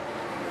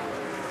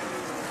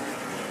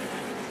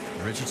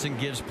 Richardson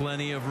gives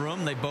plenty of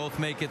room. They both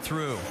make it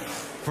through.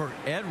 For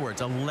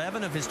Edwards,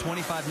 11 of his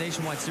 25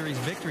 Nationwide Series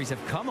victories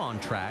have come on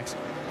tracks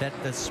that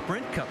the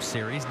Sprint Cup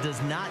Series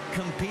does not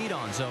compete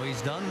on. So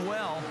he's done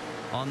well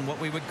on what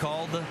we would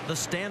call the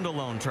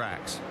standalone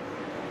tracks.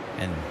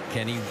 And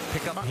can he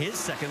pick up his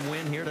second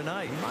win here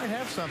tonight? He might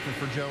have something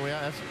for Joey.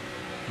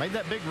 Made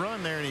that big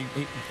run there, and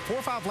he 4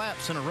 or 5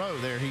 laps in a row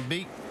there. He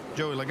beat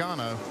Joey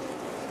Logano.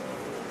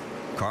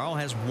 Carl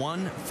has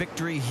 1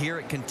 victory here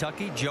at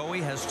Kentucky.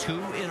 Joey has 2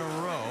 in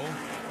a row.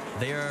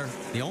 They are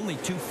the only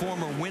 2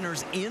 former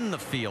winners in the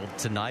field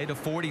tonight of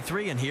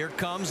 43. And here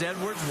comes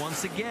Edwards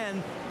once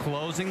again,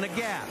 closing the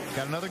gap.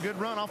 Got another good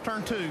run off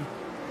turn 2.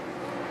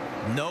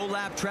 No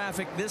lap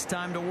traffic this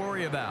time to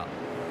worry about.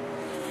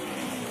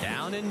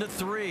 Down into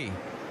 3.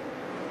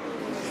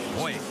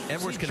 Boy,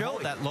 Edwards can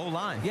hold that low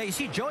line. Yeah, you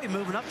see Joey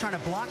moving up, trying to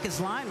block his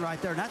line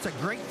right there, and that's a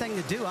great thing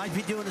to do. I'd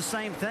be doing the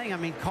same thing. I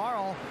mean,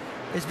 Carl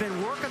has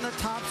been working the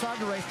top side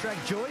of the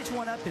racetrack. Joey's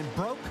went up and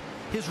broke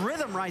his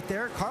rhythm right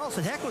there. Carl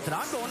said, heck with it,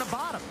 I'm going to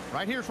bottom.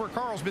 Right here's where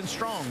Carl's been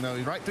strong, though.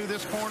 He's right through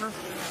this corner.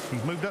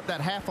 He's moved up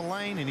that half a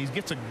lane, and he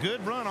gets a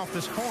good run off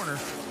this corner.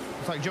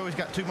 Looks like Joey's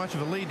got too much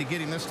of a lead to get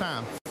him this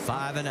time.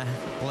 5.5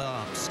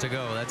 laps to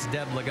go. That's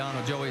Deb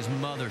Logano, Joey's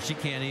mother. She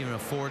can't even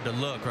afford to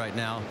look right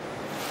now.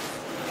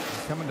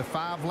 Coming to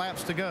 5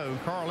 laps to go.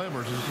 Carl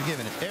Edwards is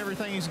giving it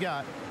everything he's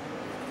got.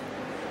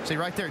 See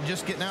right there,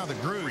 just getting out of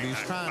the groove. He's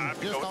trying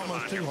just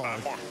almost too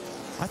hard.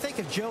 I think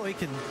if Joey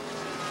can,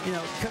 you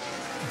know,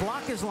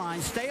 block his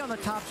line, stay on the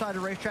top side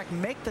of the racetrack,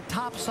 make the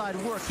top side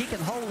work, he can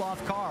hold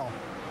off Carl.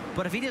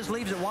 But if he just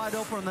leaves it wide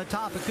open on the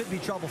top, it could be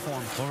trouble for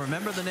him. Well,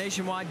 remember the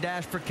Nationwide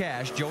Dash for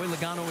Cash. Joey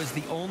Logano is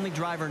the only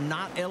driver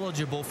not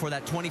eligible for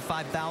that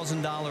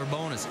 $25,000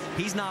 bonus.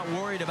 He's not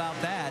worried about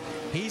that.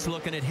 He's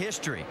looking at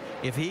history.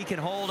 If he can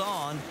hold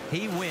on,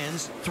 he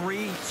wins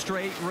 3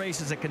 straight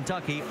races at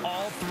Kentucky,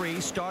 all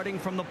 3 starting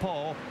from the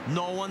pole.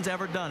 No one's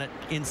ever done it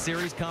in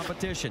series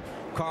competition.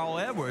 Carl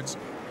Edwards,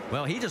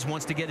 well, he just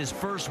wants to get his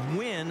first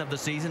win of the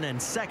season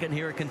and second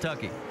here at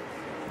Kentucky.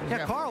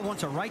 Yeah, Carl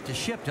wants a right to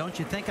ship, don't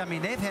you think? I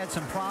mean, they've had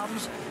some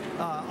problems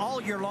all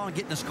year long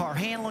getting this car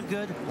handling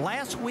good.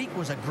 Last week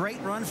was a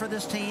great run for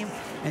this team,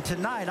 and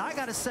tonight, I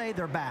got to say,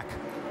 they're back.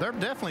 They're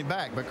definitely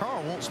back, but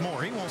Carl wants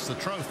more. He wants the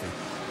trophy.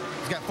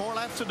 He's got 4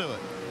 laps to do it.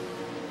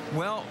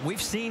 Well, we've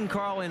seen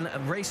Carl in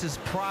races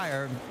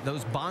prior,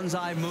 those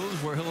bonsai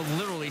moves where he'll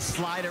literally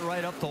slide it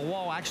right up the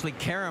wall, actually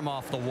carry him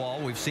off the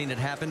wall. We've seen it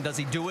happen. Does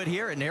he do it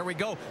here? And there we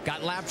go.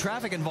 Got lap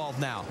traffic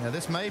involved now. Now,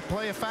 this may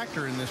play a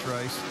factor in this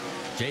race.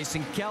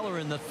 Jason Keller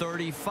in the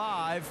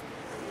 35.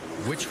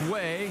 Which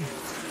way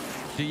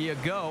do you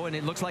go? And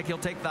it looks like he'll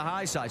take the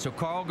high side. So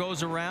Carl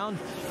goes around.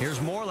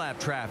 Here's more lap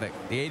traffic.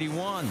 The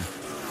 81.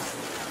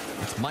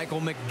 It's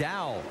Michael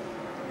McDowell.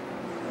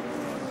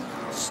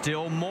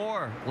 Still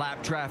more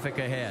lap traffic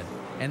ahead.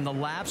 And the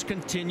laps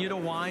continue to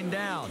wind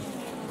down.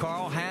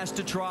 Carl has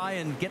to try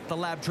and get the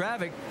lap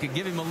traffic to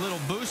give him a little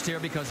boost here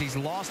because he's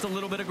lost a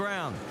little bit of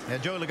ground. Yeah,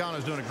 Joey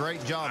Logano's doing a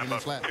great job in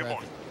this lap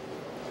traffic.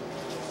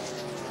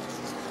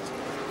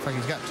 Looks like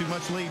he's got too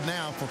much lead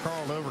now for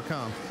Carl to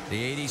overcome.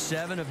 The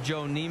 87 of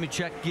Joe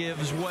Nemechek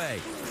gives way.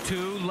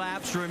 2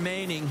 laps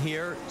remaining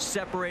here,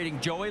 separating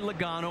Joey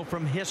Logano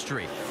from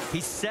history.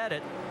 He said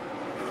it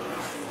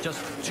just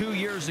 2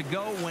 years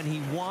ago when he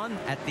won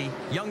at the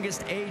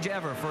youngest age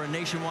ever for a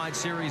Nationwide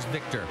Series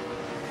victor.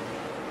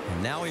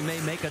 And now he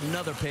may make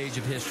another page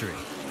of history.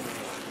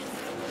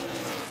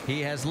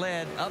 He has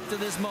led up to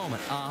this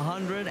moment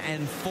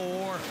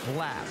 104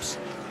 laps.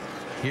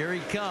 Here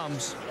he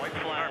comes. White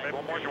flag.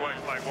 One more. White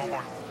flag. One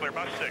more. Clear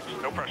by 6.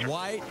 No pressure.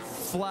 White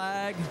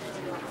flag.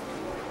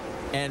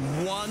 And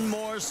 1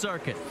 more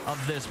circuit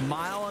of this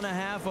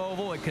 1.5-mile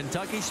oval at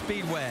Kentucky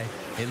Speedway.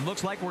 It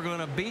looks like we're going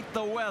to beat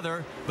the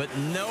weather, but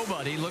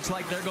nobody looks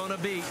like they're going to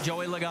beat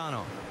Joey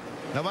Logano.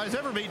 Nobody's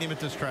ever beaten him at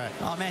this track.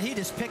 Oh, man, he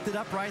just picked it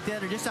up right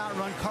there to just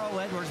outrun Carl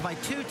Edwards by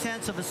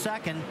 0.2 of a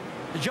second.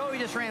 Joey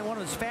just ran one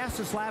of his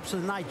fastest laps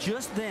of the night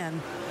just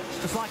then.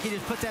 It's like he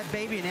just put that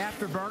baby in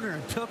afterburner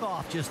and took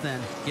off just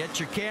then. Get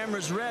your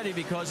cameras ready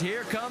because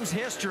here comes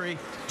history.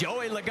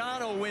 Joey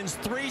Logano wins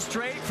 3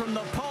 straight from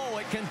the pole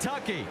at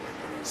Kentucky.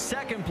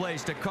 Second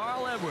place to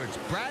Carl Edwards.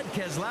 Brad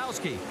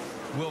Keselowski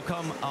will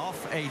come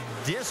off a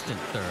distant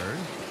third.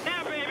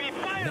 Now, baby,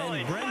 5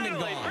 Finally, Brendan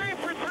finally, gone. 3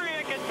 for 3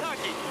 in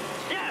Kentucky.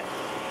 Yes!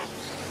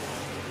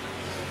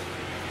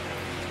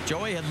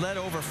 Joey had led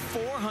over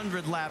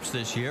 400 laps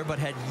this year, but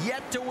had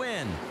yet to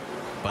win.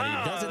 But he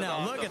does it now.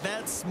 Awesome. Look at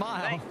that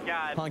smile Thank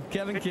God. on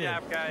Kevin Good Kidd.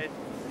 job, guys.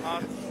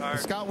 Awesome start.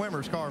 Scott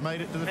Wimmer's car made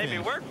it to the Maybe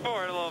finish. work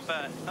for it a little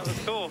bit. That was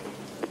cool.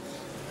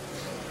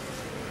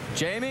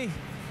 Jamie?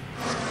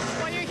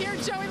 Well, you hear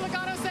Joey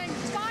Logano saying,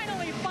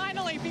 finally,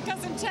 finally,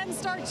 because in 10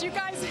 starts, you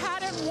guys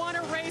hadn't won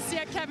a race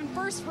yet. Kevin,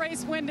 first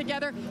race win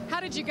together. How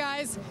did you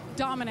guys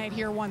dominate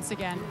here once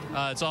again?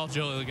 It's all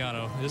Joey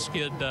Logano. This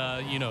kid,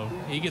 you know,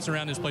 he gets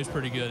around this place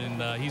pretty good,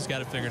 and he's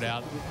got it figured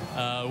out.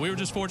 We were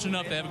just fortunate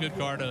enough to have a good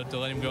car to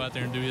let him go out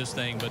there and do his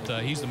thing,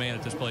 but he's the man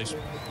at this place.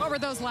 What were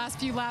those last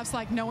few laps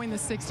like, knowing the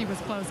 60 was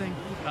closing?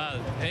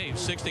 Hey,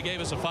 60 gave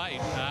us a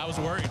fight. I was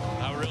worried.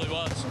 I really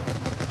was.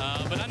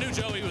 But I knew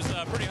Joey was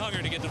pretty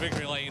hungry to get to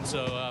victory lane,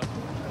 so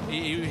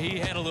he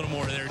had a little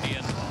more there at the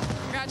end.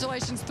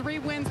 Congratulations, 3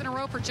 wins in a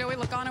row for Joey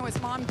Logano. His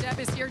mom, Deb,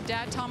 is here.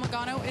 Dad, Tom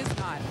Logano, is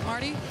not.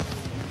 Marty?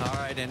 All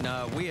right,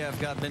 and we have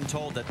been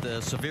told that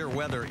the severe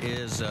weather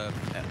is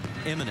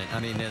imminent.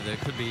 I mean, it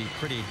could be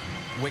pretty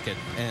wicked,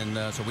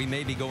 and so we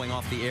may be going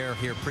off the air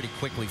here pretty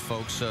quickly,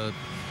 folks.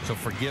 So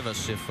forgive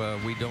us if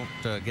we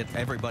don't get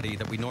everybody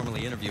that we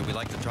normally interview. We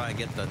like to try and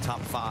get the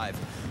top 5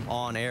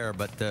 on air,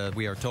 but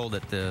we are told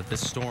that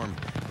this storm,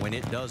 when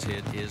it does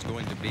hit, is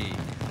going to be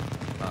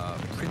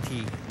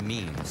pretty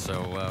mean.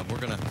 So we're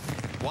going to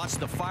watch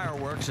the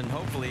fireworks, and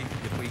hopefully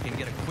if we can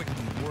get a quick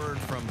word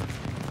from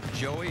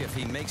Joey if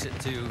he makes it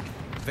to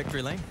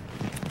victory lane.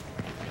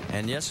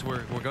 And yes,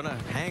 we're going to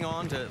hang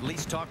on to at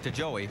least talk to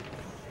Joey.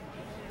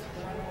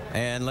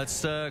 And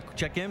let's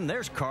check in.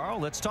 There's Carl.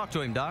 Let's talk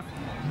to him, Doc.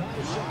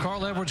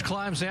 Carl Edwards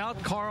climbs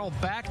out. Carl,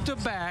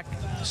 back-to-back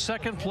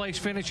second place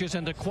finishes.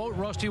 And to quote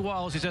Rusty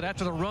Wallace, he said,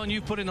 after the run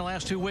you put in the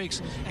last 2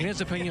 weeks, in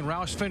his opinion,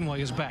 Roush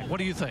Fenway is back. What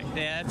do you think?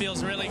 Yeah, it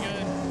feels really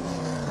good.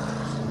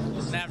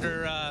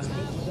 After,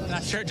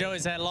 I'm sure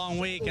Joey's had a long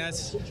week, and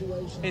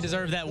he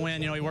deserved that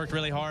win. You know, he worked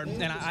really hard,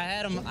 and I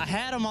had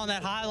him on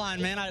that high line,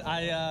 man.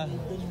 I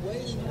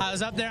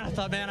was up there, and I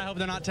thought, man, I hope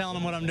they're not telling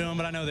him what I'm doing,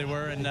 but I know they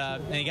were, and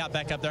he got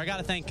back up there. I got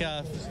to thank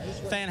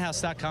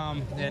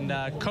fanhouse.com and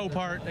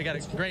Copart. They got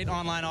a great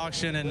online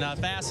auction, and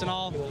Bass and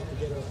all,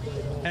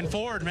 and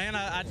Ford, man.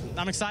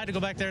 I'm excited to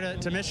go back there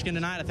to Michigan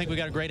tonight. I think we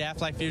got a great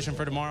Aflac Fusion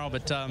for tomorrow,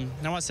 but I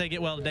want to say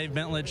get well to Dave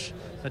Bentledge,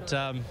 but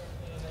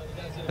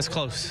it's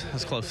close.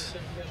 It's close.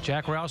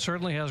 Jack Roush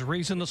certainly has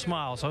reason to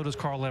smile. So does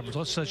Carl Edwards.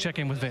 Let's check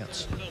in with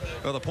Vince.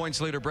 Well, the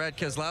points leader, Brad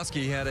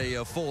Keselowski, had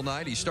a full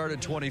night. He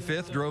started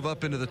 25th, drove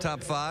up into the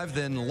top 5,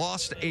 then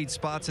lost 8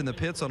 spots in the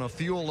pits on a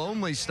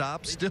fuel-only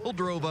stop, still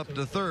drove up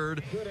to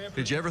 3rd.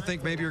 Did you ever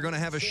think maybe you're going to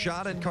have a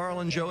shot at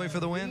Carl and Joey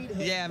for the win?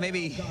 Yeah,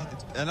 maybe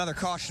another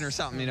caution or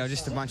something, you know,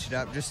 just to bunch it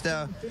up. Just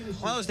one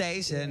of those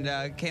days,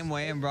 and came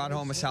away and brought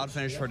home a solid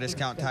finish for a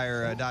Discount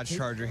Tire Dodge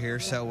Charger here.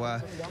 So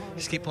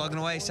just keep plugging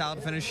away,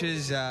 solid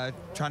finishes,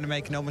 trying to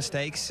make no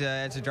mistakes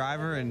as a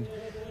driver, and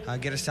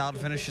get us solid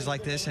finishes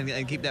like this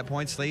and keep that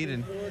points lead.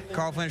 And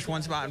Carl finished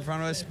 1 spot in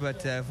front of us,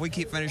 but if we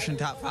keep finishing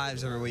top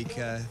 5s every week,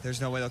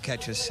 there's no way they'll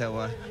catch us.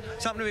 So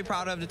something to be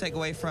proud of, to take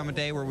away from a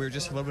day where we were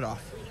just a little bit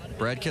off.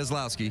 Brad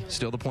Keselowski,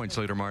 still the points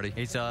leader, Marty.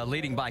 He's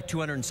leading by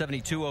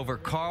 272 over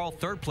Carl.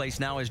 3rd place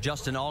now is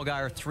Justin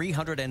Allgaier,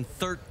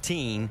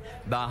 313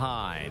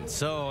 behind.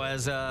 So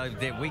as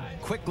we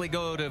quickly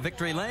go to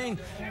victory lane,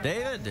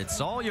 David,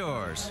 it's all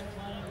yours.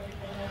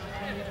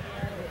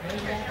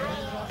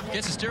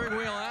 Gets the steering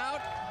wheel out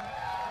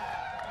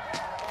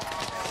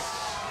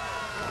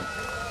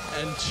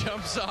and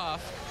jumps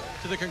off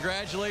to the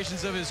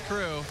congratulations of his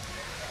crew.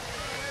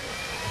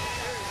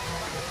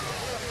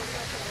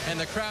 And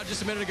the crowd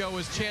just a minute ago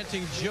was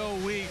chanting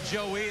Joey,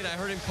 Joey, and I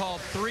heard him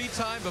called 3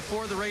 times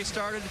before the race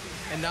started,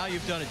 and now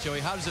you've done it, Joey.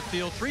 How does it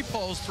feel? 3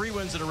 poles, 3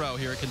 wins in a row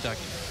here at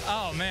Kentucky.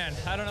 Oh, man,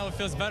 I don't know if it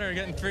feels better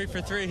getting 3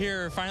 for 3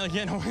 here, or finally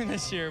getting a win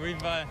this year.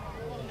 We've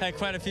had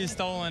quite a few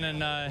stolen,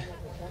 and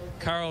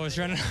Carl was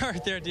running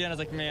hard there at the end. I was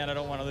like, man, I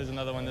don't want to lose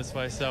another one this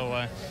way.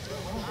 So,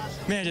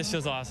 man, it just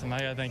feels awesome. I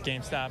got to thank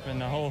GameStop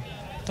and the whole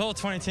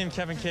 20 team,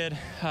 Kevin Kidd.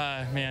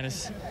 Man,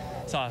 it's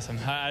awesome.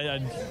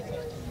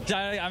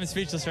 I'm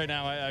speechless right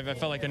now. I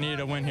felt like I needed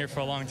a win here for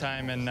a long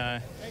time, and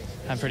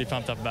I'm pretty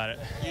pumped up about it.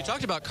 You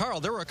talked about Carl.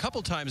 There were a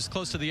couple times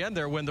close to the end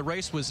there when the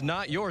race was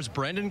not yours.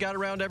 Brendan got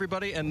around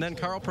everybody, and then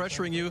Carl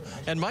pressuring you,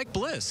 and Mike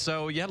Bliss.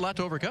 So you had a lot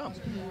to overcome.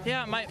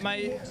 Yeah, my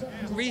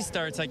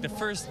restarts, like the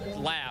first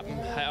lap,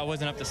 I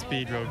wasn't up to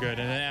speed real good.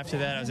 And then after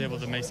that, I was able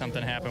to make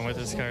something happen with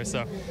this car.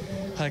 So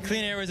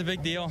clean air was a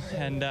big deal.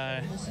 And,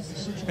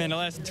 man, the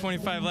last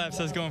 25 laps,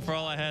 I was going for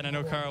all I had. I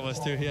know Carl was,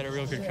 too. He had a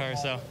real good car.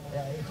 So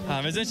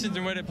it's interesting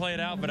the way to play it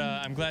out, but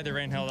I'm glad the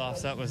rain held off.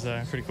 So that was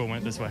a pretty cool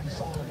win this way.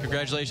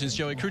 Congratulations,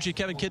 Joey. Crew Chief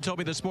Kevin Kidd told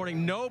me this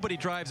morning nobody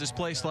drives this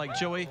place like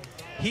Joey.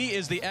 He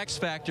is the X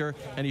factor,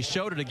 and he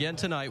showed it again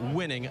tonight,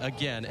 winning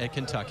again at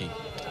Kentucky.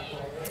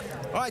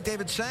 All right,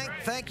 David,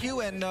 thank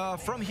you. And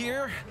from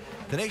here,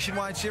 The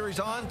Nationwide Series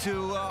on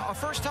to a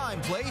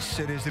first-time place.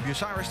 It is the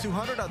Bucyrus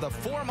 200 on the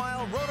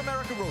 4-mile Road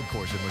America Road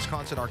Course in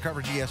Wisconsin. Our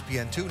coverage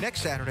ESPN2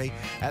 next Saturday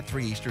at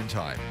 3 Eastern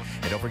Time.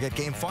 And don't forget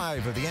Game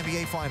 5 of the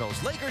NBA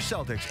Finals. Lakers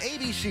Celtics,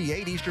 ABC,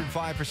 8 Eastern,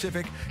 5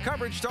 Pacific.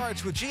 Coverage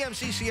starts with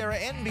GMC Sierra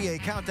NBA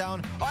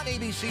Countdown on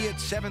ABC at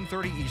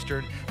 7:30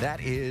 Eastern.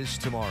 That is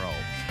tomorrow.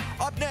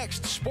 Up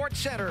next, Sports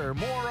Center.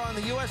 More on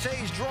the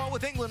USA's draw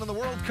with England in the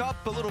World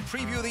Cup, a little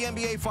preview of the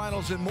NBA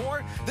Finals, and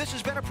more. This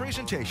has been a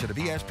presentation of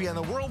ESPN,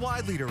 the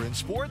worldwide leader in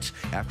sports.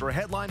 After a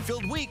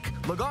headline-filled week,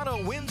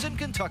 Logano wins in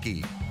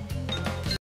Kentucky.